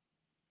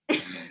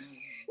 This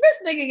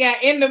nigga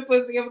got in the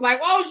pussy. I was like,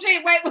 oh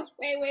shit, wait, I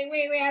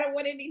don't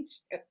want any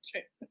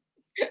children.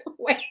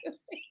 Wait.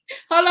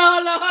 Hold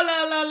on.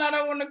 I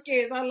don't want no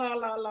kids. Hold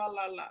on.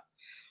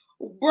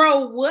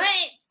 Bro, what?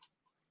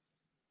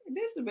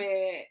 This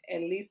man,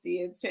 at least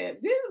the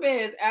intent. This man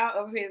is out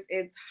of his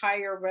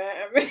entire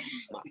mind.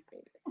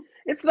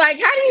 It's like,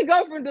 how do you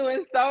go from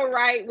doing so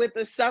right with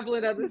the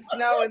shoveling of the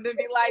snow and then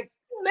be like,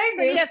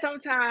 nigga, yeah,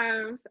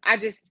 sometimes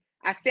I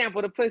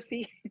sample the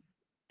pussy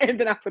and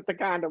then I put the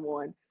condom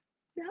on.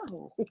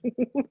 No.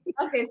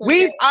 Okay, so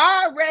we've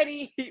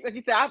already, like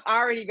you said, I've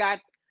already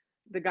got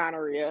the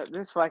gonorrhea.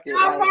 Just fuck it. You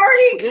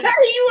already gave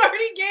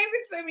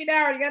it to me.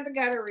 I already got the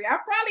gonorrhea. I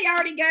probably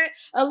already got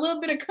a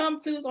little bit of cum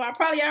too, so I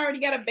probably already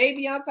got a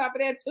baby on top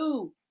of that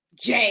too.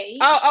 Jay.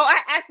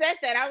 I said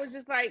that. I was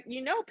just like,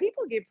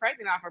 people get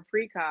pregnant off of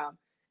pre-cum.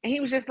 And he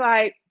was just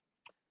like,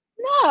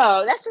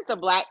 no, that's the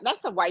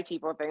white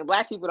people thing.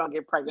 Black people don't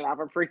get pregnant off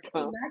of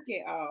pre-cum. Knock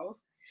it off.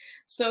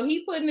 So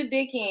he putting the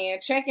dick in,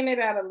 checking it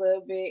out a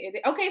little bit.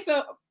 Okay,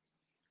 so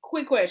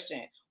quick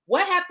question.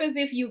 What happens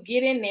if you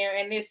get in there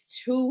and it's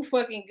too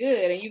fucking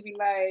good and you be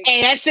like,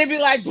 and that should be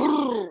like,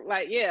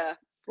 like, yeah.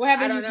 What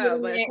happens if you get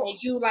in there and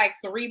you like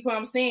 3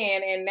 pumps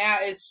in and now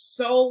it's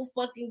so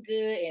fucking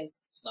good and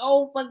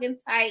so fucking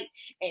tight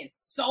and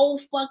so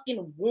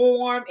fucking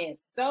warm and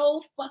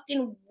so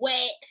fucking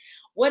wet?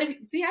 What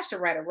if, see, I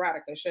should write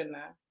erotica, shouldn't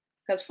I?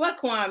 Because fuck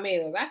Quan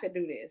Mills, I could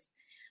do this.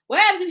 What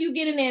happens if you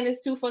get in there and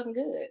it's too fucking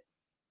good?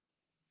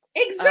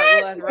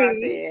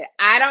 Exactly.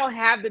 I don't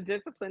have the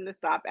discipline to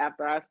stop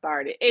after I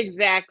started.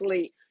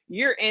 Exactly.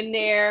 You're in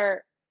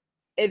there.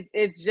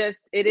 It's just,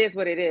 it is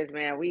what it is,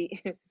 man.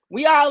 We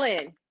all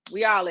in. So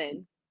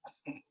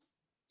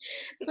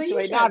you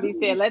Navi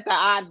said, let the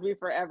odds be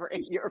forever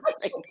in your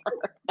favor.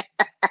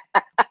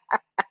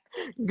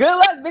 Good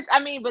luck, bitch. I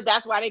mean, but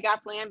that's why they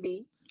got Plan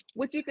B,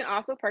 which you can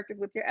also purchase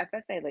with your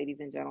FSA, ladies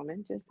and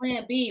gentlemen. Just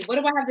Plan B. What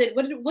if I have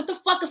what the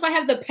fuck if I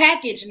have the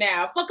package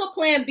now? Fuck a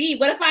Plan B.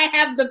 What if I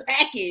have the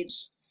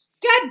package?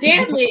 God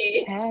damn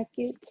it.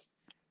 Package.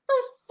 The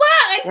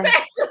fuck?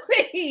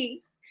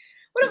 Exactly.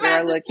 What if I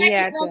have the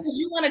package because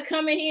you want to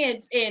come in here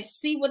and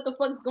see what the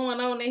fuck's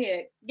going on in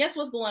here? Guess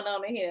what's going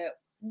on in here?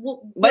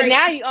 But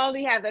now you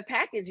only have the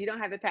package. You don't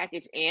have the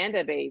package and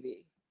a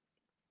baby.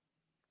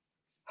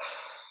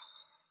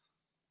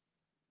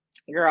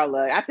 Girl,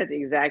 look, I said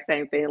the exact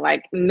same thing.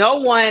 Like, no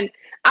one,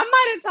 I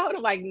might have told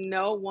him, like,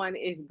 no one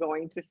is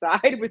going to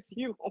side with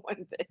you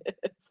on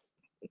this.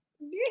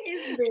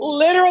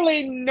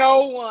 Literally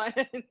no one.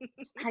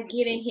 I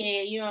get in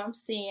here, you know what I'm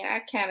saying? I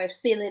kind of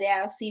feel it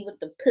out, see what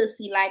the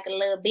pussy like a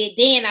little bit.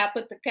 Then I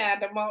put the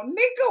condom on.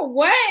 Nigga,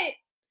 what?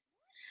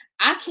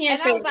 I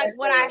can't say like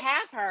what I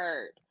have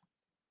heard.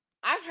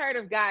 I've heard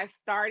of guys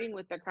starting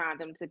with the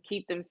condom to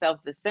keep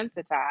themselves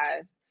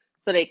desensitized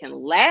so they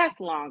can last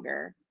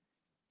longer.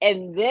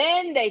 And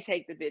then they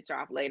take the bitch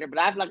off later. But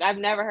I've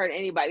never heard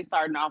anybody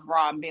starting off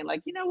raw and being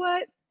like, you know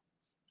what?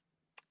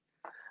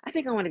 I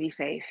think I want to be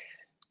safe.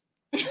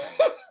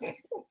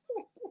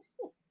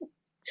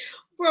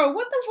 Bro,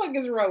 what the fuck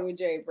is wrong with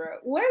Jay, bro?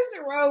 What's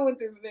wrong with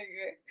this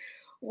nigga?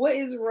 What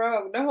is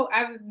wrong? No,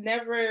 I've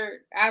not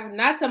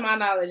to my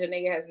knowledge, a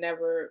nigga has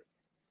never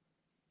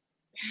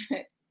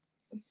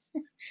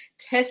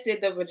tested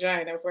the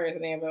vagina first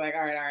and then be like,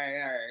 all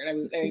right. Let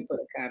me put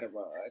a condom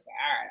on. Okay,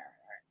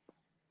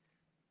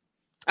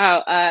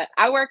 all right.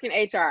 I work in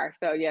HR,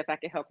 so yes, I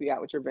can help you out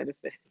with your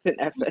benefits in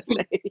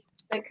FSA.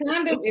 The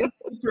condom is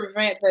to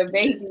prevent the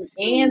baby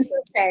and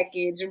the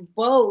package,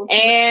 both.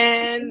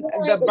 And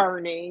the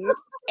burning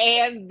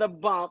and the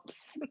bumps.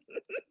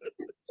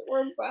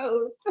 We're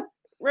both.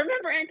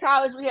 Remember in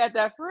college, we had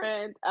that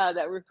friend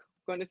that we're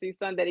going to see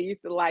Sunday. They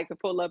used to like to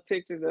pull up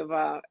pictures of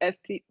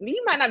ST.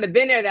 You might not have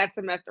been there that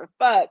semester,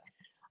 but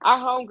our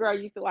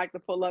homegirl used to like to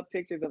pull up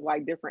pictures of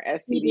like different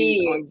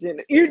STDs on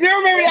gender. You do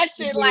remember that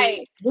shit?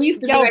 Like, we used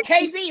to be like,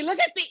 KB, look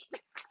at the.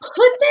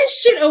 Put that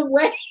shit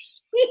away.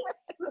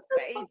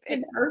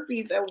 And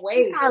herpes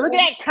away. God, look at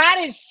that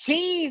cottage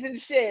cheese and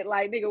shit.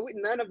 Like, nigga,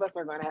 none of us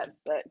are gonna have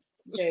sex.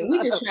 Jay, we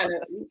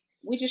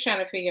just trying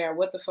to figure out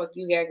what the fuck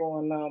you got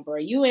going on, bro.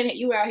 You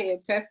out here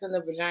testing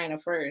the vagina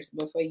first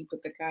before you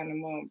put the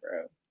condom on,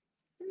 bro.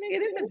 Nigga,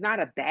 this is not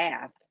a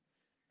bath.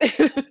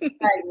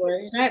 Like, bro,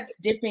 you're not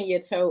dipping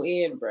your toe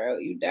in, bro.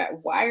 You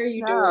not. Why are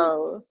you doing?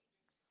 No.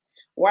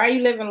 Why are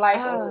you living life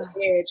on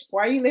the edge?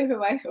 Why are you living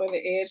life on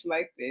the edge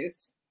like this,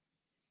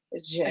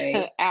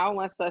 Jay? Al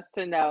wants us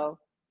to know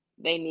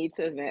they need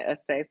to invent a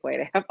safe way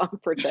to have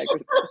unprotected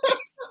sex.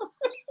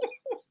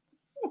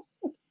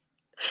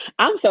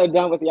 I'm so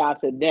done with y'all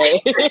today.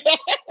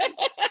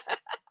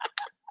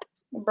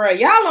 Bro,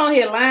 y'all on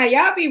here lying.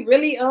 Y'all be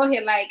really on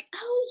here like,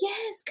 oh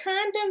yes,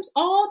 condoms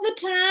all the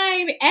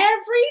time,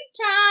 every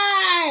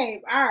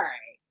time. All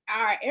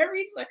right.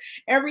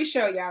 Every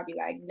show y'all be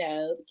like,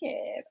 no,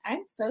 because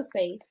I'm so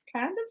safe.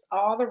 Condoms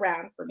all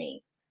around for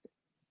me.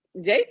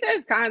 Jay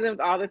says condoms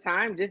all the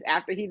time, just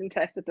after he done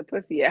tested the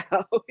pussy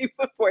out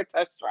before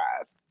test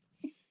drive.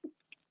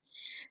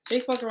 She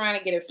fuck around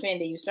and get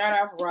offended. You start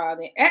off raw,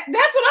 then that's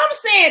what I'm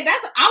saying.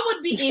 I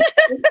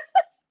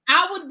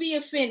would be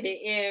offended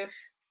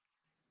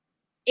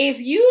if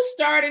you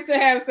started to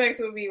have sex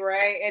with me,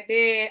 right? And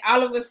then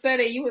all of a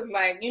sudden you was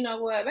like, you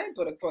know what? Let me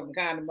put a fucking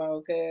condom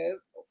on, because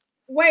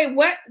wait,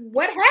 what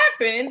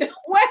happened?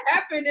 What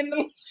happened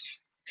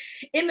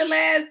in the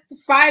last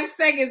 5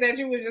 seconds that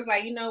you was just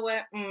like, you know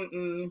what?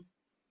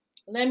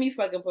 Let me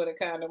fucking put a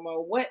condom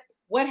on.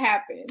 What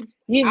happened?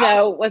 You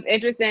know what's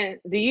interesting?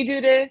 Do you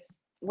do this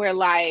where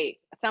like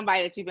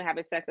somebody that you've been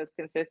having sex with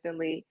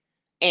consistently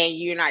and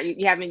you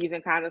haven't been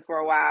using condoms for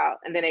a while,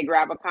 and then they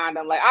grab a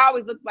condom? Like, I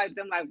always look like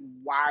them like,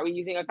 why are we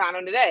using a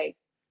condom today?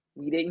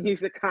 We didn't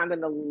use a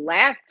condom the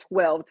last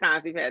 12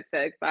 times we've had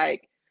sex.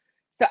 Like,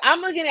 so I'm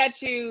looking at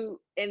you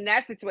in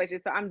that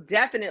situation. So I'm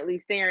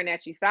definitely staring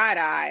at you side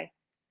eye.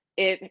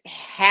 If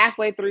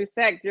halfway through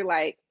sex you're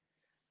like,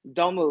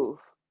 don't move,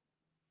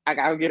 I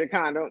gotta get a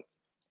condom.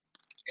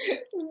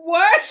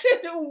 What?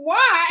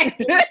 Why?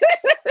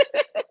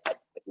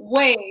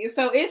 Wait,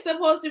 so it's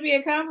supposed to be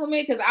a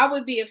compliment? Because I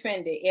would be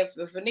offended if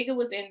a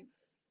nigga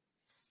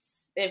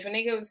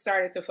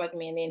started to fuck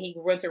me and then he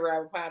runs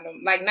around with a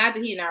condom. Like, not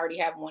that he didn't already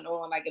have one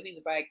on. Like, if he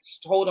was like,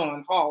 hold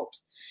on, halt,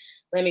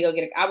 let me go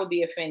get it. I would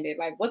be offended.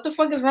 Like, what the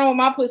fuck is wrong with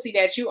my pussy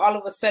that you all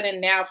of a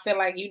sudden now feel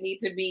like you need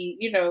to be,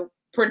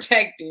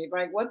 protected?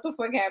 Like, what the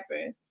fuck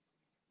happened?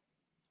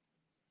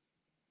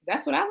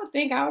 That's what I would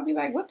think. I would be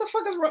like, what the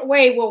fuck is wrong?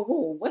 Wait, whoa,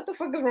 what the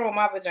fuck is wrong with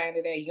my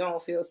vagina that you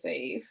don't feel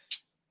safe?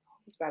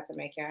 He's about to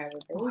make y'all have a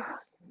baby.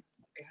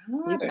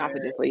 You can also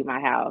just leave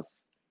my house.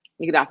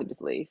 You can also just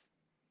leave.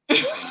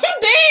 Damn,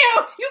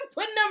 you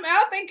putting them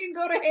out, they can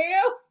go to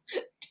hell?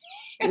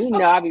 You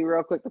know I'll be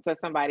real quick to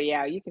put somebody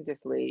out. You can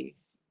just leave.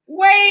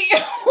 Wait,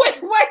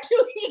 what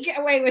do he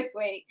get?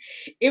 Wait.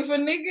 If a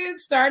nigga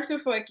starts to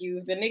fuck you,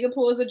 if the nigga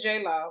pulls a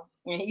J-Law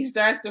and he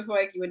starts to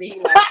fuck you and he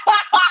like,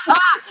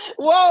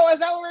 whoa, is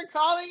that what we're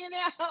calling it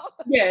now?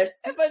 Yes.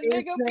 If a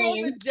nigga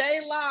pulls a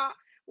J-Law,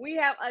 we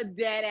have a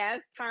dead ass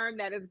term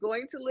that is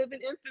going to live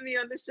in infamy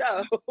on the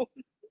show.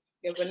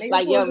 If a nigga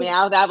like, yo, man,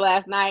 I was out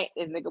last night.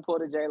 This nigga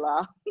pulled a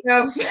J-Law.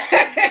 No.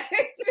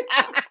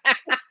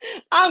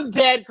 I'm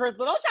dead,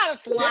 Crystal. Don't try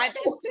to slide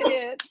that shit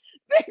in.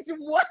 Bitch,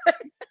 what?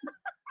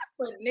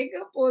 But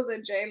nigga pulls a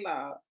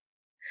J-Law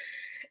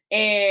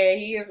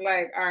and he is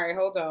like, all right,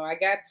 hold on, I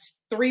got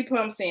 3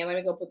 pumps in, let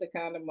me go put the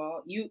condom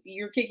on.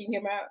 You're kicking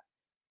him out?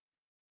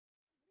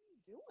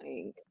 What are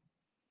you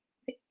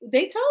doing?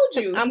 They told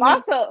you.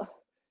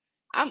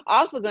 I'm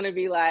also gonna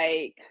be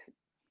like,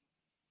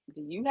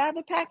 do you have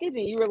a package?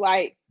 And you were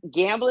like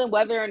gambling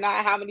whether or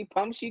not how many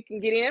pumps you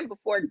can get in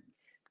before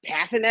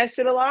passing that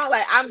shit along.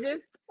 Like,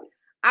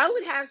 I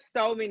would have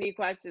so many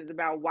questions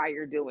about why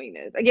you're doing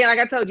this. Again, like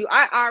I told you,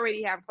 I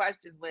already have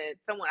questions when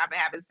someone I've been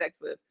having sex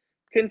with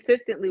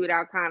consistently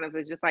without condoms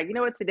is just like, you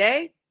know what,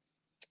 today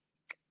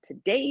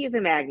is a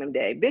Magnum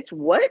day. Bitch,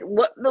 what?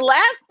 The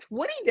last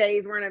 20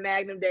 days were in a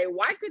Magnum day.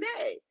 Why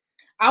today?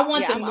 I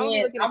want the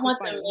men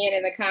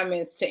in the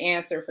comments to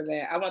answer for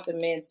that. I want the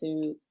men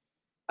to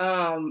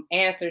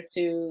answer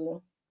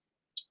to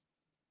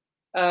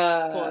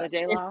pulling a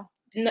J-Law.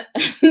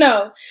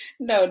 No,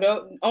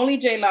 only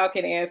J-Law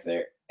can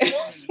answer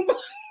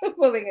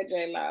pulling a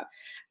J-Law.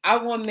 I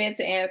want men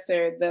to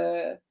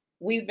answer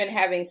we've been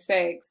having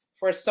sex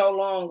for so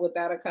long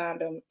without a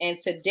condom, and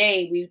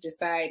today we've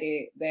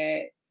decided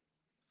that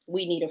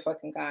we need a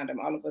fucking condom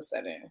all of a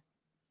sudden.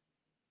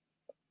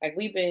 Like,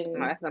 we've been... No,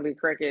 that's gonna be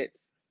crickets.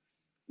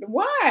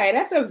 Why?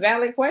 That's a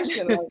valid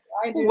question. Like,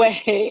 why do...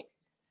 Wait,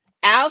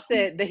 Al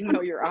said they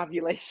know your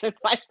ovulation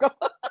cycle.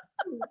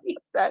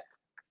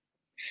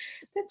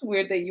 That's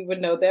weird that you would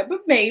know that,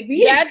 but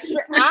maybe. I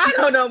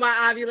don't know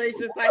my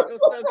ovulation cycle,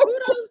 so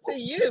kudos to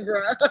you,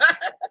 bro.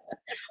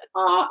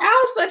 Oh,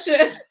 Al is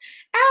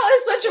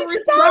such a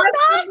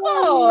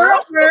responsible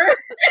lover.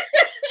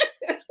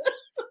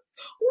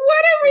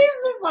 What a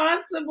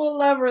responsible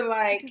lover!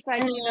 Like, it's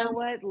like, you know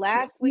what?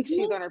 Last week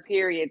she was on her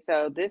period,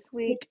 so this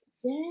week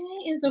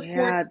is the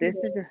 14th. This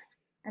is.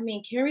 I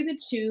mean, carry the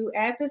 2,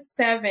 add the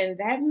 7.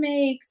 That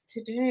makes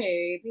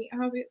today the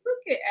obvious. Look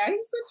at Al;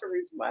 he's such a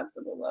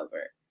responsible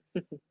lover.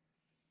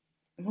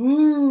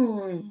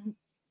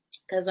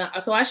 Because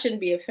so I shouldn't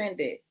be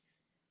offended.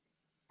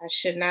 I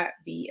should not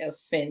be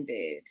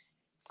offended.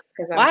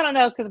 I don't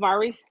know, because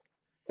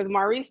Because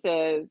Maurice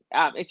says,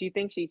 if you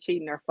think she's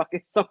cheating or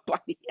fucking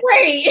somebody else.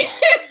 Wait.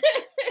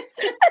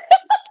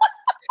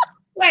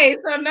 Wait,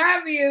 so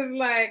Navi is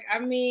like, I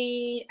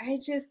mean,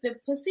 the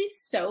pussy's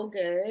so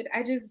good.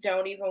 I just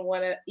don't even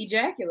want to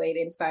ejaculate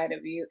inside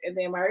of you. And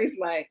then Maurice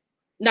like,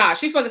 nah,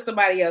 she fucking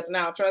somebody else.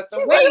 Now trust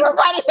her. Wait,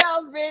 somebody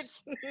else,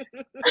 bitch.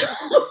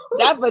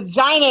 That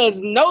vagina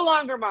is no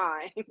longer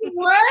mine.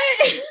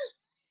 What?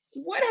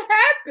 What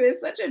happened?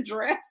 Such a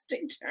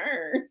drastic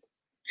turn.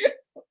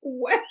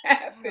 What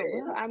happened?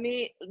 Well, I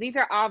mean, these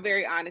are all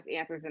very honest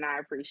answers, and I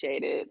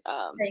appreciate it.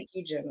 Thank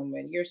you,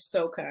 gentlemen. You're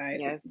so kind.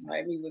 Yes. To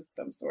provide me with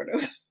some sort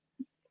of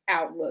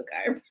outlook.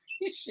 I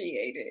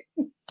appreciate it.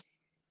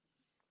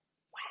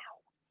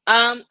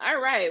 Wow.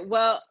 All right.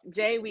 Well,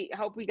 Jay, we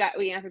hope we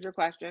answered your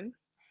question.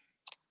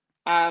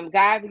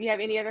 Guys, if you have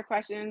any other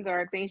questions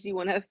or things you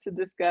want us to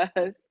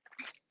discuss,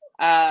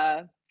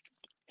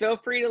 feel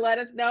free to let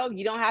us know.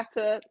 You don't have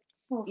to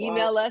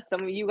email us.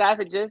 Some of you guys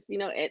are just,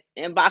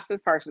 inbox us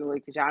personally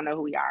because y'all know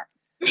who we are.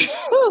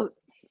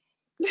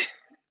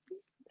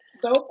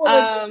 Don't pull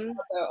it.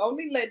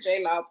 Only let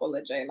J-Law pull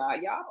a J-Law.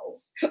 Y'all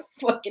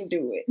fucking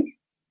do it.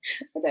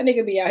 Let that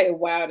nigga be out here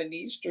wild in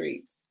these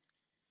streets.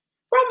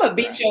 I'm gonna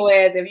beat your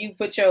ass if you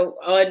put your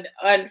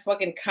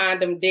unfucking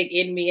condom dick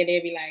in me and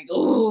they'll be like,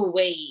 oh,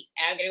 wait,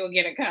 I'm gonna go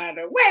get a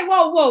condom. Wait,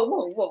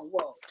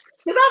 whoa.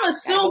 Because I'm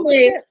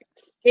assuming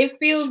it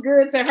feels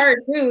good to her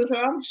too. So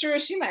I'm sure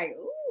she like,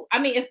 ooh. I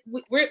mean, if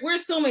we're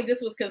assuming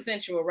this was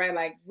consensual, right?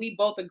 Like we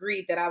both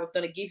agreed that I was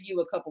gonna give you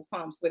a couple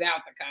pumps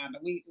without the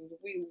condom. We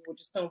would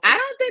just assume. I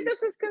don't think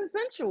this is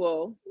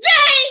consensual.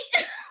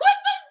 Jay, what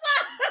the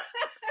fuck?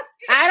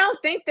 I don't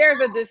think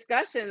there's a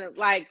discussion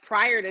like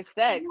prior to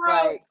sex. Bro,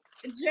 like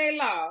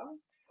J-Law.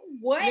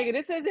 What? Nigga,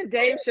 this isn't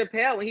Dave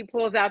Chappelle when he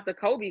pulls out the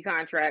Kobe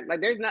contract.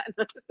 Like, there's nothing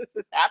this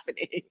is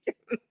happening.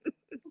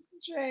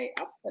 Jay,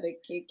 I'm gonna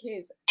kick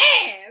his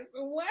ass.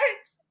 What?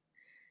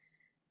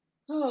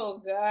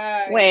 Oh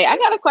God. Wait, I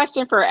got a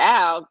question for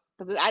Al.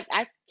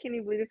 I can't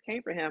even believe this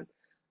came from him.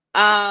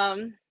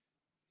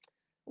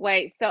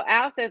 Wait, so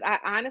Al says, I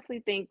honestly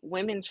think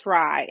women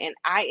try and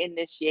I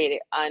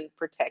initiated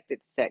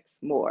unprotected sex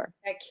more.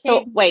 That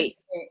can't so wait.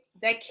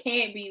 That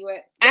can't be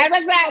what. That's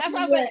what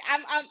I'm saying.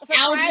 I'm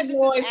surprised.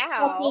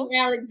 Fucking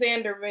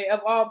Alexander, man,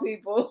 of all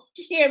people,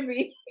 can't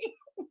be.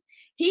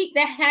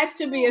 That has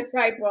to be a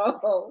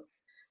typo.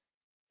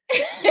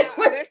 Now,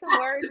 are there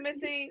some words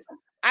missing?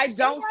 I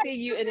don't see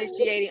you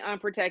initiating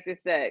unprotected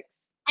sex.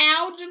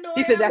 Algernon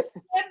he said that's.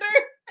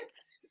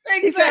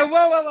 Exactly. He said,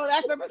 "Whoa,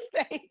 that's a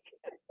mistake."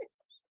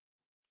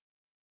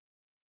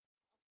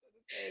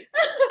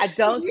 I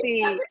don't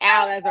see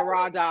Al as a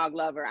raw dog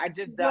lover. I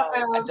just don't.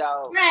 I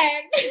don't.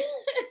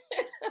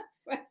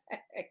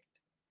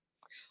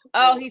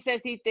 Oh, he says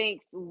he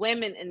thinks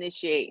women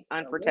initiate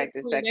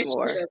unprotected sex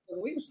more.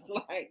 We was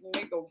like,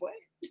 nigga, what?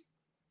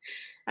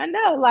 I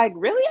know, like,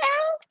 really,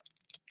 Al?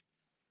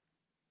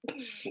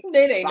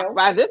 They ain't know.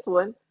 By this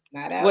one,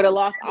 would have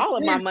lost all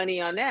of my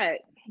money on that.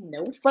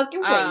 No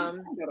fucking way.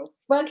 The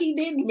fuck he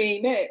didn't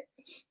mean that.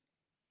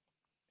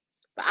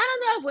 But I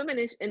don't know if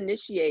women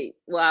initiate.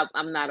 Well,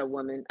 I'm not a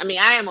woman. I mean,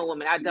 I am a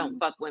woman. I don't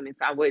fuck women,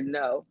 so I wouldn't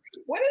know.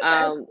 What is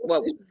that?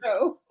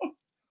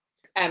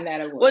 I'm not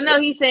a woman. Well, no,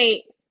 he's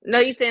saying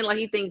like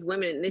he thinks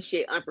women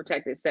initiate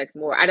unprotected sex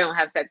more. I don't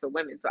have sex with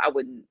women, so I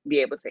wouldn't be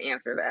able to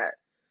answer that.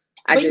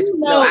 I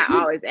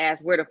always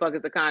ask, where the fuck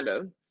is the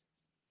condom?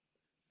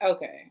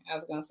 Okay, I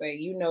was gonna say,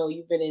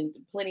 you've been in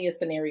plenty of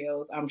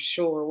scenarios, I'm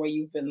sure, where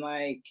you've been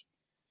like,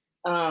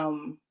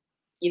 either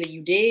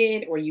you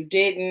did or you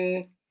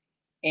didn't,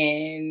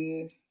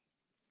 and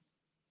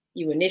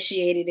you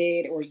initiated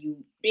it or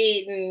you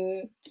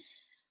didn't.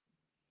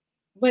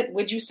 But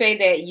would you say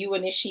that you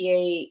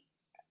initiate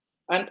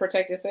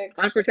unprotected sex?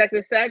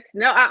 Unprotected sex?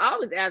 No, I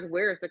always ask,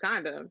 where's the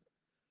condom?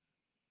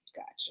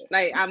 Gotcha.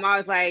 Like, I'm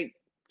always like,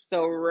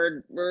 so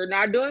we're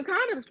not doing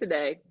condoms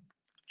today.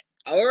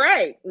 All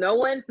right. No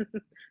one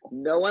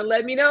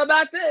let me know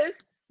about this.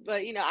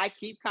 But I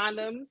keep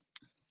condoms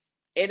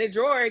in a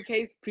drawer in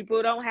case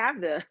people don't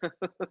have them.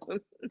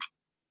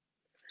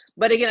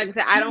 But again, like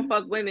I said, I don't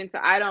fuck women, so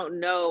I don't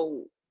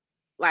know.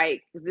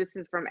 Like, this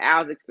is from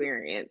Al's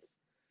experience.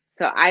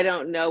 So I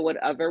don't know what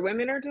other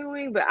women are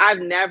doing, but I've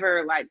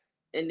never like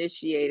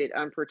initiated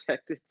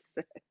unprotected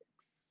sex.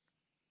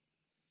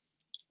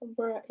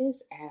 Bruh,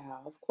 it's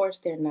Al. Of course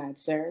they're not,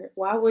 sir.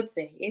 Why would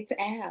they? It's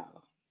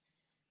Al.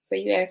 So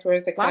you ask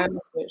where's the condom,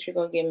 but you're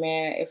gonna get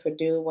mad if a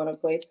dude want to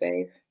play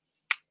safe?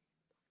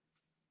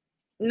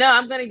 No,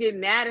 I'm gonna get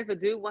mad if a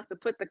dude wants to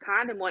put the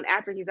condom on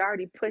after he's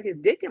already put his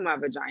dick in my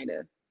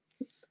vagina.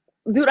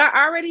 Dude,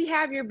 I already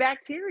have your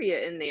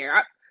bacteria in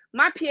there.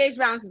 My pH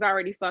balance is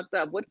already fucked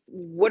up.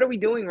 What are we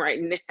doing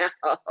right now?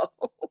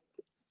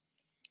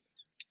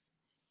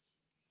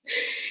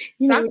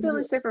 I'm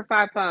feeling sick for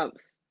 5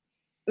 pumps.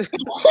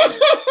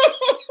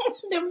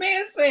 The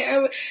man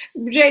said,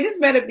 Jay, this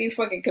better be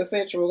fucking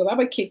consensual because I'm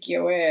gonna kick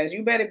your ass.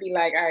 You better be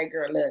like, all right,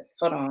 girl, look,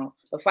 hold on.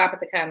 Before I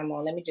put the condom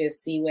on, let me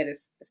just see what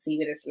it's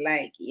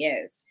like.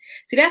 Yes.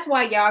 See, that's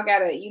why y'all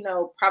gotta,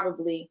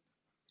 probably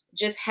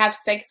just have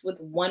sex with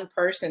one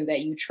person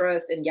that you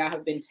trust and y'all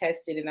have been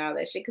tested and all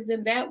that shit. Because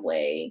then that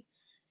way,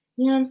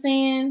 you know what I'm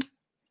saying?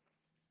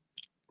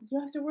 You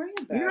don't have to worry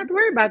about it. You don't have to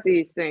worry about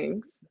these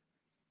things.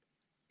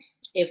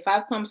 If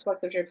 5 pumps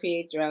fucked up your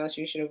pH balance,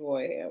 you should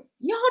avoid him.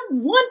 Y'all,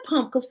 1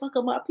 pump could fuck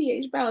up my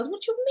pH balance.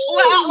 What you mean?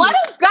 Well, what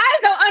do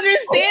guys don't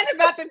understand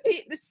about the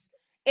pH?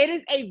 It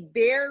is a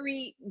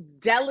very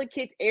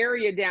delicate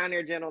area down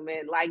there,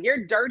 gentlemen. Like,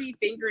 your dirty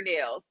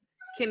fingernails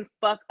can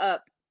fuck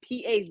up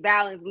pH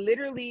balance.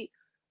 Literally,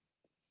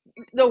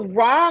 the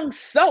wrong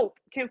soap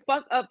can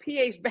fuck up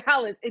pH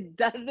balance. It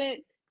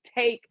doesn't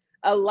take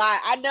a lot.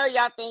 I know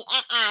y'all think,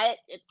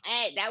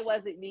 that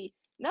wasn't me.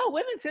 No,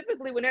 women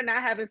typically, when they're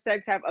not having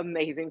sex, have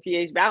amazing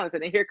pH balance.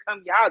 And then here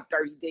come y'all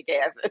dirty dick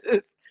asses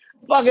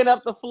fucking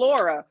up the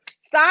flora.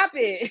 Stop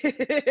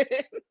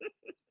it.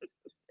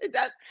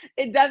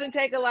 It doesn't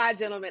take a lot,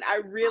 gentlemen.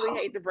 I really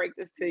hate to break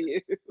this to you.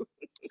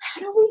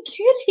 How do we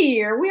get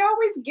here? We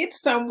always get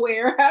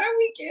somewhere. How do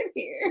we get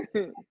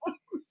here?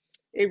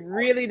 It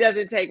really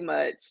doesn't take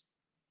much.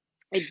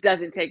 It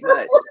doesn't take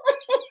much.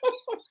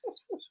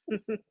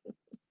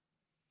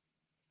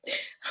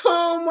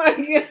 Oh my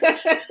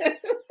God.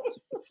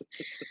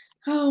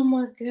 Oh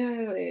my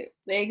God.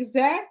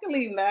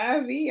 Exactly,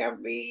 Navi. I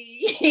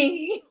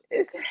mean,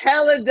 it's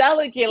hella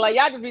delicate. Like,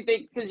 y'all just be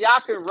thinking because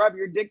y'all can rub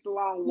your dicks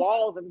along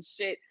walls and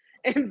shit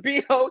and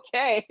be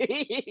okay.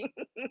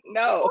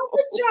 No. Why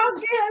would y'all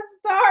get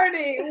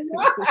started?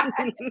 Why?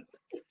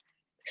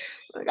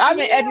 Like, I've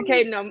been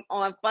educating them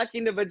on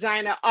fucking the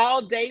vagina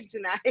all day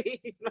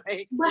tonight.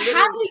 Like, but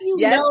how do you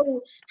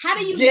know? How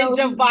do you know?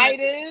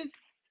 Gingivitis,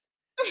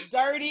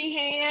 dirty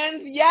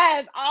hands.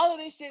 Yes, all of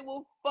this shit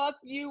will fuck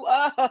you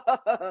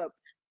up.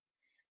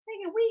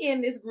 Nigga, we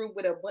in this group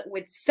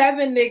with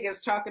 7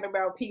 niggas talking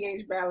about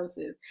pH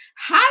balances.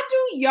 How do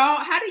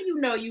you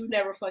know you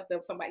never fucked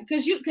up somebody?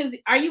 Because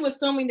are you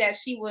assuming that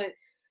she would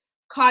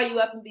call you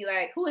up and be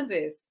like, who is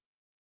this?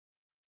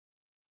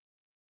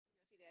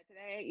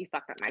 Today you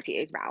fucked up my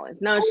pH balance.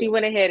 No, she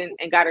went ahead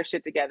and got her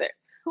shit together.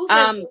 Who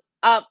said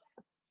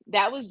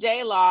that was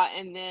J Law,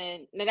 and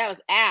then that was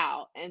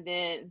Al, and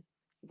then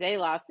J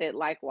Law said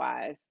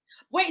likewise.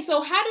 Wait,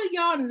 so how do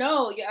y'all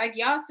know? Like,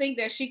 y'all think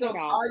that she gonna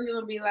call you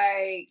and be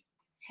like,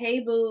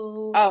 "Hey,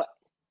 boo"? Oh,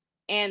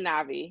 and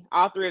Navi,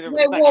 all 3 of them.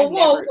 Wait,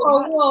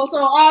 whoa! So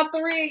all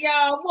 3 of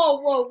y'all,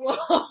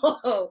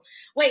 whoa!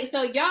 Wait,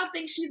 so y'all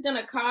think she's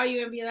gonna call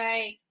you and be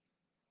like,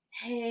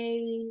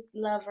 "Hey,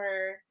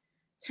 lover,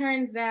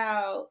 turns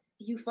out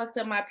you fucked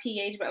up my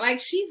pH," but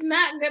like she's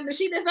not gonna.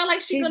 It's not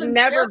like she's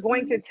never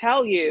going to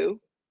tell you.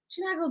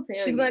 She's not gonna tell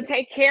you. She's gonna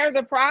take care of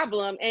the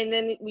problem, and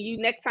then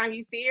next time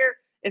you see her,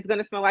 it's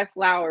gonna smell like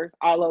flowers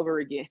all over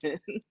again.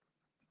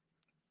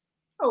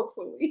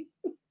 Hopefully.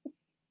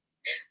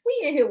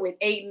 We in here with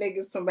 8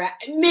 niggas about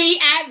me.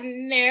 I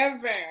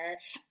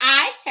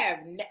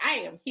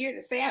am here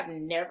to say I've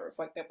never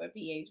fucked up a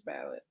pH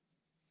balance.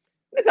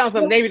 It's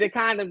also maybe the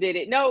condom did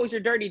it. No, it was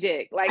your dirty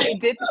dick. Like, it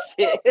did the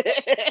shit.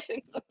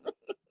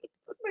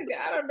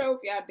 I don't know if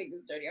y'all think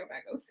it's dirty. I'm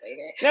not gonna say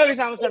that. No, you're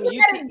talking about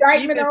some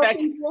indictment on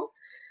people.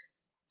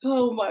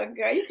 Oh my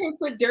God, you can't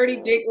put dirty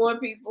dick on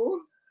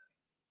people.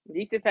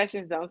 Yeast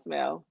infections don't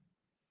smell.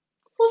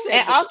 Who said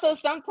and that? Also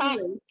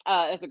sometimes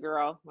it's a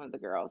girl, one of the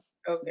girls.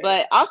 Okay.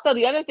 But also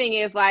the other thing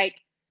is, like,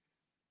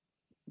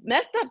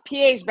 messed up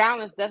pH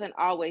balance doesn't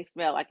always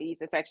smell like a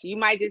yeast infection.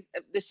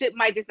 The shit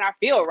might just not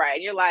feel right.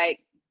 And you're like,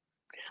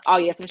 oh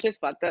yeah, some shit's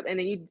fucked up. And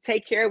then you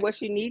take care of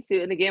what you need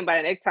to. And again, by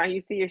the next time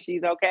you see her,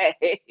 she's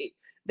okay.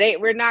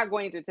 We're not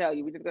going to tell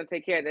you. We're just going to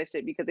take care of that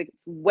shit because it's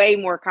way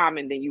more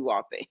common than you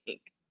all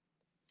think.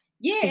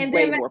 Yeah, and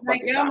then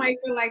like y'all might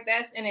feel like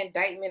that's an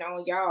indictment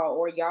on y'all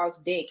or y'all's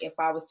dick if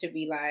I was to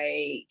be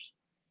like,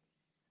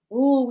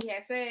 ooh, we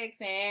had sex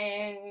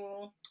and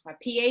my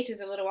pH is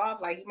a little off.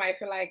 Like, you might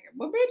feel like,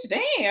 well, bitch,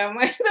 damn,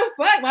 like the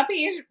fuck, my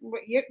pH,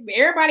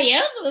 everybody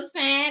else was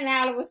fine.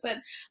 Now all of a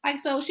sudden, like,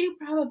 so she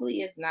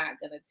probably is not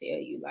gonna tell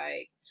you,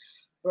 like,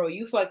 bro,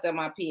 you fucked up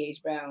my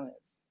pH balance.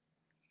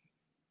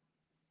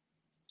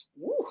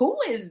 Ooh, who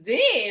is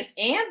this?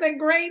 And the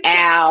great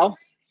Al.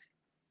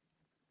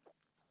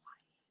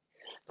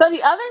 So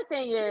the other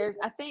thing is,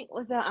 I think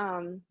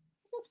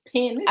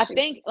I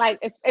think like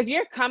if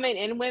you're coming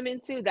in women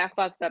too, that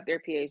fucks up their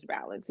pH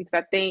balance, because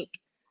I think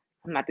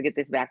I'm about to get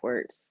this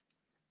backwards.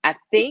 I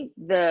think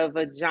the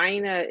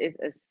vagina is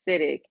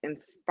acidic and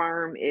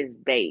sperm is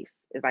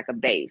like a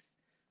base.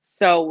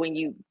 So when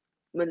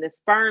the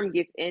sperm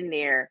gets in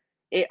there,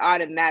 it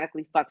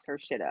automatically fucks her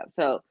shit up.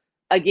 So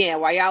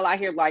again, while y'all out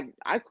here like,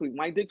 I clean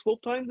my dick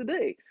 12 times a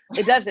day,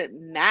 it doesn't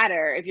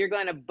matter. If you're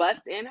gonna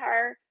bust in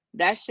her,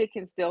 that shit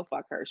can still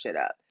fuck her shit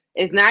up.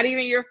 It's not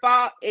even your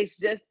fault. It's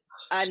just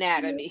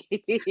anatomy.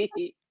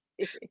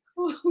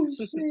 Oh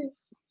shit.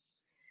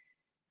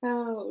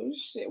 Oh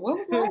shit. What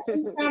was last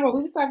week's time? We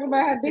was talking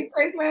about how dick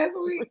tastes last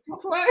week.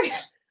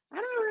 I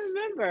don't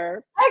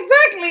remember.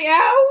 Exactly, Al.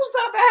 Who was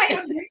talking about how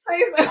your dick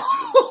tastes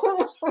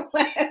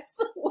last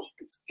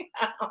week's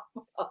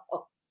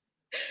combo?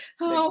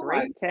 Oh,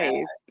 great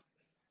taste.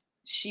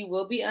 she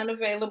will be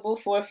unavailable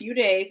for a few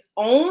days,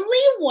 only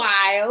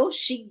while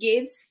she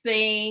gets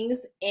things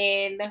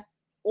in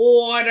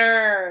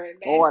order.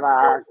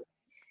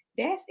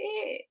 That's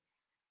it.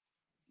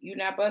 You're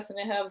not busting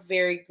at her.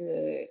 Very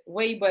good.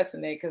 Where you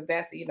busting at? Because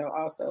that's,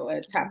 also a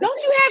topic.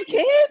 Don't you have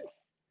kids?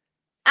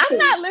 I'm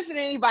not listening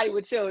to anybody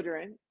with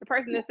children. The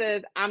person that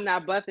says I'm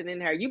not busting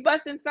in her. You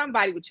busting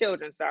somebody with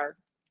children, sir.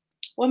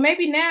 Well,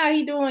 maybe now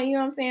he doing,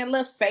 a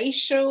little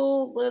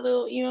facial,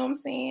 little, on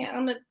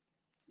the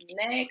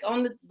neck,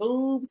 on the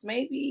boobs,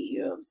 maybe,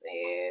 you know what I'm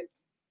saying?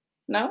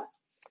 No?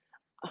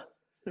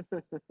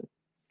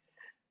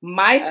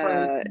 My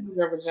sperm,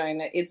 your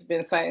vagina, it's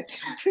been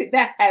scientifically.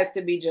 That has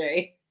to be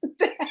Jay.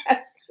 That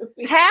has to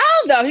be.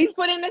 How though? He's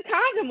putting the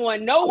condom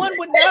on. No one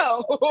would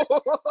know.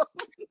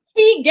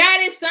 He got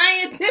it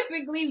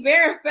scientifically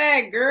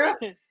verified, girl.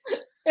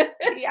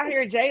 He out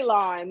here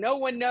J-Law and no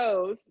one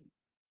knows.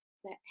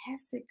 That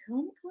acid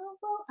cum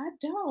combo? I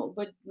don't.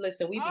 But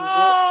listen, we.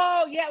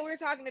 Oh yeah, we're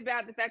talking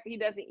about the fact that he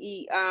doesn't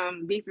eat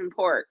beef and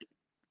pork.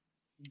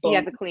 Boom. He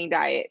has a clean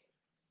diet.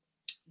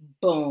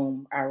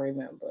 Boom! I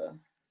remember.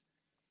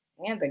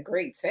 And the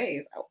great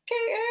taste.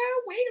 Okay,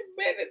 wait a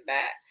minute.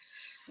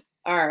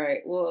 All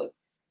right. Well,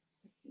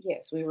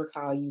 yes, we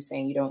recall you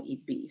saying you don't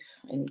eat beef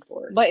and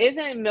pork. But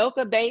isn't milk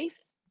a base?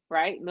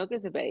 Right? Milk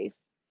is a base.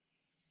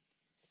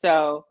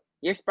 So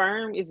your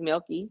sperm is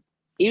milky.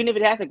 Even if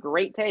it has a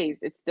great taste,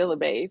 it's still a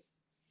base.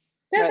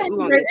 That's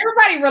great.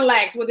 Everybody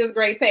relax with this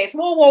great taste.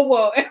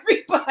 Whoa.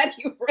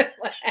 Everybody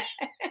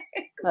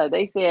relax.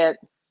 They said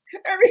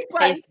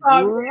everybody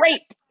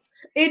great.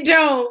 It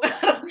don't. I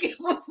don't give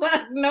a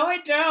fuck. No,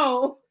 it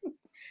don't.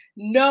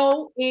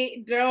 No,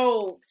 it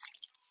don't.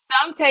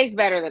 Some taste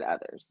better than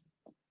others.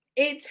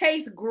 It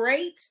tastes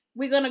great.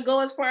 We're gonna go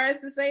as far as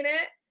to say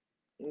that.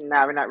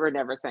 No, we're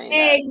never saying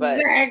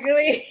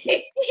exactly.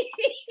 that.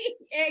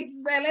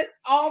 Exactly. Let's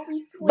all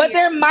be clear. But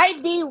there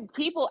might be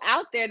people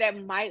out there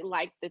that might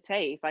like the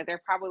taste. Like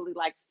they're probably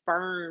like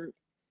sperm.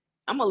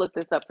 I'm gonna look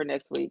this up for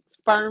next week.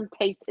 Sperm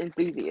taste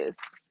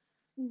enthusiasts.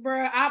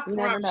 Bruh, I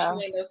promise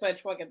you ain't no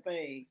such fucking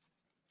thing.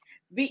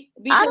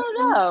 I don't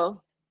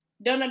know.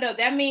 No.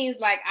 That means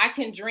like I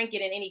can drink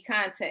it in any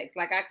context.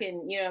 Like I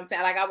can, you know what I'm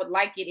saying? Like I would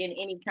like it in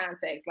any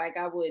context. Like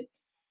I would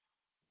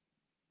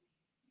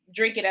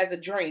drink it as a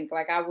drink.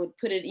 Like I would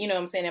put it, you know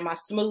what I'm saying, in my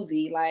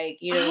smoothie. Like,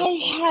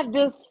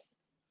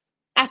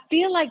 I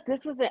feel like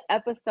this was an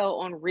episode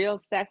on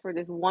Real Sex where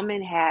this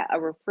woman had a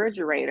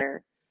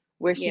refrigerator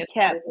where she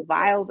kept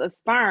vials of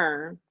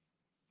sperm.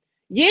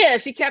 Yeah,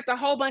 she kept a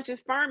whole bunch of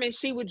sperm and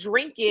she would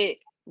drink it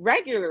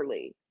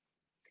regularly.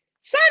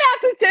 Shout out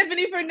to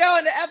Tiffany for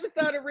knowing the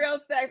episode of Real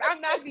Sex. I'm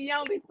not the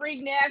only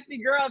freak, nasty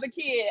girl, the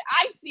kid.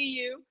 I see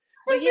you.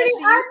 But yeah,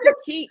 she used to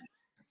keep.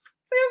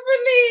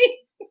 Tiffany.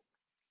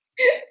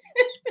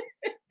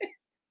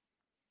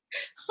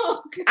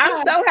 Oh,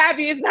 I'm so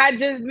happy it's not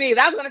just me.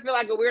 That was going to feel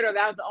like a weirdo.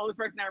 That was the only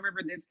person I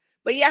remember this.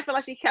 But yeah, I feel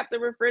like she kept the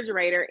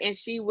refrigerator and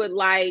she would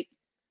like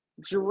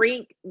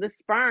drink the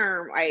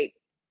sperm like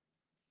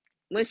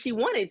when she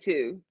wanted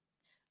to.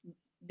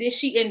 Did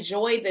she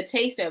enjoy the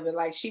taste of it?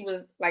 Like she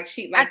was like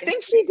I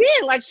think she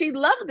did. Like she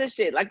loved the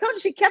shit. Like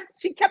she kept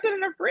it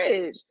in her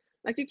fridge.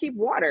 Like you keep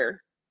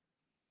water.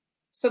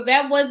 So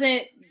that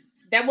wasn't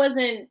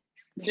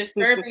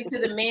disturbing to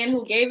the man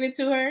who gave it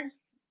to her?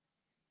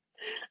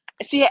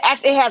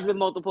 It has been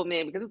multiple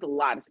men because it's a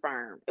lot of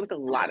sperm. It was a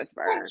lot of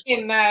sperm.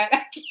 I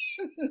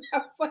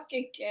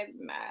fucking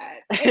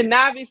cannot. And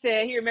Navi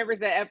said he remembers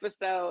that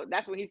episode.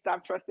 That's when he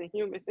stopped trusting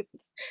humans.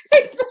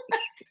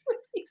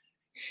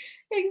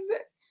 Exactly.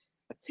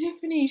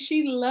 Tiffany,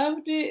 she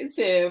loved it.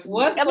 Tiff,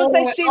 what's going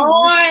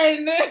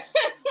on?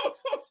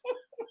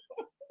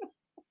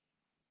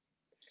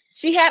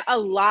 She had a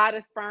lot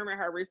of sperm in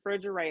her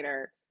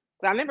refrigerator.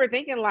 So I remember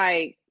thinking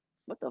like,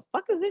 what the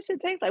fuck does this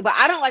shit taste like? But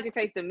I don't like the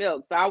taste of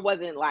milk, so I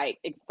wasn't like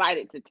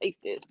excited to taste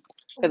it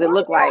because it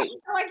looked like. I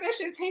feel like that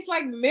shit tastes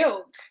like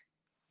milk.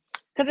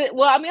 I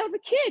was a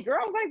kid, girl.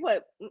 I was like,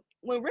 what?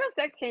 When Real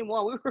Sex came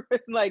on, we were in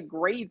like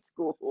grade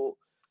school,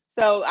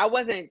 so I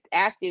wasn't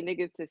asking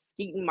niggas to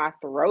skeet in my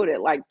throat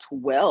at like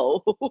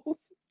 12.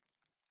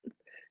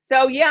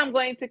 So yeah, I'm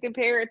going to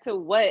compare it to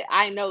what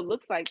I know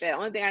looks like that.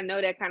 Only thing I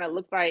know that kind of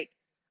looks like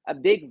a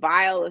big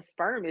vial of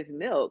sperm is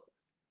milk.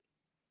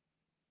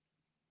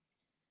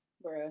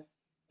 Bruh.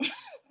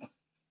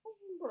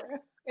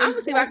 I'm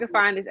gonna see if I can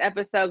find this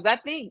episode. I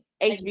think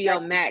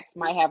HBO Max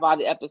might have all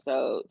the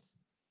episodes.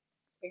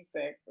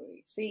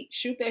 Exactly. See,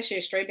 shoot that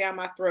shit straight down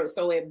my throat.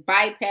 So it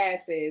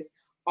bypasses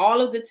all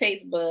of the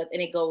taste buds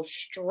and it goes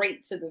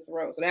straight to the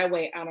throat. So that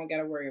way I don't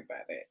gotta worry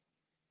about it.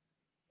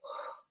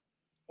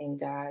 In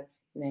God's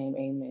name,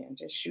 amen.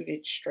 Just shoot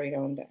it straight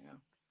on down.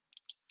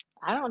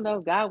 I don't know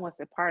if God wants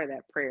a part of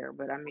that prayer,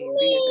 but I mean,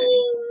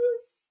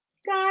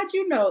 God,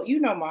 you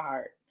know my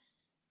heart.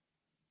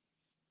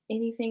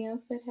 Anything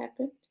else that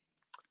happened?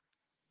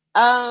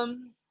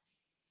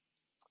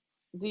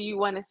 Do you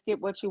want to skip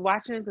what you're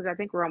watching? Because I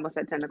think we're almost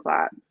at 10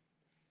 o'clock.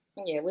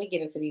 Yeah, we'll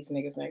get into these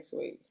niggas next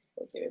week.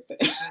 We'll get into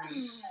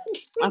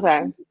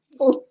Okay.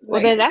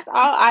 Well, then that's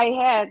all I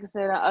had to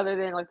say. Other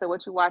than like, so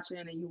what you watching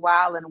and you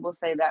wild, and we'll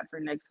say that for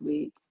next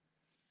week.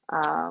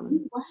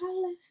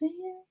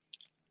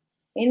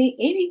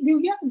 Any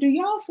do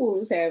y'all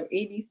fools have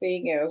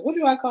anything else? What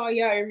do I call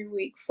y'all every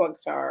week?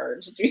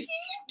 Fucktards. Do you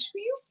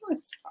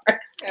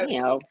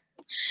fucktards?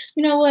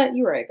 You know what?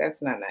 You're right.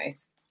 That's not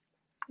nice.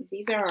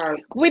 These are our.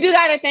 We do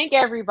got to thank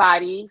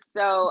everybody.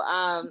 So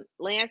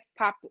Lance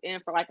popped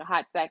in for like a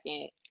hot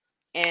second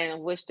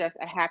and wished us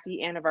a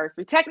happy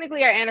anniversary.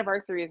 Technically, our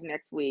anniversary is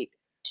next week.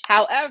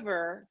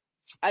 However,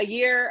 a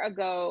year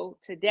ago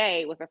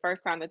today was the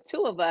first time the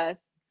two of us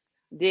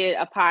did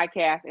a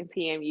podcast in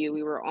PMU.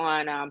 We were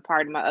on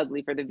Pardon My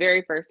Ugly for the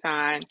very first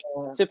time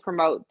to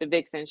promote the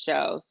Vixen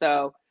show.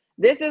 So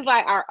this is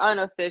like our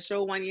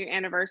unofficial 1 year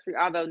anniversary,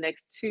 although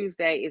next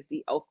Tuesday is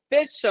the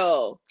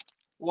official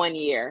 1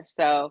 year.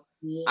 So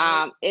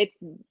it's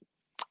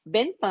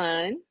been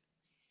fun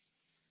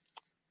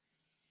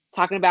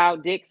talking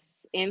about dicks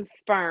and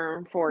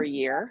sperm for a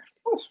year.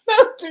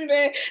 Don't do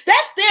that.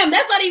 That's them.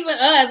 That's not even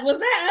us. Was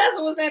that us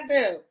or was that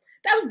them?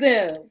 That was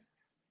them.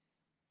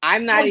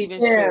 I'm not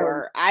even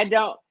sure. I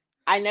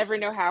never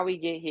know how we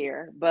get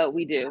here, but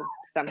we do.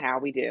 Somehow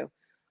we do.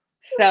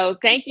 So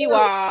thank you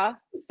all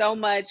so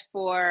much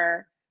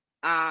for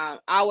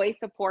always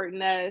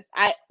supporting us.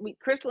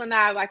 Crystal and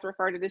I like to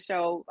refer to the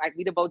show like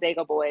we the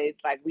Bodega Boys.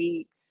 Like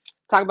we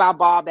talk about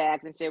ball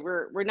bags and shit.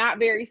 We're not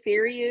very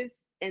serious,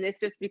 and it's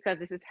just because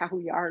this is how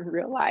we are in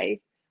real life.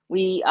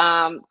 We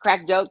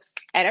crack jokes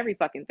at every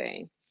fucking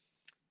thing.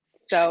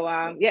 So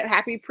yeah,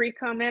 happy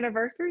pre-cum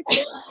anniversary.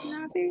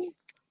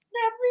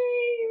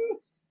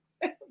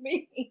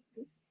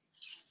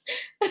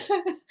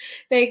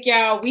 Thank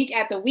y'all week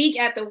after week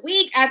after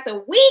week after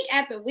week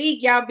after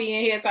week. Y'all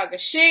being here talking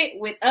shit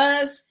with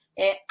us,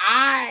 and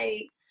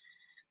I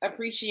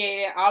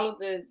appreciate it. All of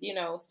the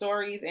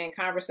stories and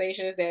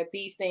conversations that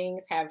these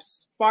things have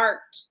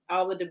sparked.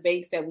 All the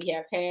debates that we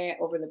have had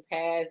over the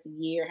past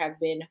year have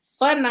been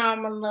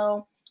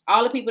phenomenal.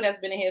 All the people that's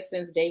been in here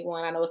since day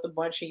one. I know it's a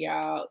bunch of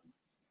y'all.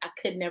 I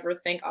could never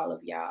thank all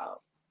of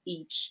y'all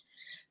each.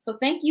 So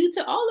thank you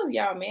to all of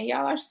y'all, man.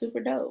 Y'all are super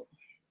dope.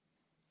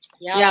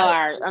 Y'all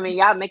are. I mean,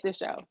 y'all make the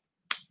show.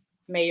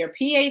 May your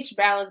pH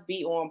balance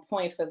be on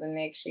point for the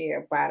next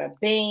year. Bada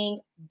bing,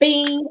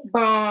 bing,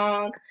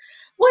 bong.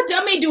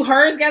 Do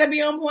hers got to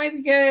be on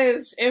point?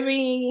 Because,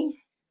 it's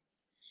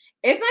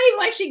not even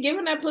like she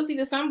giving that pussy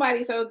to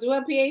somebody. So do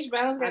her pH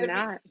balance got to be?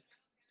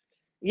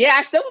 Yeah,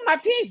 I still want my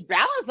pH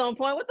balance on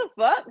point. What the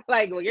fuck?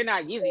 Like, well, you're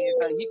not using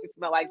it, so you can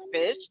smell like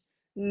fish.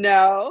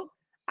 No.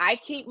 I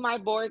keep my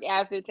boric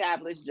acid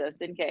tablets just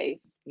in case.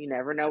 You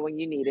never know when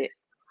you need it.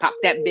 Pop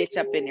that bitch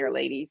up in there,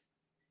 ladies.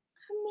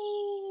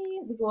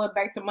 We're going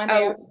back to Monday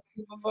after the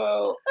Super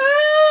Bowl.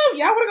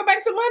 Y'all want to go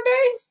back to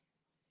Monday?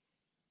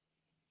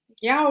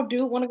 Y'all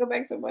do want to go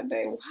back to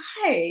Monday.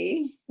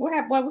 Why?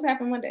 What was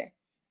happening Monday?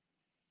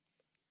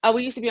 Oh,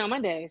 we used to be on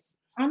Mondays.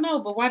 I know,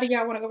 but why do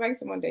y'all want to go back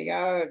to Monday?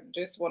 Y'all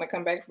just want to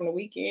come back from the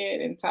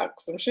weekend and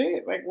talk some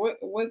shit? Like what's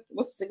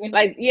the significance?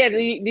 Like, yeah, do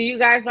you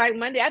guys like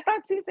Monday? I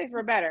thought Tuesdays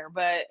were better,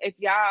 but if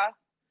y'all,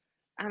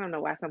 I don't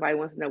know why somebody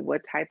wants to know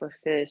what type of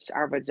fish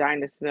our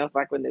vagina smells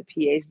like when the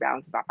pH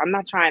balances off. I'm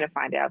not trying to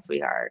find out,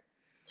 sweetheart.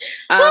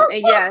 And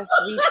yes,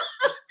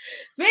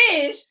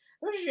 fish.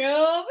 Sure,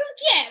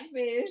 it's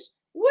catfish.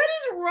 What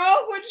is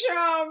wrong with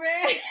y'all,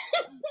 man?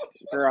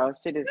 Girl,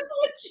 shit is. That's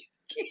what you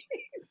get.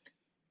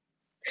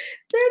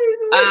 That is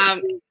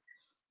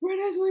what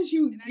that's what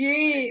you get. I do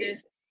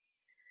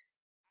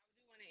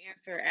want to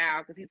answer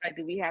Al because he's like,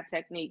 do we have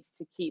techniques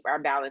to keep our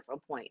balance on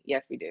point?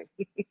 Yes, we do.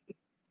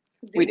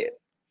 We do.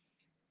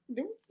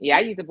 Yeah, I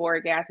use the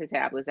boric acid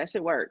tablets. That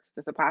shit works.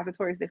 The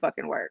suppositories, they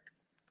fucking work.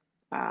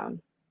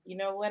 You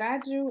know what I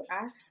do?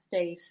 I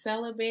stay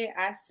celibate.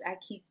 I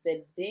keep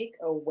the dick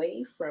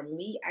away from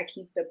me. I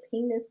keep the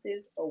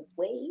penises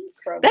away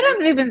from That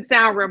doesn't even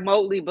sound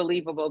remotely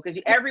believable because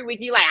every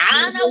week you like,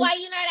 I don't know why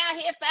you're not out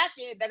here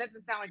fucking. That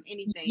doesn't sound like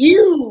anything.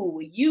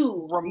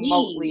 You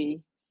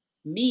remotely.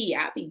 Me,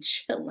 I be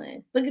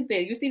chilling. Look at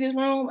this. You see this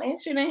room?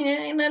 Ain't shit in here.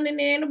 Ain't nothing in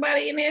there. Ain't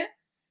nobody in there.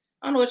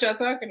 I don't know what y'all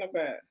talking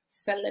about.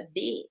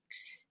 Celibate.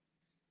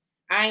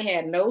 I ain't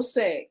had no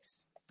sex.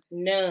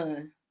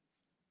 None.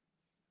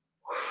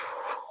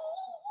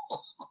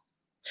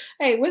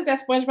 Hey, what's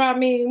that SpongeBob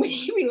mean when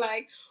you be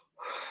like,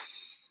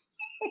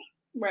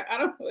 bro, I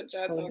don't know what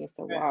y'all talking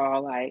about.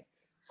 Wall, like,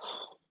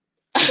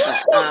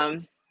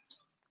 exactly.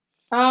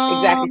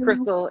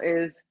 Crystal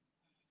is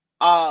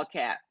all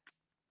cap.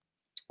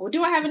 Well,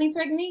 do I have any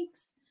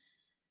techniques?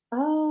 No,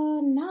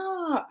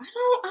 I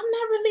don't. I'm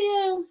not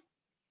really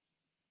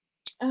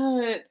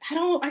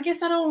I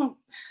guess I don't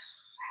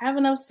have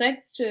enough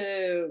sex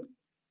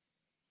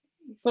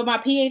for my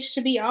pH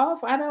to be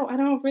off. I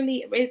don't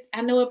really.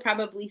 I know it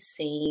probably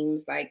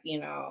seems like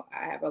I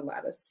have a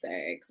lot of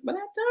sex, but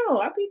I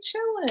don't. I be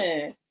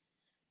chilling.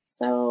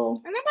 So.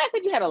 And nobody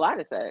said you had a lot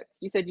of sex.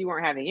 You said you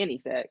weren't having any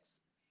sex.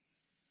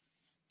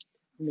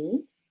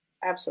 Me?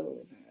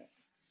 Absolutely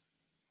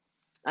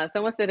not.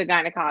 Someone said a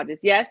gynecologist.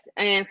 Yes,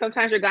 and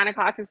sometimes your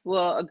gynecologist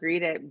will agree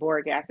that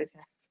boric acid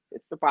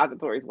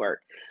suppositories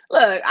work.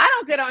 Look, I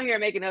don't get on here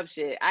making up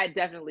shit. I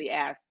definitely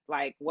ask,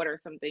 like, what are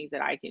some things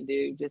that I can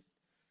do just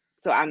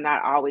so I'm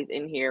not always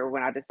in here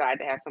when I decide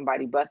to have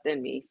somebody bust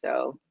in me.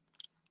 So,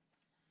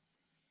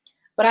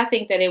 but I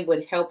think that it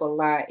would help a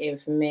lot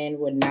if men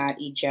would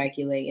not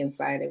ejaculate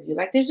inside of you.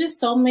 Like, there's just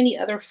so many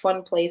other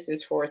fun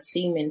places for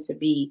semen to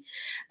be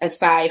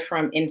aside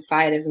from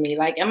inside of me.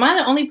 Like, am I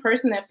the only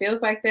person that feels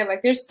like that?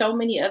 Like, there's so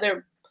many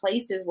other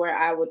places where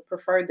I would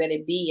prefer that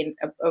it be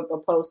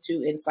opposed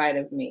to inside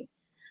of me.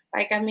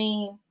 Like, I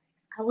mean,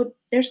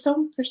 there's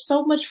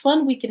so much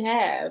fun we could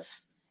have.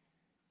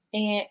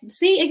 And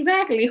see,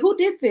 exactly, who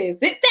did this?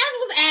 That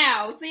was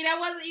Al. See, that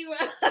wasn't even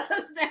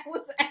us. That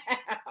was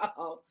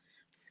Al.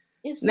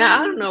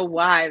 Now, I don't know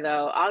why,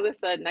 though. All of a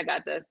sudden, I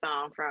got that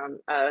song from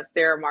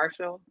Sarah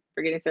Marshall.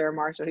 Forgetting Sarah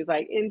Marshall. He's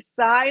like,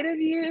 inside of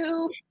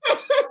you.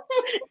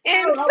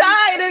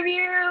 Inside of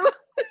you.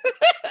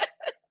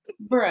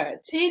 Bruh,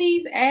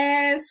 titties,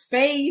 ass,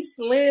 face,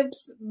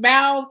 lips,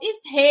 mouth,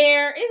 it's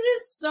hair.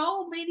 It's just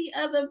so many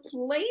other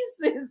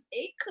places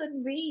it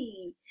could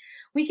be.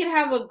 We could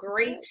have a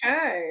great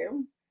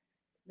time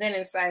than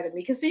inside of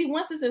me. Because see,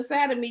 once it's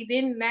inside of me,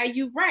 then now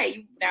you're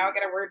right. Now I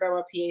got to worry about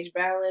my pH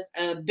balance,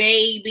 a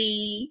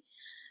baby.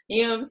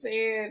 You know what I'm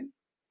saying?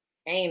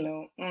 Ain't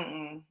no,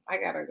 I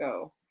got to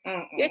go.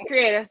 Get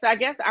creative. So I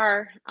guess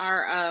our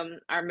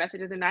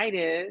message of the night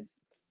is,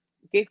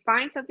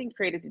 find something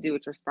creative to do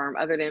with your sperm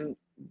other than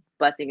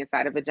busting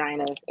inside of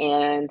vaginas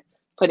and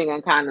putting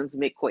on condoms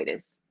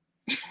mid-coitus.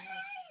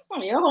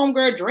 Oh, your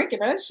homegirl drinking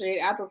that shit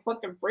out the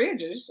fucking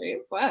fridge and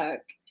shit. Fuck.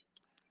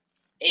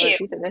 She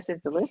said that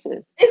shit's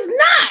delicious. It's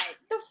not.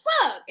 The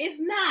fuck? It's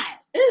not.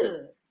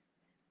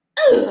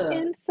 Ugh.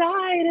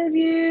 Inside of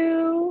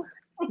you.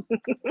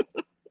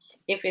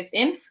 If it's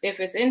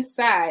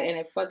inside and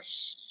it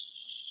fucks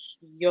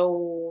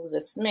the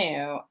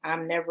smell,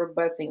 I'm never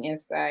busting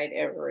inside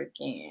ever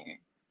again.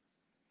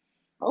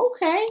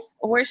 Okay.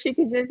 Or she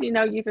could just,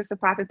 use the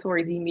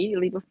suppositories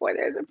immediately before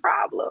there's a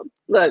problem.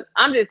 Look,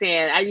 I'm just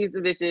saying, I use the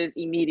bitches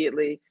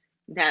immediately.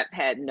 That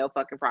had no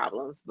fucking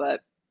problems,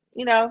 but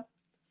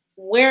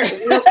where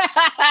R.I.P.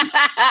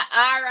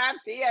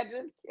 I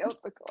just killed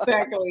the club.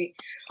 Exactly.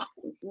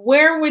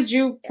 Where would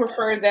you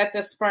prefer that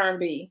the sperm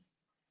be?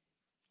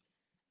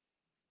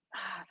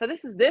 So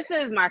this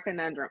is my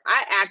conundrum.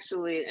 I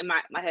actually, and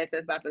my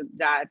headset's about to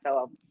die,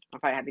 so I'll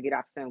probably have to get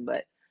off soon.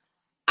 But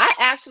I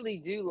actually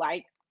do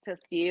like to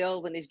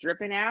feel when it's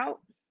dripping out.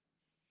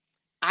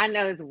 I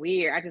know it's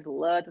weird. I just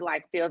love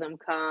to feel them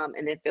come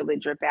and then feel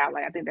it drip out.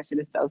 Like, I think that shit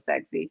is so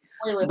sexy.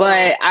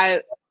 Wait,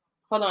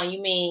 hold on.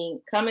 You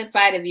mean come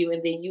inside of you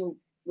and then you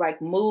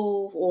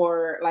move,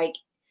 or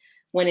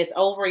when it's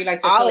over, you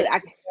like to feel it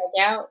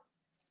out?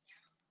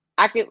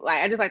 I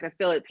just like to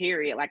feel it,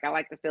 period. Like, I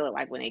like to feel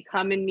it when they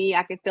come in me.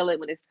 I can feel it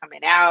when it's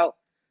coming out.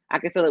 I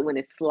can feel it when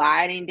it's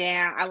sliding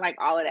down. I like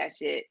all of that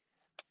shit.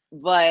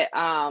 But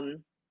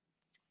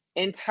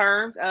in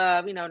terms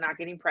of, not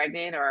getting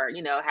pregnant or,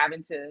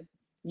 having to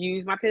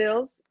use my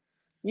pills,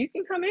 you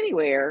can come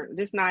anywhere,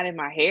 just not in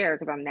my hair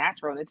because I'm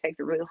natural and it takes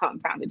a really long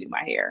time to do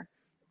my hair.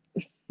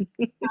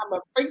 I'm a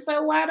freak,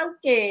 so I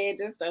don't care.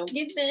 Just don't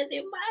get nothing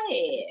in my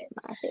head.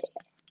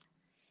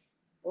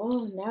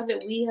 Well, now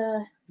that we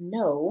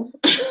know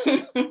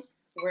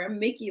where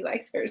Mickey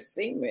likes her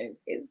semen,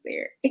 is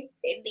there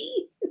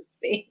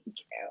anything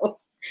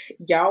else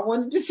y'all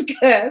want to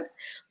discuss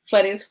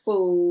for this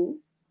food?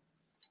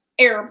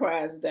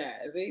 AirPods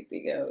dies.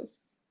 Anything else?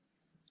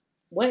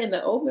 What in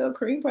the oatmeal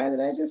cream pie that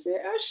I just said?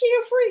 Oh, she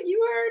a freak.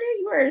 You heard it.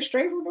 You heard it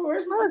straight from the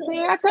horse's mouth.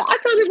 I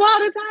tell people all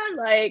the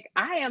time,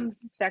 I am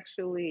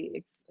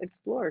sexually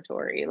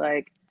exploratory.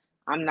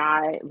 I'm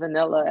not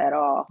vanilla at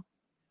all.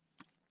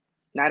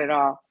 Not at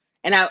all.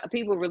 And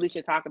people really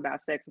should talk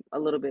about sex a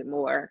little bit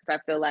more. I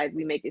feel like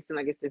we make it seem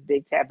like it's this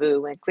big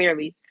taboo, and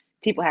clearly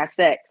people have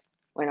sex.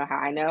 You know how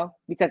I know?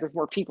 Because there's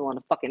more people on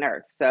the fucking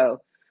earth.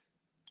 So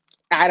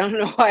I don't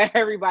know why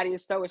everybody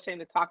is so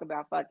ashamed to talk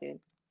about fucking.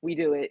 We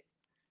do it.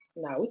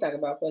 No, we talk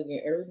about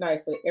fucking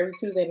every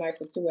Tuesday night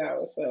for 2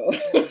 hours. So,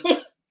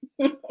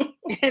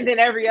 and then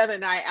every other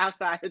night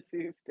outside of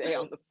Tuesday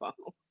on the phone.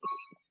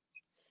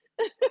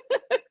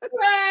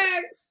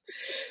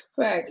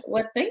 Facts.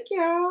 Well, thank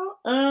y'all.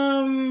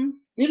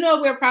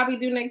 What we'll probably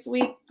do next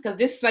week, because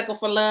this sucker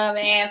for love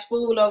ass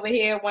fool over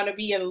here want to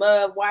be in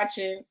love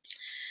watching.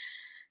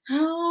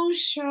 Oh,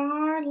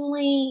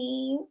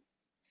 Charlene.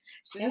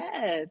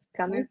 Yes,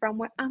 coming from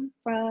where I'm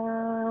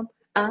from.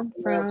 I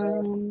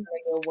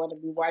want to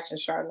be watching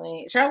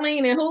Charlene.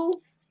 Charlene and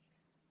who?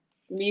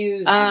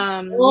 Music.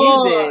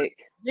 Music.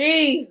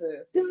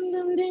 Jesus.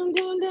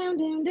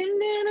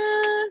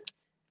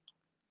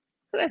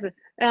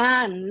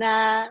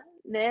 I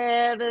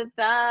never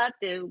thought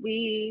that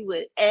we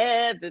would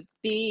ever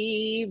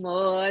be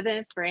more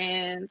than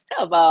friends.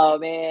 Come on,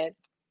 man.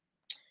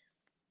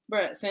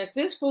 Bruh, since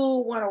this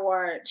fool want to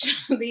watch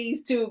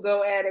these two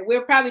go at it,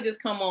 we'll probably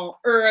just come on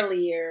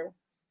earlier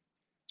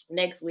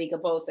next week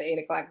opposed to 8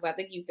 o'clock, because I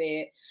think you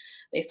said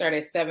they start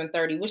at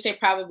 7:30, which they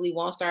probably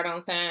won't start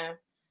on time.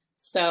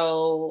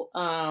 So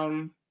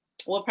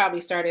we'll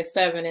probably start at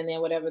 7, and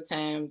then whatever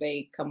time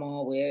they come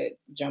on, we'll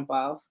jump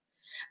off.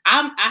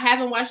 I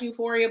haven't watched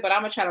Euphoria, but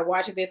I'm gonna try to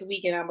watch it this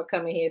week, and I'm gonna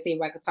come in here and see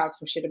if I can talk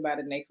some shit about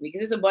it next week.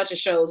 There's a bunch of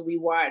shows we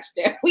watched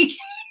that we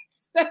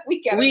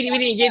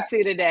didn't get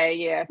to today.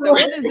 Yeah, so we'll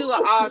just do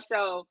an all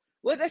show.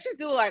 Let's just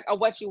do like a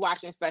what you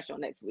watching special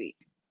next week.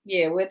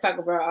 Yeah, we'll talk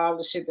about all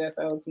the shit that's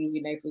on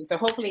TV next week. So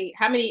hopefully,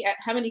 how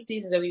many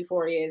seasons of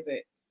Euphoria is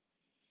it?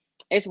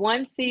 It's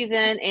one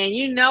season,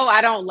 and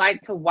I don't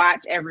like to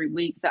watch every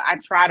week, so I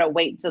try to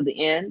wait till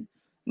the end.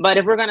 But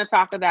if we're going to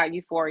talk about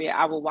Euphoria,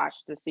 I will watch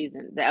the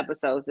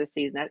episodes this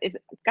season. It's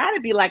got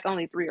to be like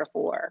only 3 or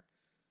 4.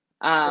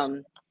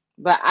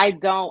 But I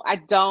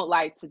don't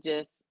like to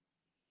just,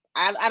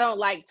 I don't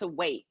like to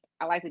wait.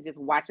 I like to just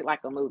watch it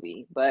like a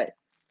movie. But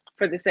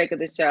for the sake of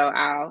the show,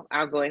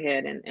 I'll go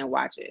ahead and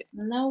watch it.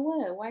 No,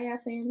 what? Why y'all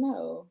saying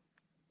no?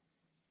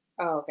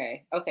 Oh,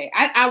 okay.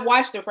 I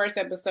watched the first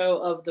episode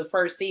of the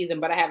first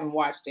season, but I haven't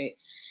watched it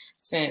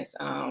since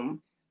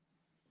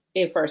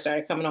it first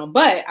started coming on.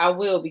 But I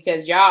will,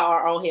 because y'all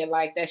are on here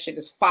like that shit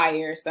is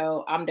fire.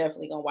 So I'm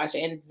definitely gonna watch it.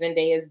 And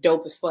Zendaya is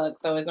dope as fuck.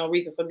 So there's no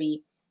reason for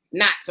me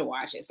not to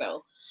watch it.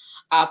 So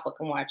I'll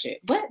fucking watch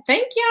it. But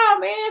thank y'all,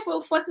 man,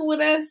 for fucking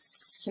with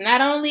us. Not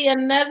only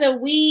another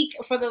week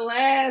for the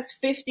last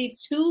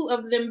 52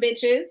 of them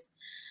bitches.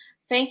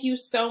 Thank you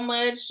so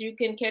much. You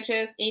can catch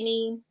us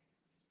you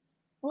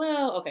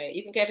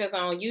can catch us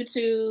on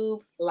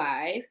YouTube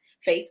Live,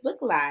 Facebook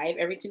Live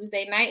every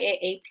Tuesday night at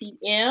 8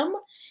 p.m.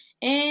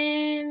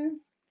 And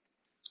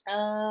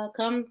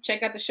come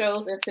check out the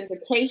shows in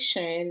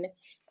syndication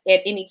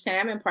at any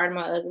time in Pardon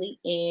My Ugly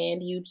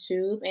and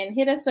YouTube. And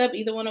hit us up,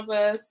 either one of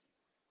us,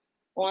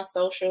 on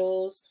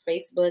socials,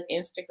 Facebook,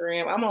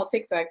 Instagram. I'm on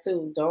TikTok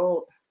too.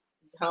 Don't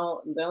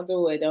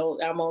do it.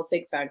 I'm on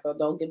TikTok, so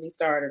don't get me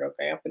started,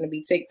 okay? I'm gonna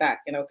be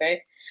TikToking,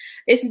 okay?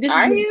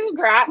 You,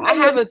 girl? I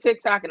have a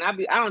TikTok, and I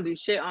don't do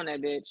shit on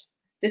that bitch.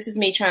 This is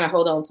me trying to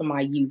hold on to my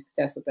youth.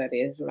 That's what that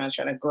is. I'm not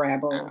trying to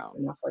grab on to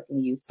my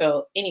fucking youth.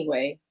 So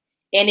anyway,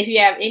 and if you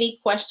have any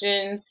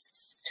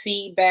questions,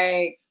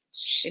 feedback,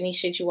 any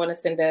shit you want to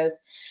send us,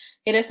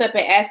 hit us up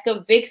at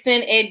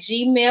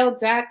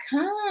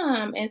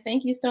askavixen@gmail.com. And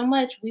thank you so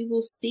much. We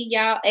will see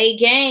y'all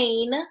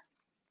again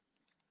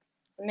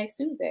next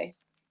Tuesday.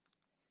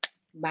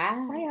 Bye.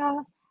 Bye,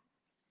 y'all.